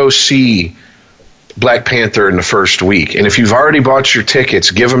can't go see Black Panther in the first week, and if you've already bought your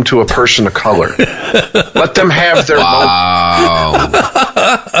tickets, give them to a person of color. Let them have their moment.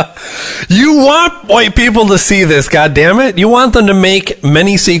 You want white people to see this, goddammit. You want them to make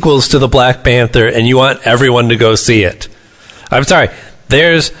many sequels to the Black Panther, and you want everyone to go see it. I'm sorry,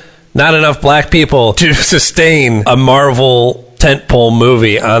 there's not enough black people to sustain a Marvel tentpole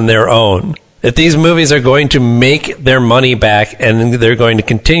movie on their own. If these movies are going to make their money back and they're going to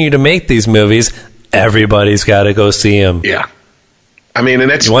continue to make these movies, everybody's got to go see them. Yeah. I mean,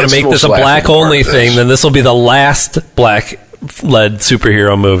 and you want to make this a black-only thing, then this will be the last black-led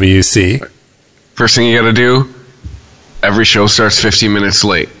superhero movie you see. First thing you got to do, every show starts 15 minutes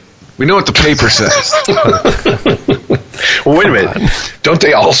late. We know what the paper says. Well, wait a minute. Don't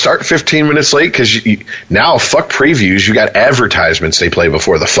they all start 15 minutes late? Because now, fuck previews. You got advertisements they play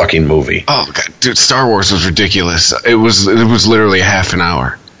before the fucking movie. Oh, God. Dude, Star Wars was ridiculous. It was literally a half an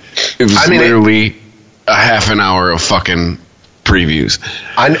hour. It was literally a half an hour of fucking previews.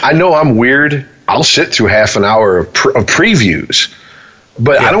 I know I'm weird. I'll sit through half an hour of previews.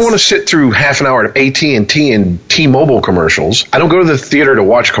 But yes. I don't want to sit through half an hour of AT&T and T-Mobile commercials. I don't go to the theater to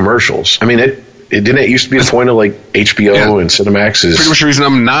watch commercials. I mean, it used to be the point of like HBO and Cinemax is... Pretty much the reason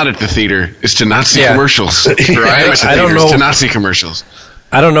I'm not at the theater is to not see commercials. I don't know. To not see commercials.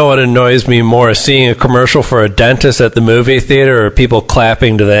 I don't know what annoys me more, seeing a commercial for a dentist at the movie theater or people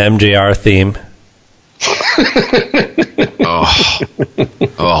clapping to the MJR theme.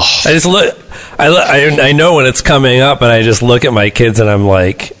 I just look. I know when it's coming up, and I just look at my kids, and I'm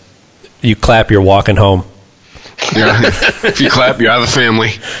like, "You clap, you're walking home." Yeah. If you clap, you're out of the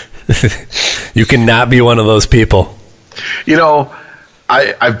family. You cannot be one of those people. You know,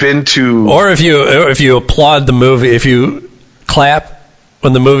 I've been to... Or if you applaud the movie, if you clap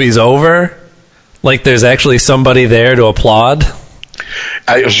when the movie's over, like there's actually somebody there to applaud.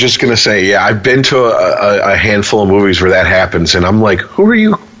 I was just going to say, yeah, I've been to a handful of movies where that happens, and I'm like, who are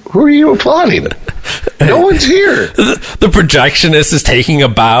you applauding? No one's here. The projectionist is taking a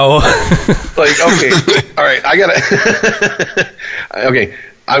bow. Like, okay, all right, I gotta. Okay,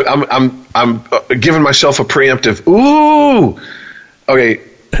 I'm giving myself a preemptive. Ooh, okay.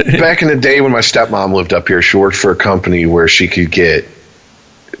 Back in the day when my stepmom lived up here, she worked for a company where she could get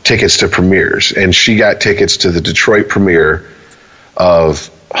tickets to premieres, and she got tickets to the Detroit premiere of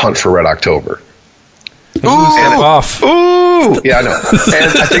Hunt for Red October. Ooh, off. Ooh, yeah, I know.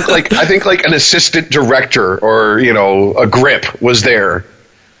 And I think like an assistant director or a grip was there,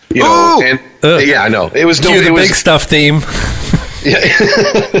 and yeah, I know it was the big stuff theme. Yeah,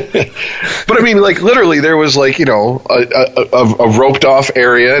 but I mean, like literally, there was like a roped off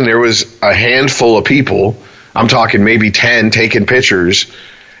area, and there was a handful of people. I'm talking maybe 10 taking pictures,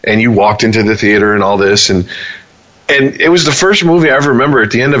 and you walked into the theater and all this, and it was the first movie I ever remember. At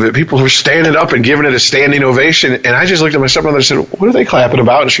the end of it, people were standing up and giving it a standing ovation. And I just looked at my stepmother and said, "What are they clapping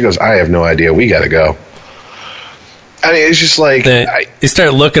about?" And she goes, "I have no idea. We got to go." I mean, it's just like... you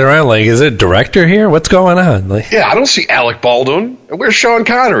start looking around like, is it a director here? What's going on? Like, yeah, I don't see Alec Baldwin. Where's Sean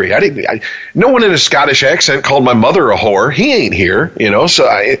Connery? No one in a Scottish accent called my mother a whore. He ain't here, so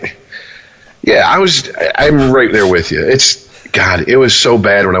I'm right there with you. It was so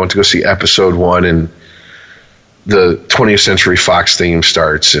bad when I went to go see episode 1 and the 20th Century Fox theme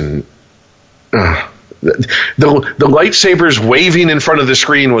starts, and the lightsabers waving in front of the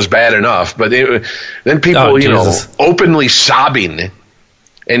screen was bad enough, but then people, openly sobbing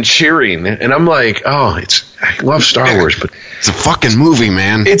and cheering, and I'm like, I love Star Wars, but it's a fucking movie,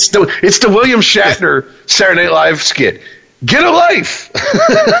 man. It's the William Shatner Saturday Night Live skit. Get a life.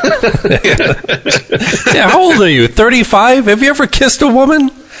 Yeah, how old are you? 35? Have you ever kissed a woman?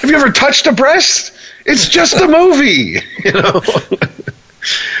 Have you ever touched a breast? It's just a movie, and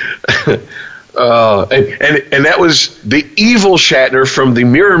that was the evil Shatner from the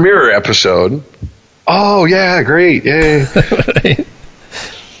Mirror Mirror episode. Oh yeah, great, yeah.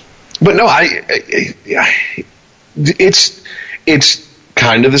 But no, it's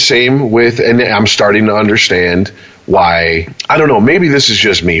kind of the same with, and I'm starting to understand why. I don't know. Maybe this is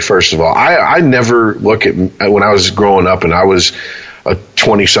just me. First of all, I never look at when I was growing up and I was a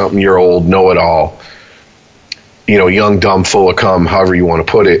 20-something-year-old know-it-all. Young, dumb, full of cum, however you want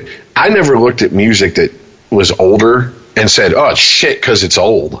to put it. I never looked at music that was older and said, "Oh, it's shit because it's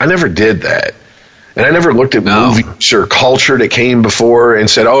old." I never did that. And I never looked at movies or culture that came before and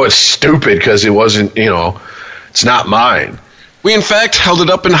said, "Oh, it's stupid because it wasn't, it's not mine." We, in fact, held it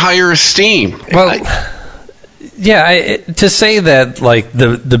up in higher esteem. Well, to say that, like,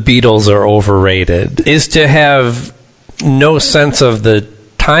 the Beatles are overrated is to have no sense of the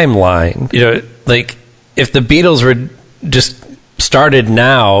timeline. Like, if the Beatles were just started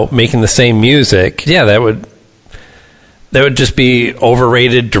now making the same music, that would just be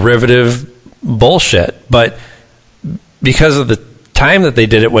overrated derivative bullshit. But because of the time that they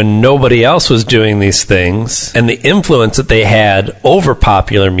did it when nobody else was doing these things and the influence that they had over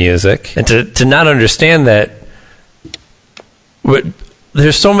popular music, and to not understand that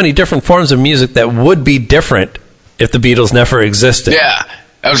there's so many different forms of music that would be different if the Beatles never existed. Yeah.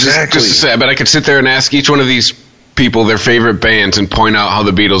 I was just to say, but I could sit there and ask each one of these people their favorite bands and point out how the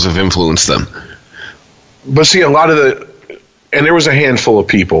Beatles have influenced them. But see, a lot of and there was a handful of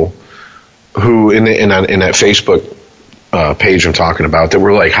people who in that Facebook page I'm talking about that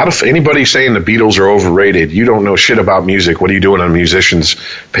were like, anybody saying the Beatles are overrated? You don't know shit about music. What are you doing on a musician's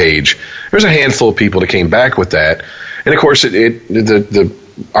page? There's a handful of people that came back with that, and of course the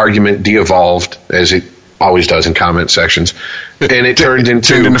argument de-evolved as it always does in comment sections, and it turned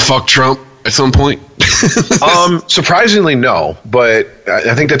into fuck Trump at some point. Surprisingly, no, but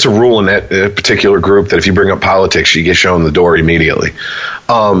I think that's a rule in that particular group that if you bring up politics, you get shown the door immediately.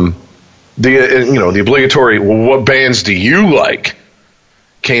 The obligatory, well, what bands do you like,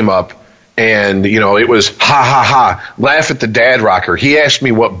 came up, and it was ha ha ha, laugh at the dad rocker. He asked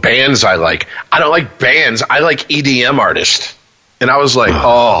me what bands I like. I don't like bands. I like EDM artists, and I was like,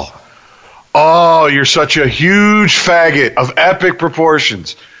 Oh, you're such a huge faggot of epic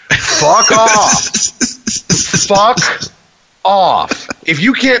proportions. Fuck off. Fuck off. If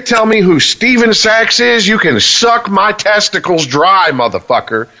you can't tell me who Steven Sachs is, you can suck my testicles dry,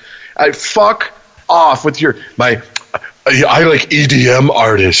 motherfucker. Fuck off with your I like EDM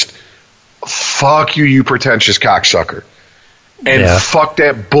artist. Fuck you, you pretentious cocksucker. And fuck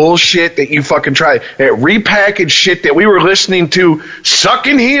that bullshit that you fucking tried. That repackaged shit that we were listening to,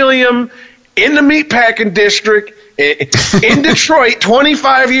 sucking helium in the meatpacking district in Detroit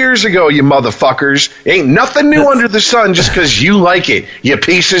 25 years ago, you motherfuckers. Ain't nothing new under the sun just because you like it, you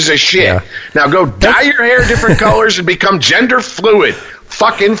pieces of shit. Yeah. Now go dye your hair different colors and become gender fluid.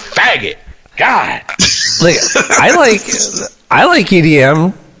 Fucking faggot. God. Like, I like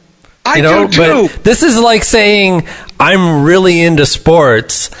EDM. I do too. But this is like saying I'm really into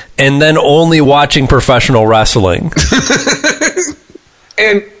sports and then only watching professional wrestling.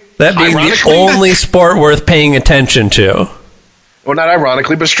 And that being the only sport worth paying attention to. Well, not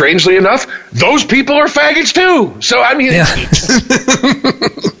ironically, but strangely enough, those people are faggots too. So, I mean,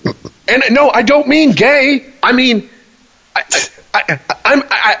 and no, I don't mean gay. I mean,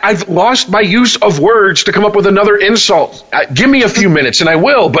 I've lost my use of words to come up with another insult. Give me a few minutes and I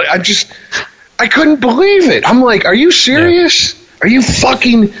will, but I couldn't believe it. I'm like, are you serious? Yeah. Are you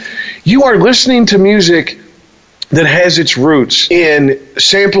you are listening to music that has its roots in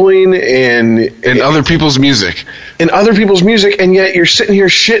sampling and other people's music. And yet you're sitting here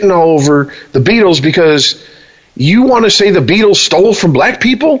shitting all over the Beatles because you want to say the Beatles stole from black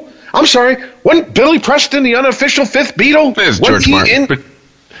people? I'm sorry, wasn't Billy Preston the unofficial fifth Beatle? It's George Martin.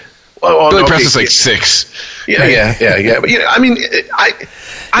 Billy Preston's like 6. Yeah. But, I mean,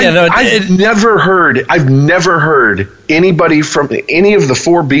 I've never heard anybody from any of the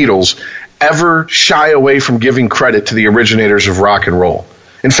 4 Beatles ever shy away from giving credit to the originators of rock and roll.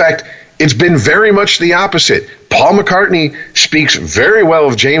 In fact, it's been very much the opposite. Paul McCartney speaks very well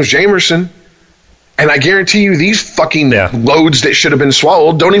of James Jamerson, and I guarantee you these fucking loads that should have been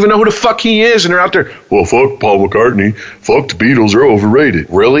swallowed don't even know who the fuck he is, and they're out there, well, fuck Paul McCartney, fuck the Beatles, they're overrated.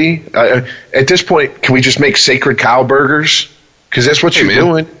 Really? At this point, can we just make sacred cow burgers? Because that's what you're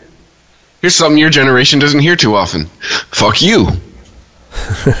doing. Here's something your generation doesn't hear too often. Fuck you.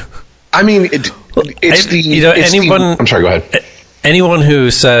 I mean, I'm sorry, go ahead. Anyone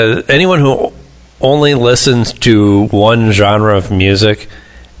who only listens to one genre of music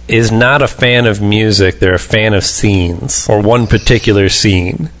is not a fan of music. They're a fan of scenes or one particular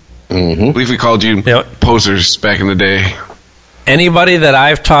scene. Mm-hmm. I believe we called you posers back in the day. Anybody that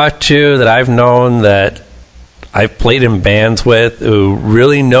I've talked to, that I've known, that I've played in bands with, who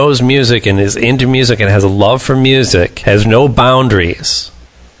really knows music and is into music and has a love for music, has no boundaries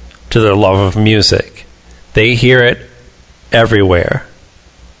to their love of music. They hear it everywhere.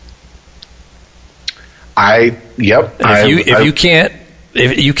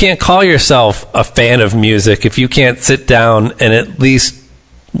 If you can't call yourself a fan of music, if you can't sit down and at least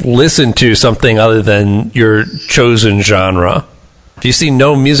listen to something other than your chosen genre, if you see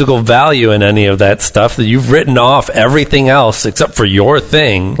no musical value in any of that stuff, that you've written off everything else except for your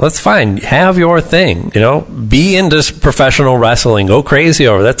thing, that's fine. Have your thing. Be into professional wrestling. Go crazy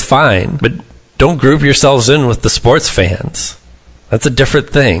over it. That's fine. But don't group yourselves in with the sports fans. That's a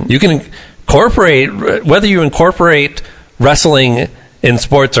different thing. You can incorporate, whether you incorporate wrestling in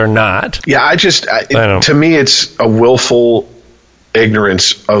sports or not. Yeah, to me, it's a willful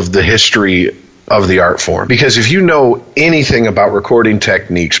ignorance of the history of the art form. Because if you know anything about recording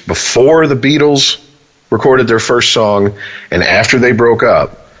techniques before the Beatles recorded their first song and after they broke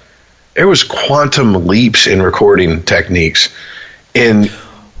up, there was quantum leaps in recording techniques, in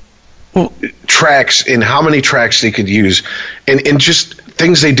tracks, in how many tracks they could use, and just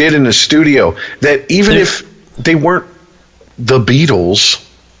things they did in the studio that even if they weren't the Beatles,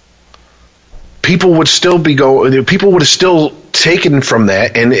 people would have still taken from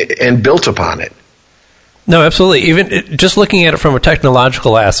that and built upon it. No, absolutely. Even just looking at it from a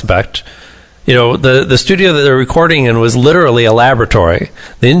technological aspect, the studio that they're recording in was literally a laboratory.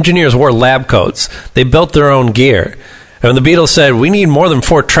 The engineers wore lab coats. They built their own gear. And when the Beatles said, we need more than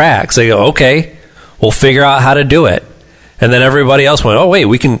 4 tracks, they go, okay, we'll figure out how to do it. And then everybody else went, oh, wait,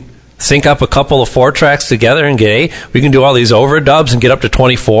 we can sync up a couple of 4 tracks together and get 8. We can do all these overdubs and get up to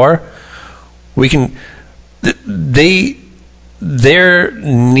 24. We can... Their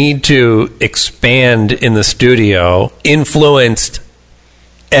need to expand in the studio influenced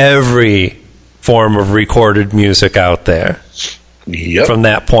every form of recorded music out there. Yep. From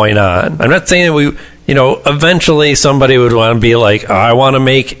that point on. I'm not saying that eventually somebody would want to be like, oh, I want to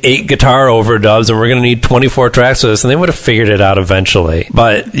make 8 guitar overdubs and we're going to need 24 tracks of this, and they would have figured it out eventually.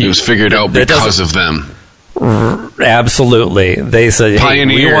 But it was figured out because of them. Absolutely. They said,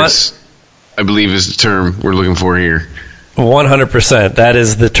 pioneers, I believe is the term we're looking for here. 100%. That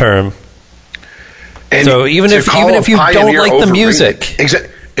is the term. And so even if you don't like the music,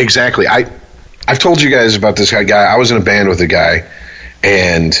 exactly. I've told you guys about this guy. I was in a band with a guy,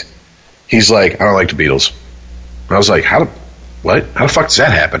 and he's like, I don't like the Beatles. And I was like, how the fuck does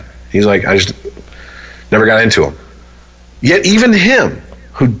that happen? He's like, I just never got into them. Yet even him,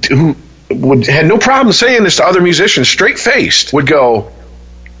 who had no problem saying this to other musicians, straight faced, would go,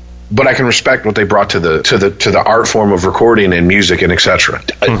 but I can respect what they brought to the art form of recording and music and etc.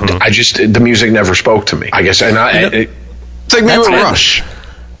 The music never spoke to me, I guess. And it's like maybe Rush.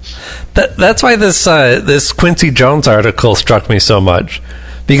 That's why this Quincy Jones article struck me so much,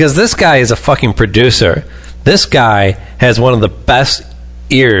 because this guy is a fucking producer. This guy has one of the best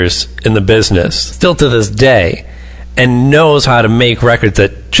ears in the business, still to this day, and knows how to make records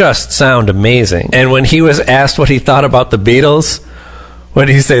that just sound amazing. And when he was asked what he thought about the Beatles, what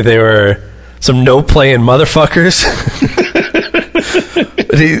did he say? They were some no-playing motherfuckers.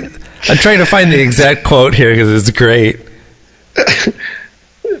 I'm trying to find the exact quote here because it's great.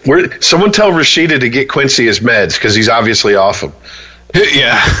 Someone tell Rashida to get Quincy his meds because he's obviously off them.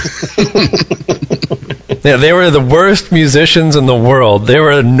 Yeah. Yeah, they were the worst musicians in the world. They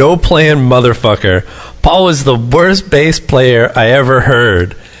were a no-playing motherfucker. Paul was the worst bass player I ever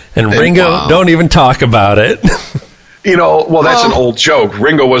heard. And Ringo, don't even talk about it. That's an old joke.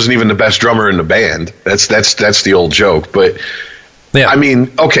 Ringo wasn't even the best drummer in the band. That's the old joke. But, yeah. I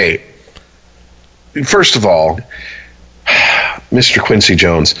mean, okay. First of all, Mr. Quincy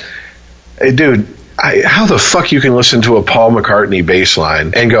Jones. Hey, dude, how the fuck you can listen to a Paul McCartney bass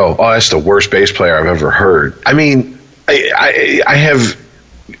line and go, oh, that's the worst bass player I've ever heard? I mean, I have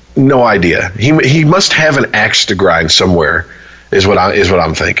no idea. He must have an axe to grind somewhere, is what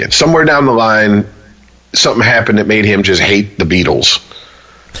I'm thinking. Somewhere down the line, something happened that made him just hate the Beatles.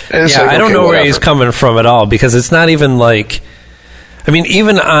 I don't know where he's coming from at all, because it's not even like, I mean,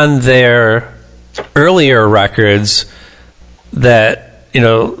 even on their earlier records that,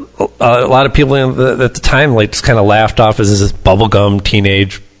 a lot of people at the time just kind of laughed off as this bubblegum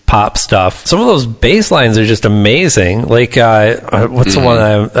teenage pop stuff. Some of those bass lines are just amazing. Like, what's the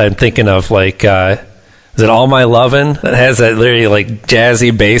one I'm thinking of? Like, is it All My Lovin'? That has that literally like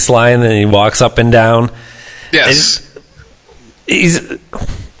jazzy bass line, and he walks up and down. Yes.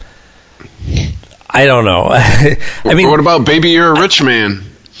 I don't know. I mean, what about Baby You're a Rich Man?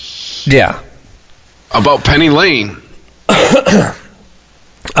 Yeah. About Penny Lane?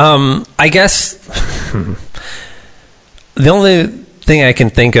 I guess the only thing I can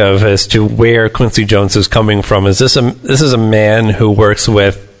think of as to where Quincy Jones is coming from is this is a man who works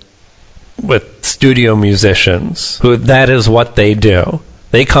with studio musicians who that is what they do.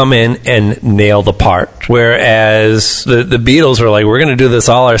 They come in and nail the part. Whereas the Beatles were like, we're going to do this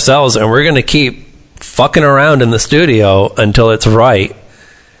all ourselves, and we're going to keep fucking around in the studio until it's right.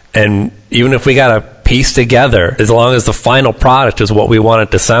 And even if we got to piece together, as long as the final product is what we want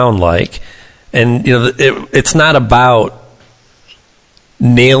it to sound like. And it's not about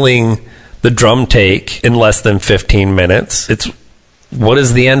nailing the drum take in less than 15 minutes. It's what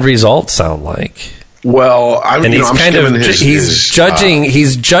does the end result sound like? Well, he's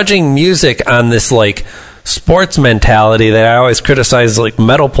judging music on this like sports mentality that I always criticize like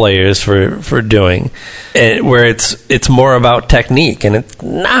metal players for doing, and where it's more about technique, and it's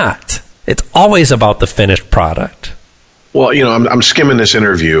not. It's always about the finished product. Well, I'm skimming this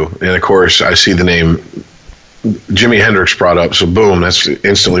interview, and of course I see the name Jimi Hendrix brought up, so boom, that's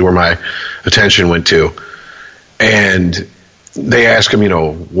instantly where my attention went to. And they ask him,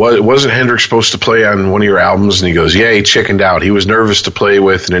 wasn't Hendrix supposed to play on one of your albums? And he goes, yeah, he chickened out. He was nervous to play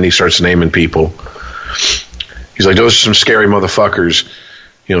with, and then he starts naming people. He's like, those are some scary motherfuckers.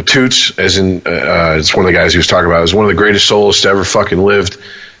 Toots, as in, it's one of the guys he was talking about, is one of the greatest soloists to ever fucking lived.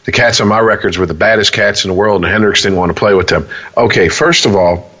 The cats on my records were the baddest cats in the world, and Hendrix didn't want to play with them. Okay, first of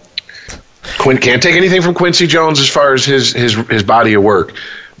all, can't take anything from Quincy Jones as far as his body of work.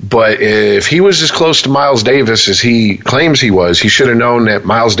 But if he was as close to Miles Davis as he claims he was, he should have known that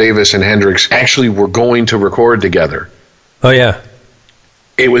Miles Davis and Hendrix actually were going to record together. Oh, yeah.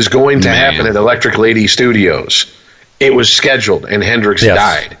 It was going to happen at Electric Lady Studios. It was scheduled, and Hendrix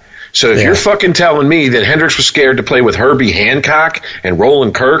died. So if you're fucking telling me that Hendrix was scared to play with Herbie Hancock and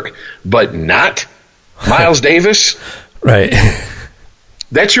Roland Kirk, but not Miles Davis? Right.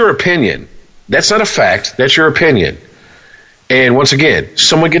 That's your opinion. That's not a fact. That's your opinion. And once again,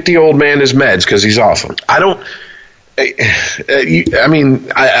 someone get the old man his meds because he's awesome. I get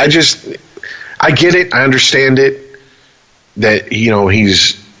it. I understand it. That,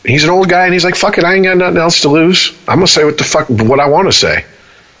 he's an old guy and he's like, fuck it, I ain't got nothing else to lose. I'm going to say what I want to say.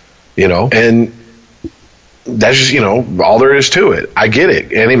 And that's just, all there is to it. I get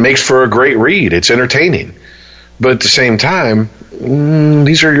it. And it makes for a great read. It's entertaining. But at the same time,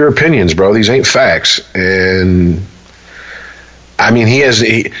 these are your opinions, bro. These ain't facts. And I mean,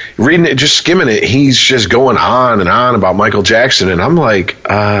 reading it, just skimming it, he's just going on and on about Michael Jackson. And I'm like,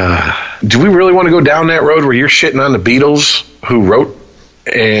 do we really want to go down that road where you're shitting on the Beatles, who wrote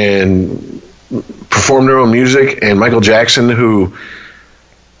and performed their own music, and Michael Jackson, who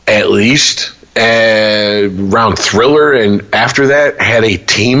at least around Thriller and after that had a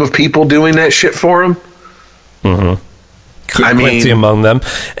team of people doing that shit for him? Mm-hmm. Quincy among them.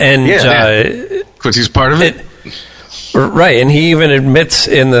 And Quincy's part of it. Right, and he even admits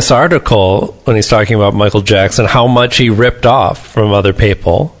in this article, when he's talking about Michael Jackson, how much he ripped off from other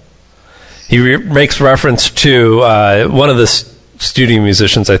people. He makes reference to one of the studio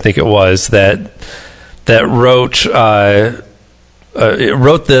musicians, I think it was, that wrote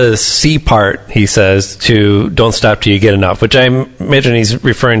the C part, he says, to Don't Stop Till You Get Enough, which I imagine he's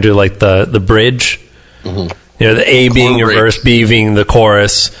referring to like the bridge. Mm-hmm. The A being your verse, B being the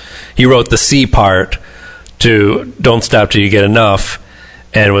chorus. He wrote the C part to Don't Stop Till You Get Enough,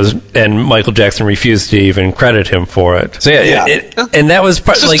 and Michael Jackson refused to even credit him for it. So and that was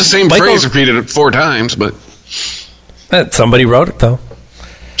it's just the same phrase repeated 4 times, but somebody wrote it though.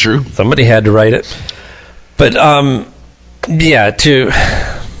 True, somebody had to write it. But I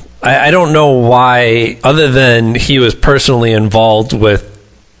don't know why, other than he was personally involved with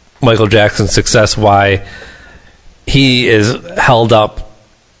Michael Jackson's success, why he is held up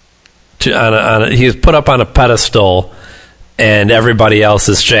he is put up on a pedestal and everybody else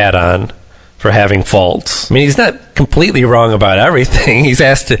is shat on for having faults. I mean, he's not completely wrong about everything. He's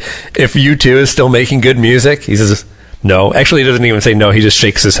asked if U2 is still making good music. He says no. Actually, he doesn't even say no. He just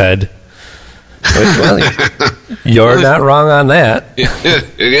shakes his head. Well, you're not wrong on that. Yeah,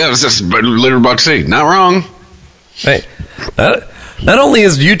 it's just literally about to say, not wrong. Right. Not only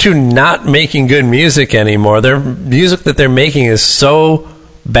is U2 not making good music anymore, their music that they're making is so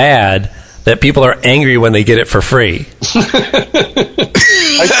bad that people are angry when they get it for free.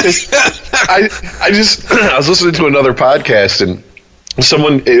 I was listening to another podcast, and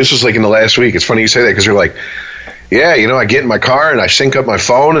this was like in the last week. It's funny you say that, because you're like, yeah, I get in my car and I sync up my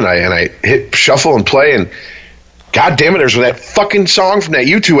phone and I hit shuffle and play, and God damn it, there's that fucking song from that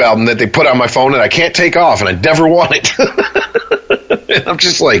U2 album that they put on my phone and I can't take off, and I never want it. And I'm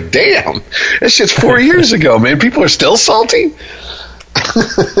just like, damn, that shit's 4 years ago, man. People are still salty.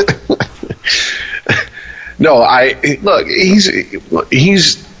 No,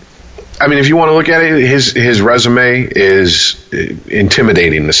 he's. I mean, if you want to look at it, his resume is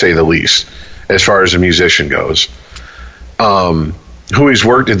intimidating, to say the least, as far as a musician goes. Who he's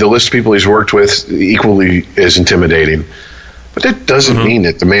worked, the list of people he's worked with, equally is intimidating. But that doesn't mean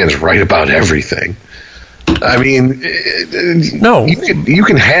that the man's right about everything. I mean, no, you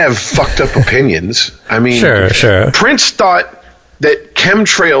can have fucked up opinions. I mean, sure. Prince thought that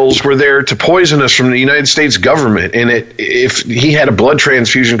chemtrails were there to poison us from the United States government, and if he had a blood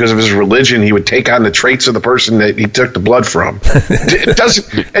transfusion because of his religion, he would take on the traits of the person that he took the blood from.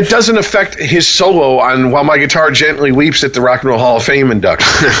 It doesn't affect his solo on "While My Guitar Gently Weeps" at the Rock and Roll Hall of Fame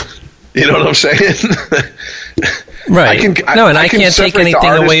induction. You know what I'm saying? Right. I can't take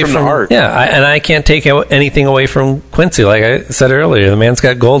anything away from art. Yeah, and I can't take anything away from Quincy. Like I said earlier, the man's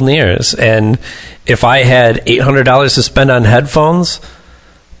got golden ears, and if I had $800 to spend on headphones,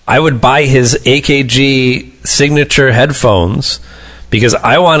 I would buy his AKG signature headphones, because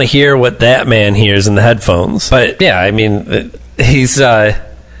I want to hear what that man hears in the headphones. But yeah, I mean, he's I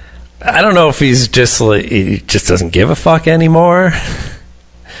don't know if he's just like, he just doesn't give a fuck anymore.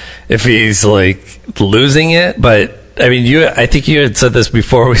 If he's like losing it. But I mean, I think you had said this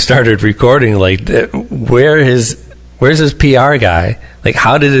before we started recording, like, where's his PR guy? Like,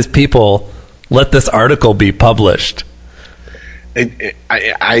 how did his people let this article be published?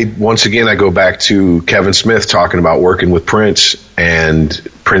 I once again, I go back to Kevin Smith talking about working with Prince and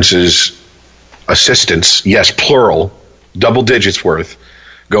Prince's assistants, yes, plural, double digits worth,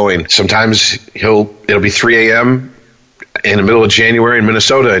 going, sometimes it'll be 3 a.m. in the middle of January in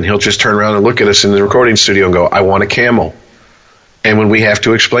Minnesota, and he'll just turn around and look at us in the recording studio and go, I want a camel. And when we have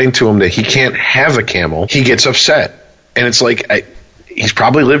to explain to him that he can't have a camel, he gets upset. And it's like, he's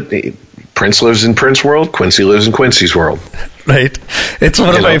probably lived... Prince lives in Prince world, Quincy lives in Quincy's world. Right. It's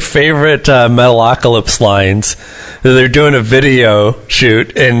one of my favorite Metalocalypse lines. They're doing a video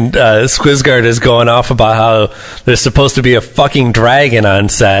shoot, and Squizguard is going off about how there's supposed to be a fucking dragon on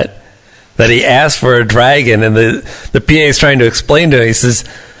set, that he asked for a dragon, and the PA is trying to explain to him. He says,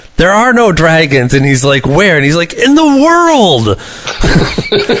 there are no dragons. And he's like, where? And he's like, in the world.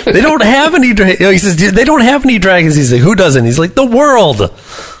 They don't have any dragons. He says, they don't have any dragons. He's like, who doesn't? He's like, the world.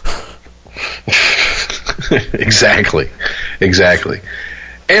 Exactly.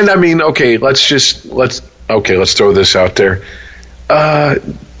 And I mean, okay, let's throw this out there.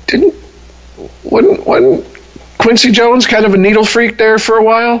 Wasn't Quincy Jones kind of a needle freak there for a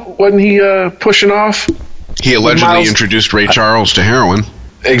while? Wasn't he pushing off? He allegedly introduced Ray Charles to heroin.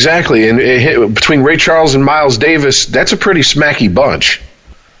 Exactly, and between Ray Charles and Miles Davis, that's a pretty smacky bunch.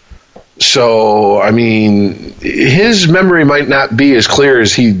 So, I mean, his memory might not be as clear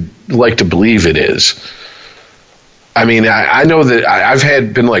as he'd like to believe it is. I mean, I know that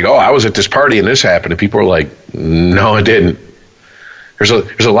I've been like, oh, I was at this party and this happened, and people are like, no, it didn't. There's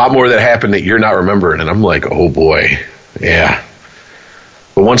a lot more that happened that you're not remembering, and I'm like, oh boy, yeah.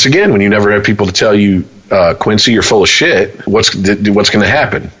 But once again, when you never have people to tell you, Quincy, you're full of shit, what's going to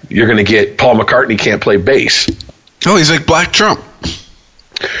happen? You're going to get Paul McCartney can't play bass. Oh, he's like Black Trump.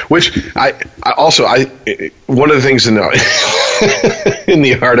 Which I one of the things in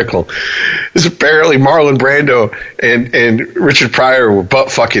the article is apparently Marlon Brando and Richard Pryor were butt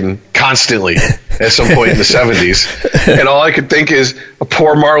fucking constantly at some point in the 70s, and all I could think is a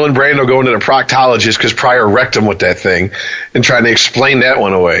poor Marlon Brando going to the proctologist because Pryor wrecked him with that thing and trying to explain that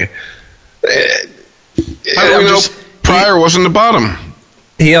one away. Pryor wasn't the bottom.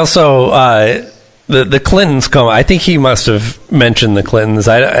 He also the Clintons come. I think he must have mentioned the Clintons.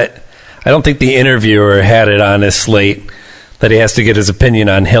 I don't think the interviewer had it on his slate that he has to get his opinion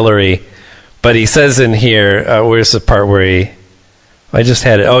on Hillary. But he says in here, where's the part where I just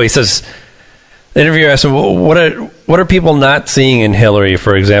had it. Oh, he says, the interviewer asked him, what are people not seeing in Hillary,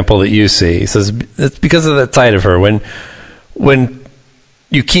 for example, that you see? He says, it's because of that side of her. When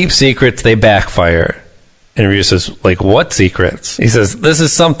you keep secrets, they backfire. Interviewer says, like, what secrets? He says, this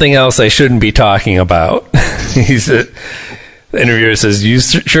is something else I shouldn't be talking about. He said, the interviewer says, you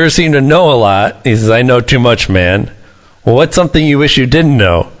sure seem to know a lot. He says, I know too much, man. Well, what's something you wish you didn't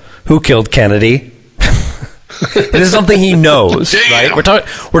know? Who killed Kennedy? It is something he knows, right?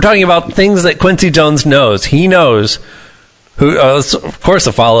 We're talking about things that Quincy Jones knows. He knows who. Of course,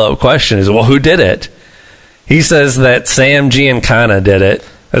 the follow-up question is, well, who did it? He says that Sam Giancana did it.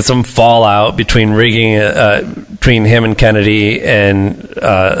 There's some fallout between rigging, between him and Kennedy, and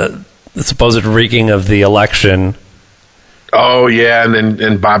the supposed rigging of the election. Oh yeah,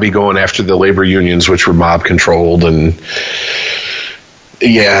 and Bobby going after the labor unions, which were mob controlled, and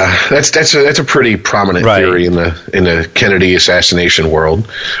yeah, that's a pretty prominent theory in the Kennedy assassination world.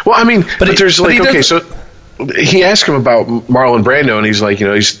 Well, I mean, but there's so he asked him about Marlon Brando, and he's like,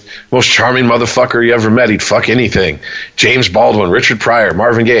 he's the most charming motherfucker you ever met. He'd fuck anything. James Baldwin, Richard Pryor,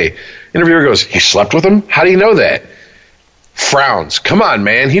 Marvin Gaye. Interviewer goes, he slept with him? How do you know that? Frowns. Come on,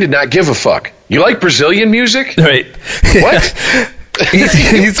 man. He did not give a fuck. You like Brazilian music? Right. What?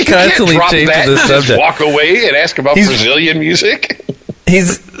 he's constantly changing the subject. Just walk away and ask about Brazilian music?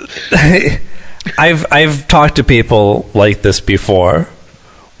 I've talked to people like this before,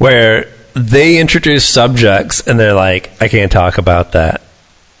 where they introduce subjects and they're like, I can't talk about that.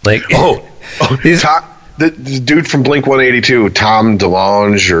 Like, the dude from Blink 182, Tom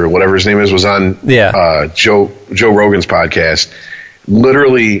DeLonge or whatever his name is, was on Joe Rogan's podcast.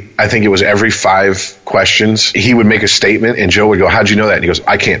 Literally, I think it was every 5 questions he would make a statement, and Joe would go, "How'd you know that?" And he goes,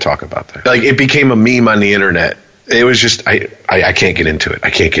 "I can't talk about that." Like, it became a meme on the internet. It was just, I can't get into it. I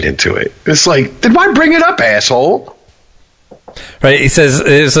can't get into it. It's like, then why bring it up, asshole? Right. He says,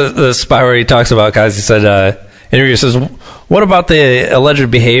 there's a spot where he talks about guys. He said, interviewer says, what about the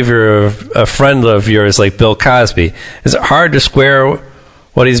alleged behavior of a friend of yours like Bill Cosby? Is it hard to square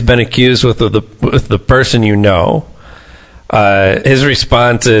what he's been accused with the person you know? His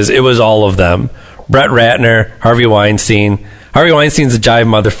response is, it was all of them. Brett Ratner, Harvey Weinstein. Harvey Weinstein's a jive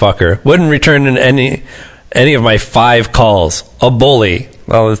motherfucker. Wouldn't return any of my 5 calls. A bully.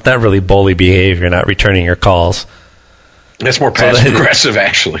 Well, it's not really bully behavior, not returning your calls. That's more passive aggressive,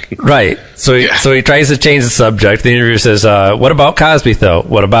 actually. Right. So he tries to change the subject. The interviewer says, what about Cosby, though?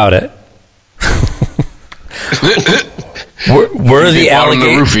 What about it? were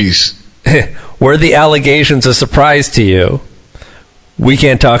the allegations a surprise to you? We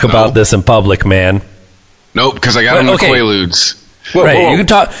can't talk about this in public, man. Nope, because I got him the Quaaludes. Right.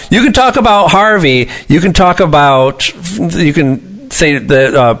 You can talk about Harvey. You can say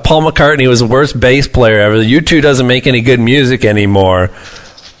that Paul McCartney was the worst bass player ever. U2 doesn't make any good music anymore.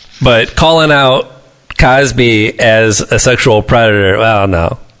 But calling out Cosby as a sexual predator, well,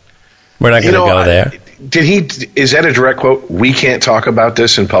 no. We're not going to go there. Is that a direct quote? We can't talk about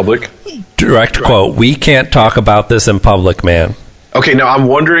this in public? Direct quote. We can't talk about this in public, man. Okay, now I'm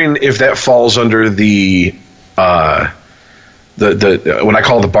wondering if that falls under the what I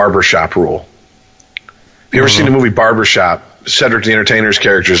call the barbershop rule. Have you ever seen the movie Barbershop? Cedric the Entertainer's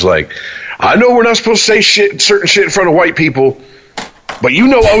character is like, I know we're not supposed to say certain shit in front of white people, but you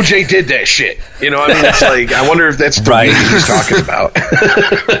know OJ did that shit. You know, I mean, it's like, I wonder if that's the right he's talking about.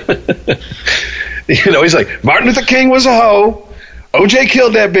 You know, he's like, Martin Luther King was a hoe. OJ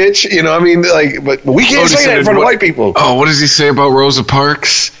killed that bitch. You know, I mean, like, but we can't say that in front of white people. Oh, what does he say about Rosa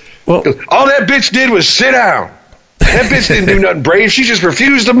Parks? Well, all that bitch did was sit down. That bitch didn't do nothing brave. She just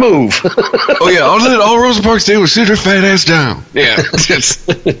refused to move. Oh, yeah. All Rosa Parks did was sit her fat ass down. Yeah.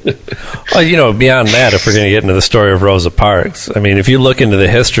 Well, you know, beyond that, if we're going to get into the story of Rosa Parks, I mean, if you look into the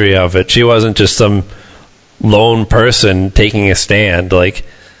history of it, she wasn't just some lone person taking a stand. Like,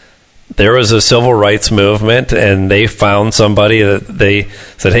 there was a civil rights movement, and they found somebody that they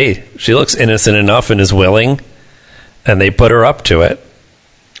said, hey, she looks innocent enough and is willing, and they put her up to it.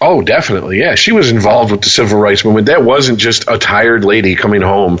 Oh, definitely, yeah. She was involved with the civil rights movement. That wasn't just a tired lady coming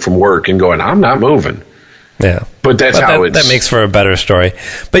home from work and going, I'm not moving. Yeah. But that makes for a better story.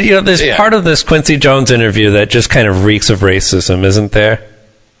 But, you know, there's part of this Quincy Jones interview that just kind of reeks of racism, isn't there?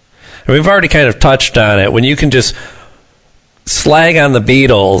 And we've already kind of touched on it. When you can just slag on the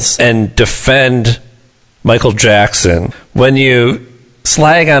Beatles and defend Michael Jackson, when you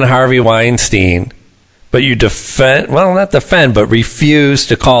slag on Harvey Weinstein, but you not refuse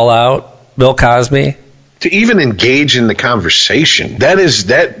to call out Bill Cosby. To even engage in the conversation, I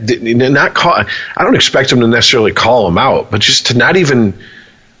don't expect him to necessarily call him out, but just to not even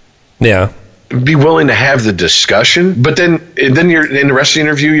be willing to have the discussion. But then you're in the rest of the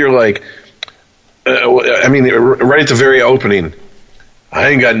interview, you're like, right at the very opening, I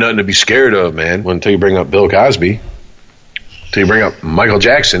ain't got nothing to be scared of, man. Until you bring up Bill Cosby, until you bring up Michael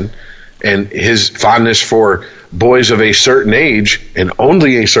Jackson and his fondness for boys of a certain age and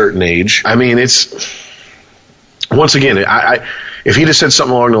only a certain age. I mean, it's, once again, if he'd have said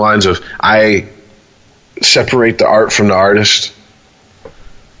something along the lines of, I separate the art from the artist,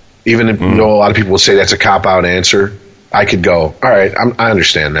 even though a lot of people would say that's a cop-out answer, I could go, all right, I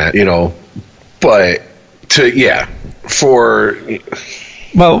understand that, you know, but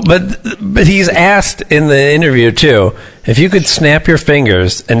Well, but he's asked in the interview, too, if you could snap your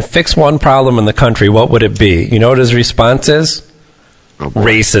fingers and fix one problem in the country, what would it be? You know what his response is?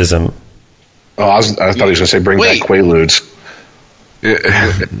 Racism. Oh, I thought he was going to say bring back Quaaludes.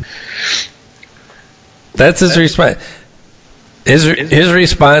 That's his response. His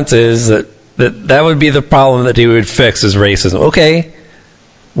response is that would be the problem that he would fix is racism. Okay,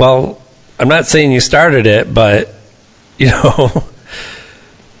 well, I'm not saying you started it, but, you know...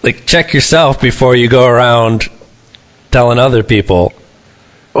 Like, check yourself before you go around telling other people.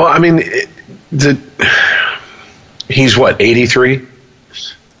 Well, I mean, he's what, 83?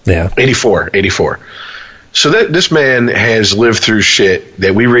 Yeah. 84. So this man has lived through shit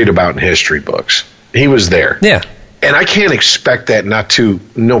that we read about in history books. He was there. Yeah. And I can't expect that not to,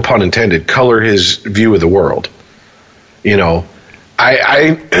 no pun intended, color his view of the world. You know,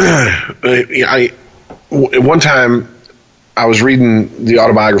 one time, I was reading the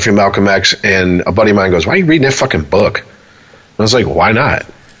autobiography of Malcolm X, and a buddy of mine goes, why are you reading that fucking book? And I was like, why not?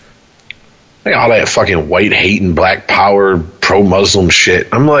 Like, all that fucking white hating, black power, pro-Muslim shit.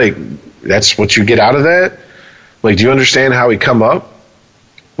 I'm like, that's what you get out of that? Like, do you understand how he come up?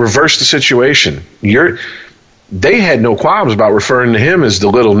 Reverse the situation. They had no qualms about referring to him as the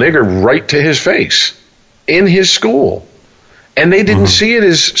little nigger right to his face in his school. And they didn't see it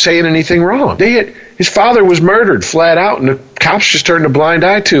as saying anything wrong. His father was murdered flat out, and the cops just turned a blind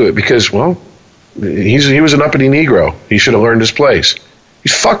eye to it because, well, he was an uppity Negro. He should have learned his place.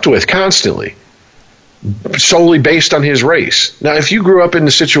 He's fucked with constantly, solely based on his race. Now, if you grew up in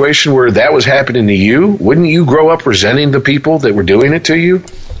the situation where that was happening to you, wouldn't you grow up resenting the people that were doing it to you?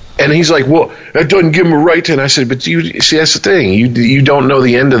 And he's like, well, that doesn't give him a right to. And I said, but you see, that's the thing. You don't know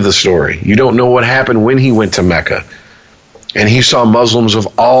the end of the story. You don't know what happened when he went to Mecca. And he saw Muslims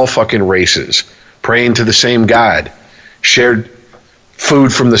of all fucking races praying to the same God, shared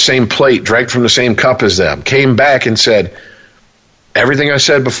food from the same plate, drank from the same cup as them, came back and said, everything I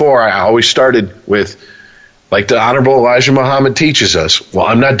said before, I always started with, like the Honorable Elijah Muhammad teaches us, well,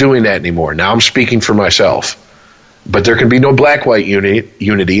 I'm not doing that anymore. Now I'm speaking for myself. But there can be no black-white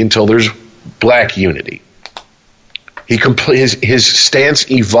unity until there's black unity. His stance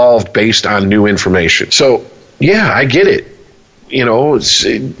evolved based on new information. So, yeah, I get it. You know,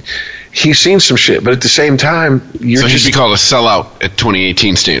 he's seen some shit, but at the same time, he'd be called a sellout at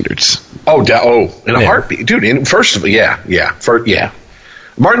 2018 standards. In a heartbeat, dude. First of all, yeah.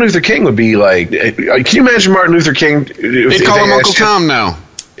 But Martin Luther King would be like, can you imagine Martin Luther King? They call him Uncle Tom now.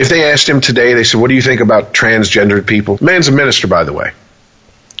 If they asked him today, they said, what do you think about transgendered people? Man's a minister, by the way.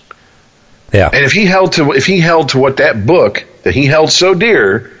 Yeah. And if he held to what that book that he held so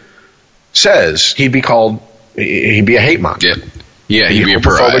dear says, he'd be a hate monger. Yeah, he'd be a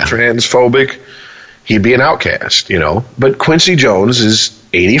pariah. Transphobic. He'd be an outcast, But Quincy Jones is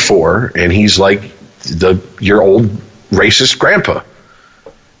 84, and he's like your old racist grandpa.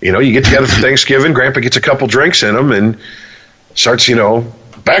 You get together for Thanksgiving, grandpa gets a couple drinks in him and starts,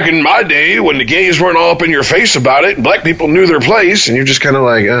 back in my day when the gays weren't all up in your face about it and black people knew their place, and you're just kind of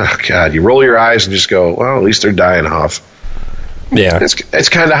like, oh, God. You roll your eyes and just go, well, at least they're dying off. Yeah. That's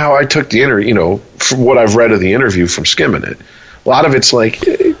kind of how I took the interview, from what I've read of the interview from skimming it. A lot of it's like,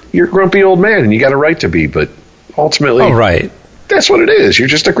 you're a grumpy old man and you got a right to be, but ultimately, right. That's what it is. You're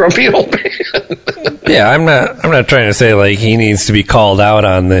just a grumpy old man. Yeah, I'm not trying to say like he needs to be called out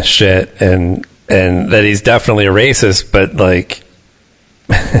on this shit and that he's definitely a racist, but like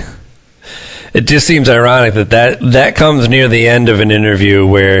it just seems ironic that comes near the end of an interview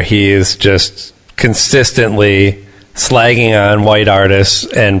where he is just consistently slagging on white artists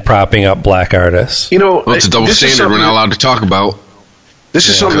and propping up black artists. It's a double standard we're not allowed to talk about. This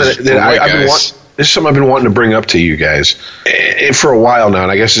is something this is something I've been wanting to bring up to you guys for a while now,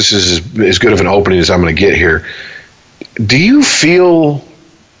 and I guess this is as good of an opening as I'm going to get here. Do you feel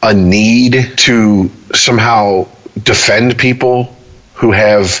a need to somehow defend people who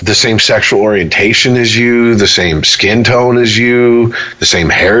have the same sexual orientation as you, the same skin tone as you, the same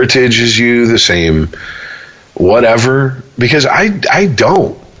heritage as you, the same whatever? Because I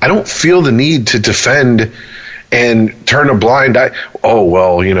don't feel the need to defend and turn a blind eye. Oh,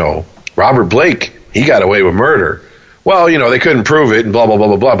 well, Robert Blake, he got away with murder. Well, they couldn't prove it and blah, blah, blah,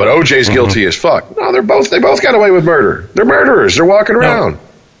 blah, blah, but OJ's guilty as fuck. No, they both got away with murder. They're murderers. They're walking around.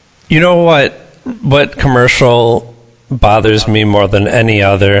 You know what commercial bothers me more than any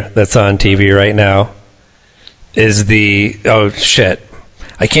other that's on TV right now is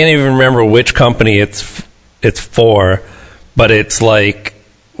I can't even remember which company it's for, but it's like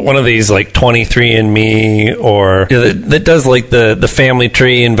one of these like 23andMe or that does like the family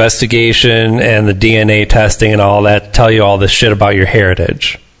tree investigation and the DNA testing and all that to tell you all this shit about your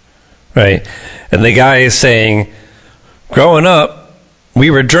heritage, right? And the guy is saying, growing up,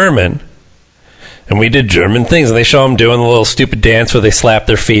 we were German and we did German things, and they show him doing the little stupid dance where they slap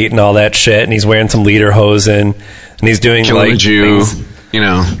their feet and all that shit, and he's wearing some lederhosen and he's doing killing like a Jew, things.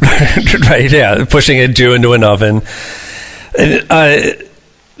 Right? Yeah, pushing a Jew into an oven. And,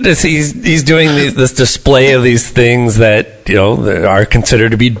 he's doing this display of these things that that are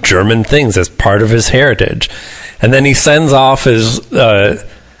considered to be German things as part of his heritage, and then he sends off his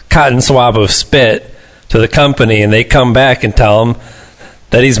cotton swab of spit to the company, and they come back and tell him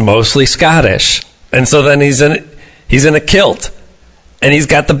that he's mostly Scottish, and so then he's in a kilt, and he's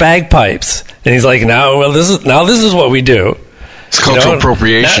got the bagpipes, and he's like, this is what we do. It's cultural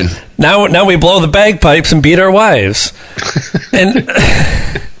appropriation. Now we blow the bagpipes and beat our wives, and.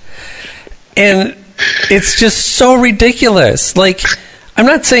 And it's just so ridiculous. Like, I'm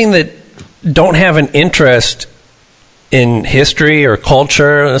not saying that don't have an interest in history or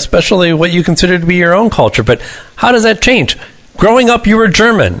culture, especially what you consider to be your own culture, but how does that change? Growing up, you were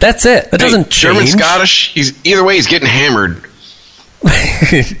German. That's it. That doesn't change. German, Scottish, either way, he's getting hammered.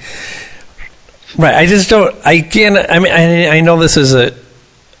 Right. I just don't. I know this is a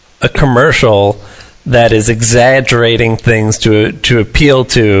commercial that is exaggerating things to appeal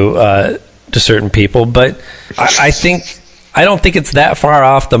to certain people, but I don't think it's that far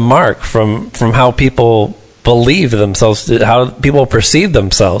off the mark from how people believe themselves, how people perceive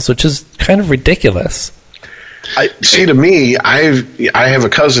themselves, which is kind of ridiculous. To me, I have a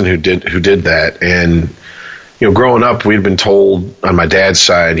cousin who did that, and growing up, we'd been told on my dad's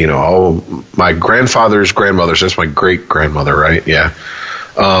side, my grandfather's grandmother, so that's my great grandmother, right? Yeah.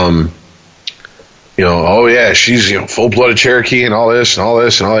 Oh yeah, she's full-blooded Cherokee and all this,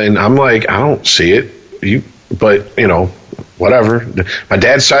 and I'm like, I don't see it. But whatever. My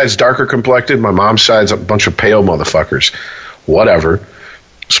dad's side's darker complected. My mom's side's a bunch of pale motherfuckers. Whatever.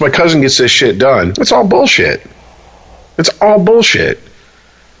 So my cousin gets this shit done. It's all bullshit.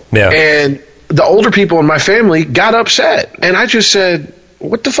 Yeah. And the older people in my family got upset, and I just said,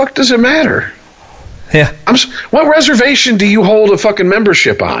 "What the fuck does it matter?" Yeah. What reservation do you hold a fucking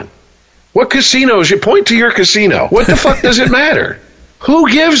membership on? What casinos? You point to your casino. What the fuck does it matter? Who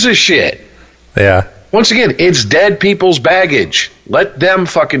gives a shit? Yeah. Once again, it's dead people's baggage. Let them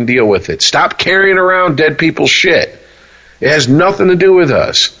fucking deal with it. Stop carrying around dead people's shit. It has nothing to do with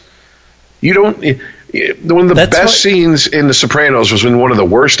us. You don't. One of the best scenes in The Sopranos was in one of the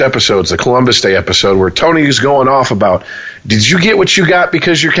worst episodes, the Columbus Day episode, where Tony's going off about, did you get what you got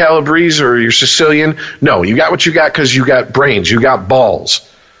because you're Calabrese or you're Sicilian? No, you got what you got because you got brains, you got balls.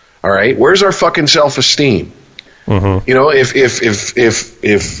 All right? Where's our fucking self-esteem? Mm-hmm. You know,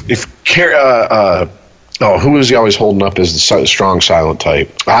 who is he always holding up as the strong silent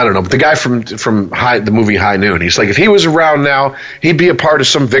type? I don't know, but the guy from the movie High Noon, he's like, if he was around now, he'd be a part of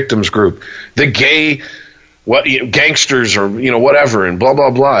some victims group, the gay gangsters or whatever, and blah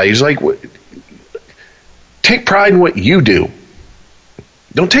blah blah. He's like, take pride in what you do.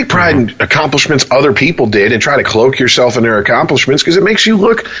 Don't take pride in accomplishments other people did and try to cloak yourself in their accomplishments, because it makes you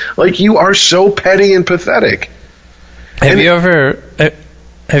look like you are so petty and pathetic. Have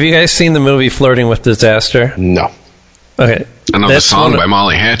you guys seen the movie Flirting with Disaster? No. Okay. I know the song by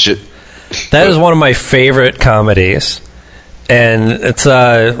Molly Hatchet. That is one of my favorite comedies. And it's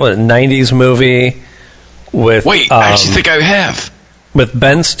a 90s movie with... Wait, I actually think I have. With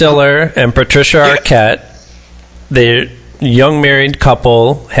Ben Stiller and Patricia Arquette. They're a young married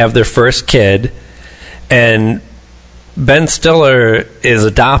couple, have their first kid, and Ben Stiller is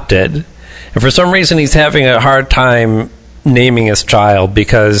adopted. And for some reason, he's having a hard time naming his child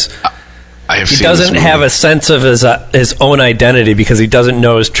because he doesn't have a sense of his own identity, because he doesn't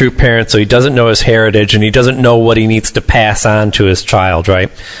know his true parents, so he doesn't know his heritage, and he doesn't know what he needs to pass on to his child, right?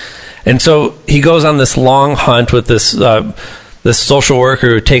 And so he goes on this long hunt with this social worker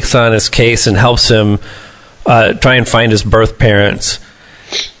who takes on his case and helps him try and find his birth parents.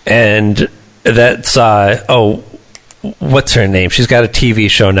 And that's what's her name? She's got a TV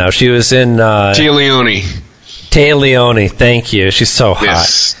show now. She was in Tia Leone. Tia Leone, thank you. She's so hot.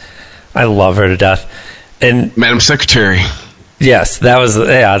 Yes. I love her to death. And Madam Secretary. Yes, that's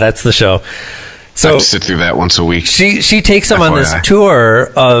the show. So I have to sit through that once a week. She takes him on this tour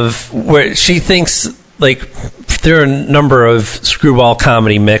of where she thinks, like, there are a number of screwball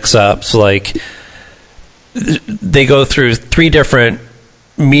comedy mix-ups. Like, they go through 3 different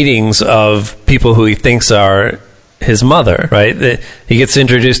meetings of people who he thinks are his mother, right? He gets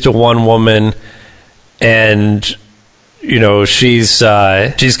introduced to one woman, and she's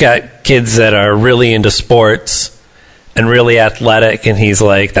got kids that are really into sports and really athletic, and he's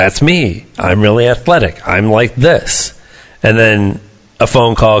like, that's me, I'm really athletic, I'm like this. And then a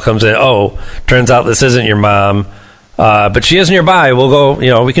phone call comes in, turns out this isn't your mom, but she is nearby, we'll go,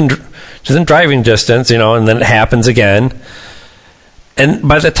 she's in driving distance, and then it happens again. And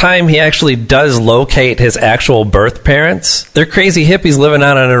by the time he actually does locate his actual birth parents, they're crazy hippies living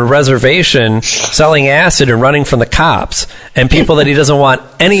out on a reservation, selling acid and running from the cops, and people that he doesn't want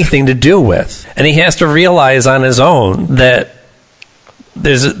anything to do with. And he has to realize on his own that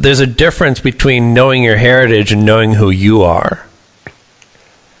there's a difference between knowing your heritage and knowing who you are.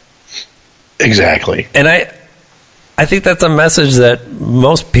 Exactly. And I think that's a message that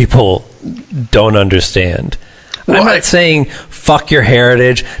most people don't understand. Well, I'm not saying fuck your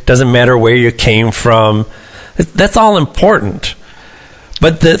heritage, doesn't matter where you came from. That's all important.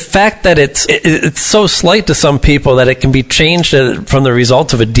 But the fact that it's so slight to some people that it can be changed from the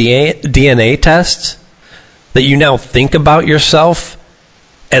results of a DNA test, that you now think about yourself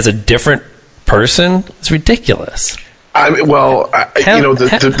as a different person, is ridiculous. The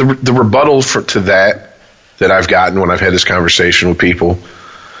rebuttal to that I've gotten when I've had this conversation with people,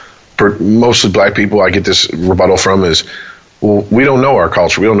 mostly black people, I get this rebuttal from is, well, we don't know our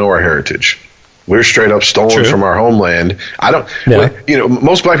culture, we don't know our heritage. We're straight up stolen from our homeland.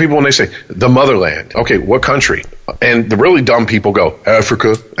 Most black people, when they say the motherland, okay, what country? And the really dumb people go,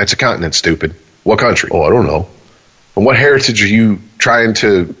 Africa, that's a continent, stupid. What country? Oh, I don't know. And what heritage are you trying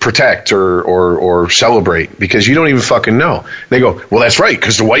to protect or celebrate? Because you don't even fucking know. They go, well, that's right,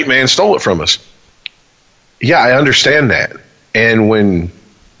 because the white man stole it from us. Yeah, I understand that. And when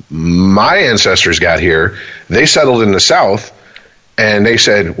my ancestors got here, they settled in the South, and they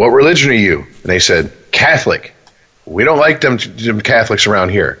said, what religion are you? And they said, Catholic. We don't like them Catholics around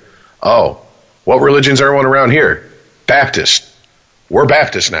here. Oh, what religion's everyone around here? Baptist. We're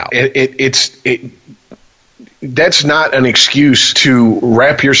Baptist now. That's not an excuse to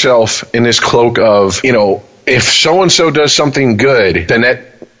wrap yourself in this cloak of, if so-and-so does something good, then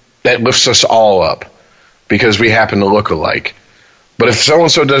that lifts us all up because we happen to look alike. But if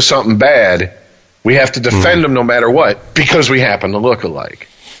so-and-so does something bad, we have to defend them no matter what because we happen to look alike.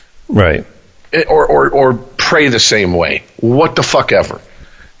 Right. Or pray the same way. What the fuck ever.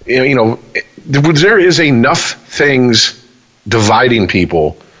 There is enough things dividing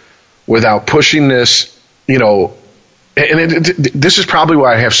people without pushing this, this is probably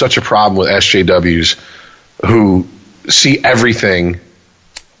why I have such a problem with SJWs who see everything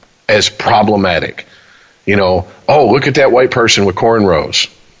as problematic. Oh, look at that white person with cornrows.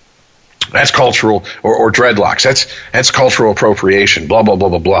 That's cultural, or dreadlocks. That's cultural appropriation, blah, blah, blah,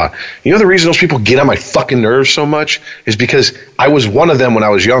 blah, blah. You know the reason those people get on my fucking nerves so much is because I was one of them when I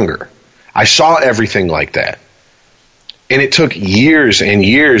was younger. I saw everything like that. And it took years and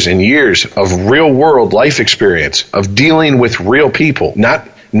years and years of real world life experience, of dealing with real people, not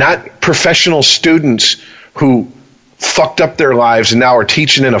professional students who fucked up their lives and now are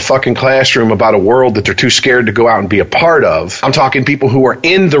teaching in a fucking classroom about a world that they're too scared to go out and be a part of. I'm talking people who are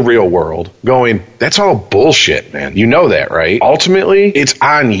in the real world going, that's all bullshit, man. You know that, right? Ultimately, it's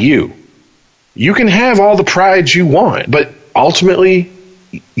on you. You can have all the pride you want, but ultimately,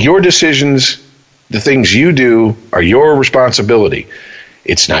 your decisions, the things you do, are your responsibility.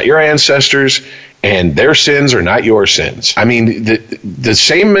 It's not your ancestors, and their sins are not your sins. I mean, the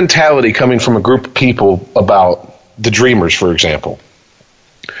same mentality coming from a group of people about the Dreamers, for example.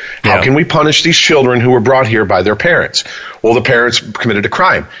 How can we punish these children who were brought here by their parents? Well, the parents committed a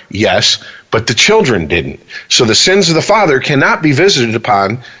crime. Yes, but the children didn't. So the sins of the father cannot be visited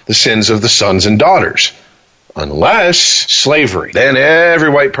upon the sins of the sons and daughters. Unless slavery. Then every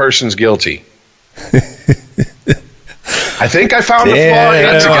white person's guilty. I think I found the flaw.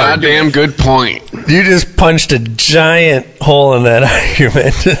 That's a goddamn good point. You just punched a giant hole in that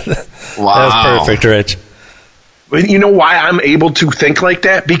argument. Wow. That was perfect, Rich. You know why I'm able to think like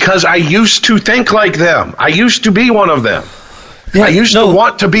that? Because I used to think like them. I used to be one of them. Yeah, I used to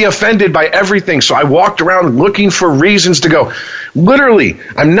want to be offended by everything, so I walked around looking for reasons to go. Literally,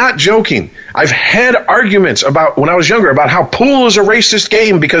 I'm not joking. I've had arguments about, when I was younger, about how pool is a racist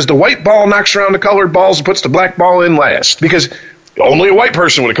game because the white ball knocks around the colored balls and puts the black ball in last. Because only a white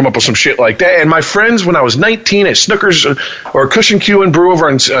person would have come up with some shit like that. And my friends, when I was 19 at Snookers or Cushion Q and Brew over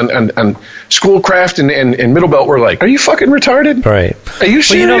on Schoolcraft and Middlebelt were like, are you fucking retarded? Right. Are you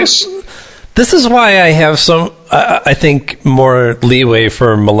serious? Well, this is why I have some, I think, more leeway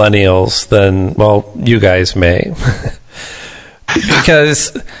for millennials than, well, you guys may.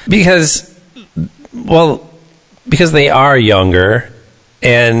 because they are younger,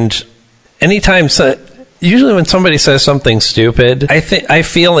 and anytime, usually when somebody says something stupid, I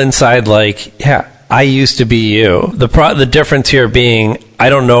feel inside like, yeah, I used to be you. The difference here being, I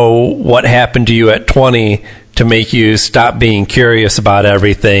don't know what happened to you at 20 to make you stop being curious about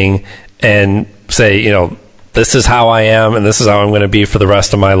everything and say, this is how I am and this is how I'm going to be for the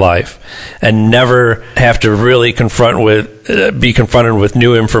rest of my life, and never have to really be confronted with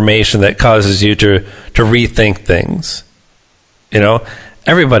new information that causes you to rethink things.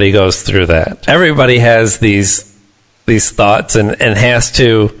 Everybody goes through that. Everybody has these thoughts and has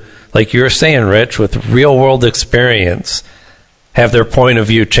to, like you were saying, Rich, with real world experience, have their point of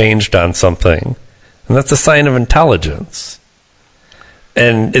view changed on something. And that's a sign of intelligence.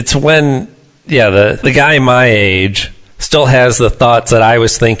 And it's when, the guy my age still has the thoughts that I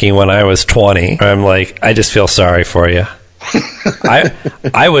was thinking when I was 20. I'm like, I just feel sorry for you.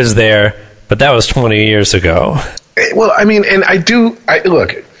 I was there, but that was 20 years ago. Well, I mean, and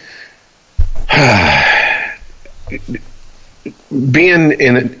look, being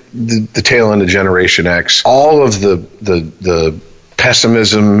in the tail end of Generation X, all of the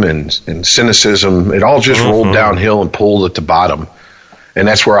pessimism and cynicism, it all just rolled downhill and pulled at the bottom. And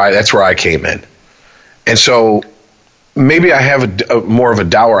that's where I came in. And so maybe I have a more of a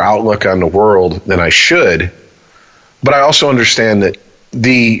dour outlook on the world than I should, but I also understand that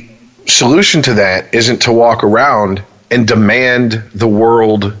the solution to that isn't to walk around and demand the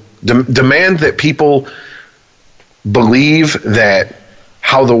world, demand that people believe that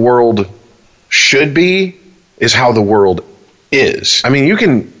how the world should be is how the world is. I mean,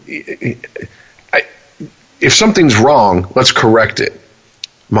 if something's wrong, let's correct it.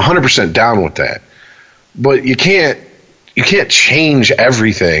 I'm 100% down with that. But you can't change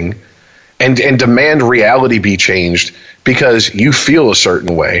everything and demand reality be changed because you feel a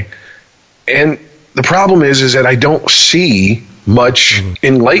certain way. And the problem is that I don't see much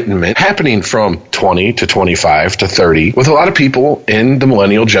enlightenment happening from 20 to 25 to 30 with a lot of people in the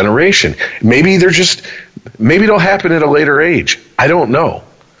millennial generation. Maybe it'll happen at a later age. I don't know.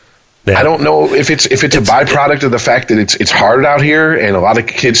 Yeah. I don't know if it's a byproduct of the fact that it's hard out here and a lot of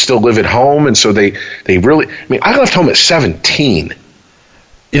kids still live at home, and so they really. I mean, I left home at 17.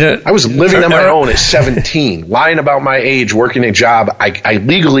 I was living on my own at 17, lying about my age, working a job I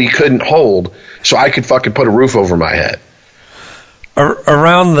legally couldn't hold, so I could fucking put a roof over my head.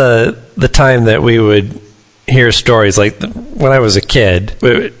 Around the time that we would hear stories, like when I was a kid,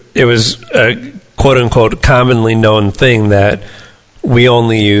 it was a quote unquote commonly known thing that we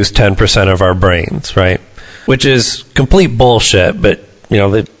only use 10% of our brains, right? Which is complete bullshit, but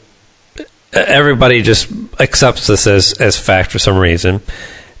everybody just accepts this as fact for some reason.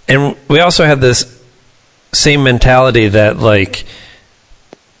 And we also had this same mentality that, like,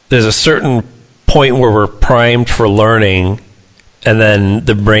 there's a certain point where we're primed for learning, and then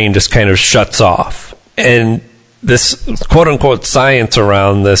the brain just kind of shuts off. And this quote-unquote science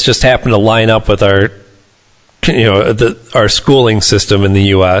around this just happened to line up with our schooling system in the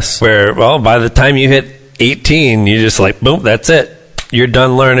U.S., where, well, by the time you hit 18, you just like, boom, that's it. You're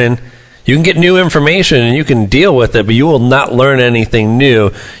done learning. You can get new information and you can deal with it, but you will not learn anything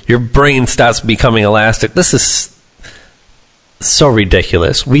new. Your brain stops becoming elastic. This is so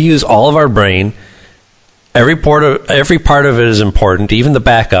ridiculous. We use all of our brain. Every part of it is important, even the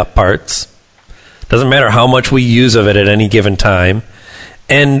backup parts. Doesn't matter how much we use of it at any given time.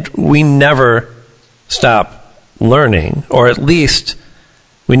 And we never stop learning, or at least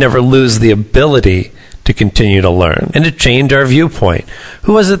we never lose the ability to continue to learn and to change our viewpoint.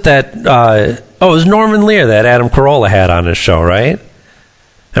 Who was it that, it was Norman Lear that Adam Carolla had on his show, right?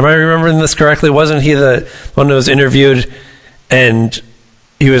 Am I remembering this correctly? Wasn't he the one that was interviewed and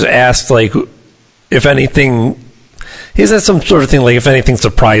he was asked, like, if anything, he said some sort of thing like, if anything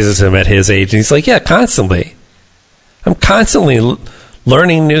surprises him at his age, and he's like, yeah, constantly. I'm constantly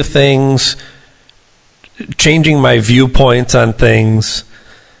learning new things, changing my viewpoints on things.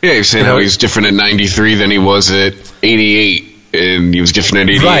 Yeah, you're saying how he's different at 93 than he was at 88, and he was different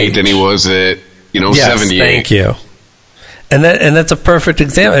at 88 than he was at, 78. Thank you. And that's a perfect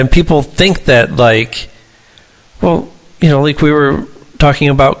example. And people think that, like, well, like we were talking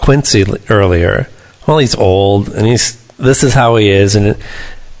about Quincy earlier. Well, he's old, and this is how he is, and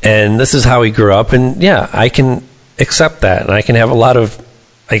this is how he grew up, and yeah, I can accept that, and I can have a lot of,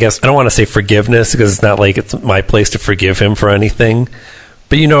 I guess, I don't want to say forgiveness, because it's not like it's my place to forgive him for anything,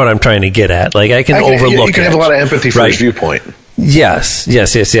 but you know what I'm trying to get at. Like, I can overlook it. You can have a lot of empathy for his viewpoint. Yes.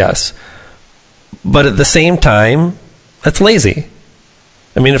 But at the same time, that's lazy.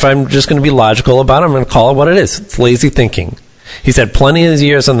 I mean, if I'm just going to be logical about it, I'm going to call it what it is. It's lazy thinking. He's had plenty of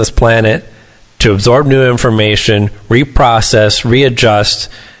years on this planet to absorb new information, reprocess, readjust,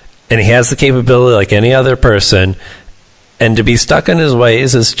 and he has the capability like any other person, and to be stuck in his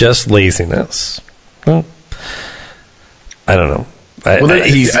ways is just laziness. I don't know.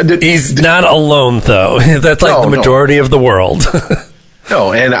 He's not alone, though. That's like the majority of the world.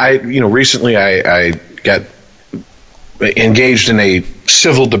 No, and recently I got engaged in a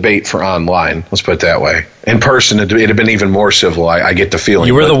civil debate for online. Let's put it that way. In person, it'd have been even more civil. I get the feeling.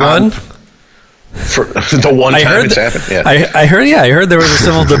 You were the one? For the one time it's happened, yeah. I heard there was a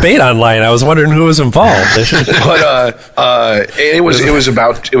civil debate online. I was wondering who was involved. But it was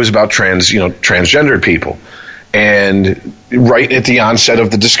about transgendered people. And right at the onset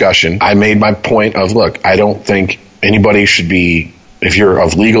of the discussion, I made my point of, look, I don't think anybody should be, if you're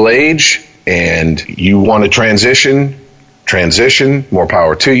of legal age and you want to transition, more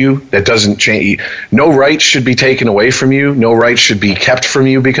power to you. That doesn't change. No rights should be taken away from you. No rights should be kept from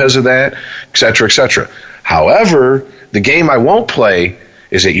you because of that, et cetera, et cetera. However, the game I won't play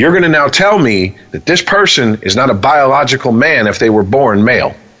is that you're going to now tell me that this person is not a biological man if they were born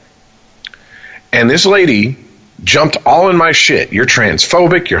male. And this lady jumped all in my shit. You're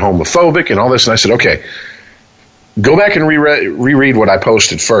transphobic, you're homophobic, and all this. And I said, okay, go back and reread what I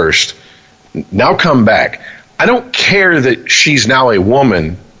posted first. Now come back. I don't care that she's now a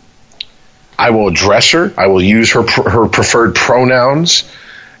woman. I will address her. I will use her preferred pronouns,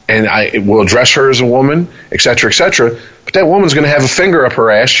 and I will address her as a woman, et cetera, et cetera. But that woman's going to have a finger up her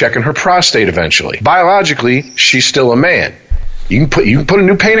ass checking her prostate eventually. Biologically, she's still a man. You can put a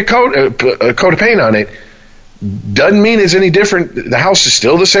new coat of paint on it. Doesn't mean it's any different. The house is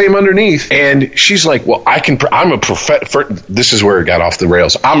still the same underneath. And she's like, well, I'm a professor. This is where it got off the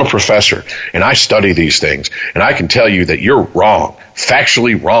rails. I'm a professor, and I study these things. And I can tell you that you're wrong,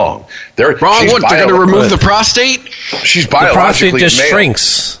 factually wrong. Wrong? What, they're going to remove the prostate? She's biologically the prostate just male.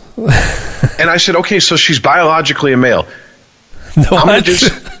 Shrinks. And I said, okay, so she's biologically a male.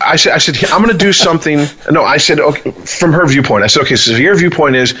 I said, I'm going to do something. No, I said, okay, from her viewpoint. I said, okay, so your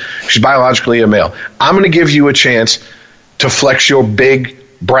viewpoint is she's biologically a male. I'm going to give you a chance to flex your big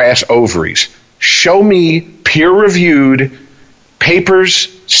brass ovaries. Show me peer-reviewed papers,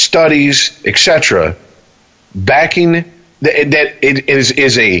 studies, etc., backing that it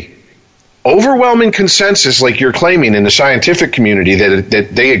is a overwhelming consensus, like you're claiming in the scientific community, that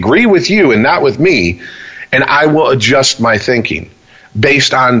they agree with you and not with me. And I will adjust my thinking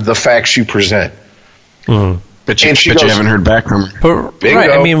based on the facts you present. Mm. But you haven't heard back from her. Bingo.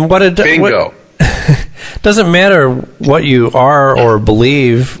 Right. I mean, bingo. Doesn't matter what you are or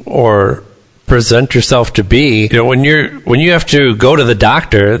believe or present yourself to be. When you have to go to the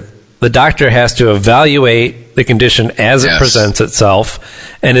doctor, the doctor has to evaluate the condition as it presents itself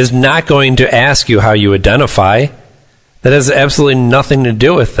and is not going to ask you how you identify. That has absolutely nothing to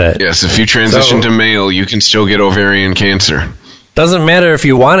do with it. Yes, if you transition to male, you can still get ovarian cancer. Doesn't matter if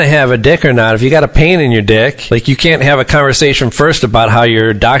you want to have a dick or not. If you got a pain in your dick, like, you can't have a conversation first about how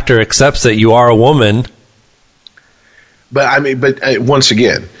your doctor accepts that you are a woman. But once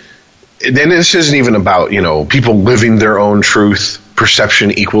again, then this isn't even about, people living their own truth.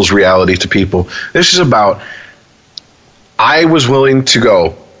 Perception equals reality to people. This is about, I was willing to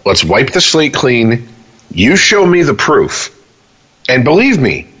go, let's wipe the slate clean. You show me the proof. And believe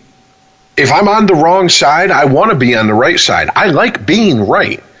me, if I'm on the wrong side, I want to be on the right side. I like being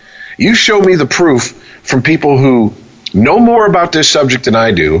right. You show me the proof from people who know more about this subject than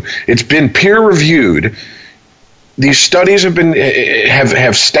I do. It's been peer reviewed. These studies have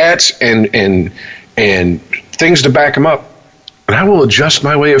stats and things to back them up. And I will adjust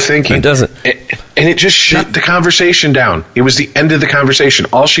my way of thinking. It doesn't. And it just shut the conversation down. It was the end of the conversation.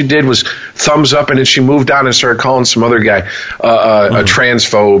 All she did was thumbs up, and then she moved on and started calling some other guy a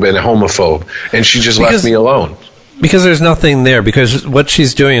transphobe and a homophobe. And she just left me alone. Because there's nothing there. Because what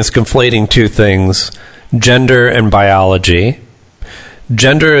she's doing is conflating two things: gender and biology.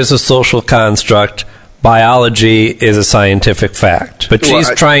 Gender is a social construct. Biology is a scientific fact. But she's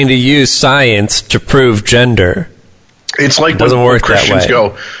trying to use science to prove gender. It's like when Christians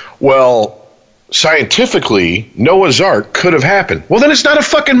go, well, scientifically, Noah's Ark could have happened. Well, then it's not a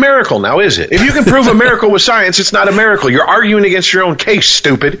fucking miracle now, is it? If you can prove a miracle with science, it's not a miracle. You're arguing against your own case,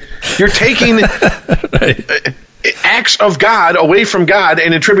 stupid. You're taking acts of God away from God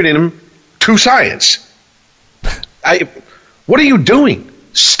and attributing them to science. What are you doing?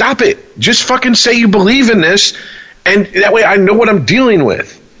 Stop it. Just fucking say you believe in this, and that way I know what I'm dealing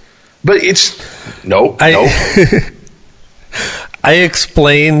with. But it's... No. I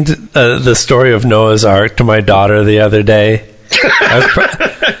explained the story of Noah's Ark to my daughter the other day.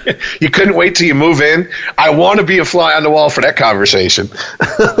 You couldn't wait till you move in? I want to be a fly on the wall for that conversation.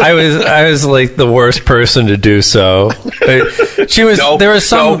 I was like the worst person to do so. She was. No, there was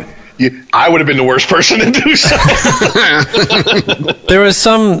some. No. I would have been the worst person to do so. There was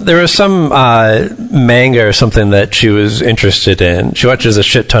some manga or something that she was interested in. She watches a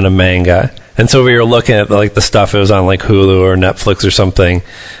shit ton of manga. And so we were looking at like the stuff. It was on like Hulu or Netflix or something.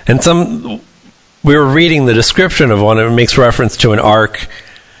 And we were reading the description of one. It makes reference to an ark.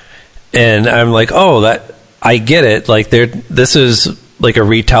 And I'm like, oh, that I get it. Like this is like a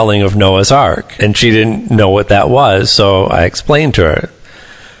retelling of Noah's Ark. And she didn't know what that was. So I explained to her.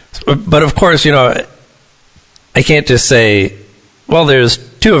 But of course, I can't just say, well, there's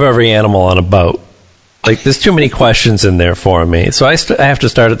 2 of every animal on a boat. Like, there's too many questions in there for me. So I have to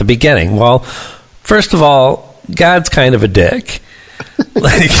start at the beginning. Well, first of all, God's kind of a dick.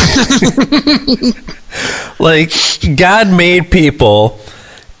 Like God made people,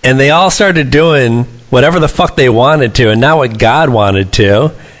 and they all started doing whatever the fuck they wanted to, and not what God wanted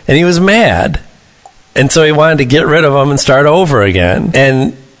to, and he was mad. And so he wanted to get rid of them and start over again.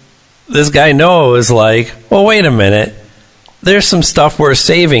 And this guy Noah was like, well, wait a minute. There's some stuff we're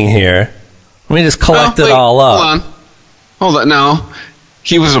saving here. Let me just collect it all up. Hold on. Now,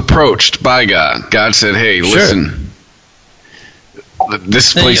 he was approached by God. God said, hey, listen,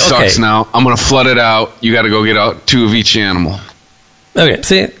 this place sucks now. I'm going to flood it out. You got to go get out 2 of each animal. Okay,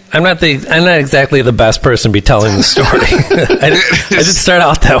 see, I'm not exactly the best person to be telling the story. I did start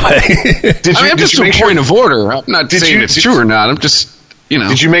out that way. I'm just a point of order. I'm not saying it's true or not. I'm just,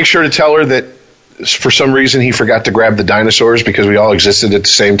 Did you make sure to tell her that for some reason he forgot to grab the dinosaurs because we all existed at the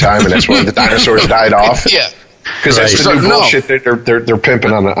same time, and that's why the dinosaurs died off? Yeah. Because that's the new bullshit that they're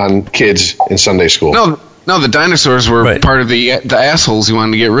pimping on kids in Sunday school. No, the dinosaurs were part of the assholes you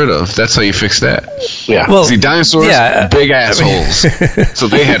wanted to get rid of. That's how you fix that. Yeah. Well, see, dinosaurs, big assholes. So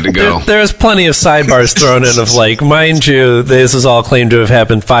they had to go. There's plenty of sidebars thrown in of like, mind you, this is all claimed to have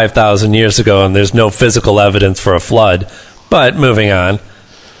happened 5,000 years ago, and there's no physical evidence for a flood. But moving on.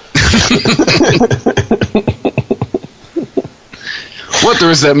 What, there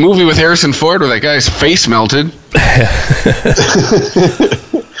was that movie with Harrison Ford where that guy's face melted.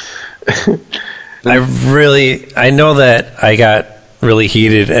 I know that I got really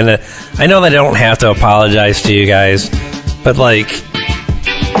heated, and I know that I don't have to apologize to you guys, but I'm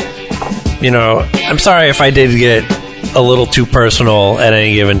sorry if I did get a little too personal at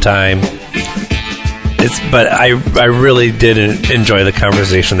any given time. But I really did enjoy the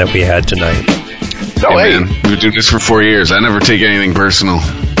conversation that we had tonight. Oh, hey, man, we've been doing this for 4 years. I never take anything personal.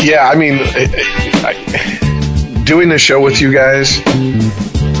 Yeah, I mean, doing this show with you guys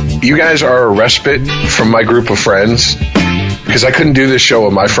are a respite from my group of friends because I couldn't do this show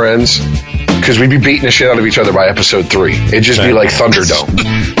with my friends because we'd be beating the shit out of each other by episode 3. It'd just be like Thunderdome.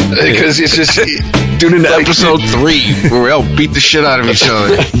 Because it's just... Dude, in episode 3, where we all beat the shit out of each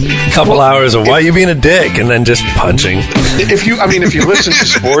other. A couple hours of why you being a dick, and then just punching. If you listen to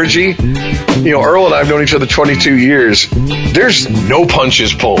Sporgy, Earl and I have known each other 22 years. There's no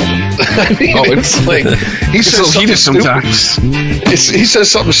punches pulled. I mean, it's like he says something sometimes. He says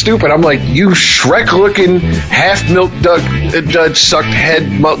something stupid. I'm like, you Shrek-looking, half-milk dud sucked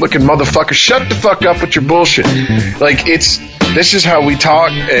head-looking motherfucker. Shut the fuck up with your bullshit. Like this is how we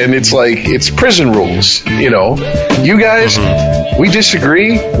talk, and it's like it's prison rules. You guys, we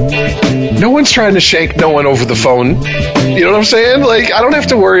disagree. No one's trying to shank no one over the phone. You know what I'm saying? Like, I don't have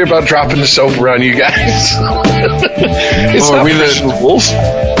to worry about dropping the soap around you guys. It's not prison rules.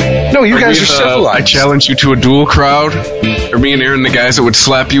 No, you guys are civilized. I challenge you to a duel crowd. Or me and Aaron, the guys that would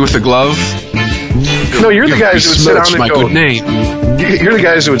slap you with a glove. No, you're the guys who would sit down and go. Good name. You're the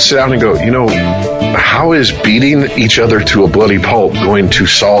guys who would sit down and go, how is beating each other to a bloody pulp going to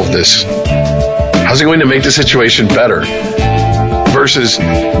solve this? How's it going to make the situation better? Versus,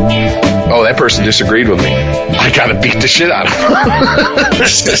 that person disagreed with me. I gotta beat the shit out of him.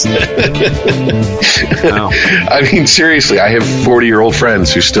 Wow. I mean, seriously, I have 40-year-old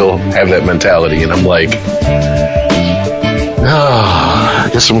friends who still have that mentality, and I'm like, I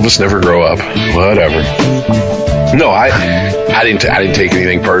guess some of us never grow up. Whatever. No, I didn't take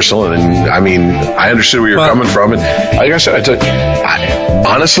anything personal, and I mean, I understood where you're coming from, and like I said,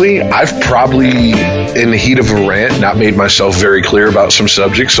 honestly, I've probably, in the heat of a rant, not made myself very clear about some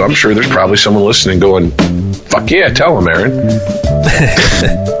subjects, so I'm sure there's probably someone listening going, fuck yeah, tell him, Aaron.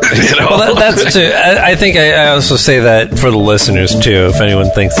 Well, that's too. I think I also say that for the listeners, too, if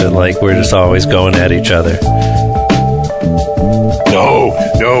anyone thinks that, like, we're just always going at each other.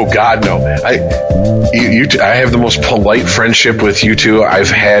 No, God, no. I have the most polite friendship with you two I've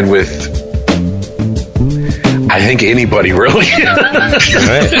had with, I think, anybody, really. Right.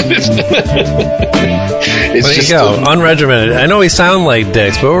 There you go. Unregimented. I know we sound like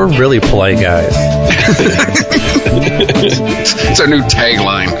dicks, but we're really polite guys. It's our new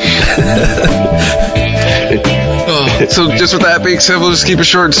tagline. So just with that being said, we'll just keep it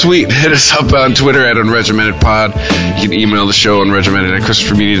short and sweet. Hit us up on Twitter at unregimentedpod. You can email the show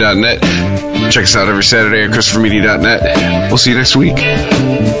unregimented@christophermedia.net. Check us out every Saturday at christophermedia.net. We'll see you next week.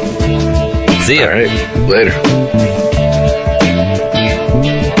 See ya. All right. Later.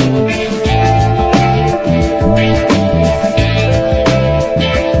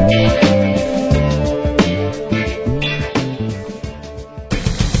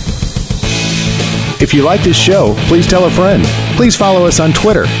 If you like this show, please tell a friend. Please follow us on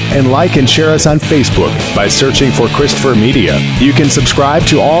Twitter and like and share us on Facebook by searching for Christopher Media. You can subscribe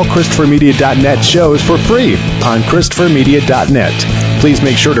to all ChristopherMedia.net shows for free on ChristopherMedia.net. Please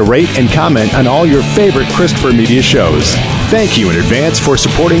make sure to rate and comment on all your favorite Christopher Media shows. Thank you in advance for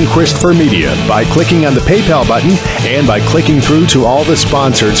supporting Christopher Media by clicking on the PayPal button and by clicking through to all the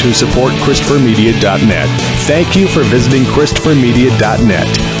sponsors who support ChristopherMedia.net. Thank you for visiting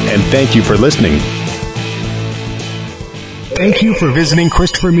ChristopherMedia.net, and thank you for listening. Thank you for visiting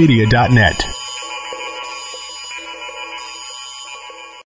ChristopherMedia.net.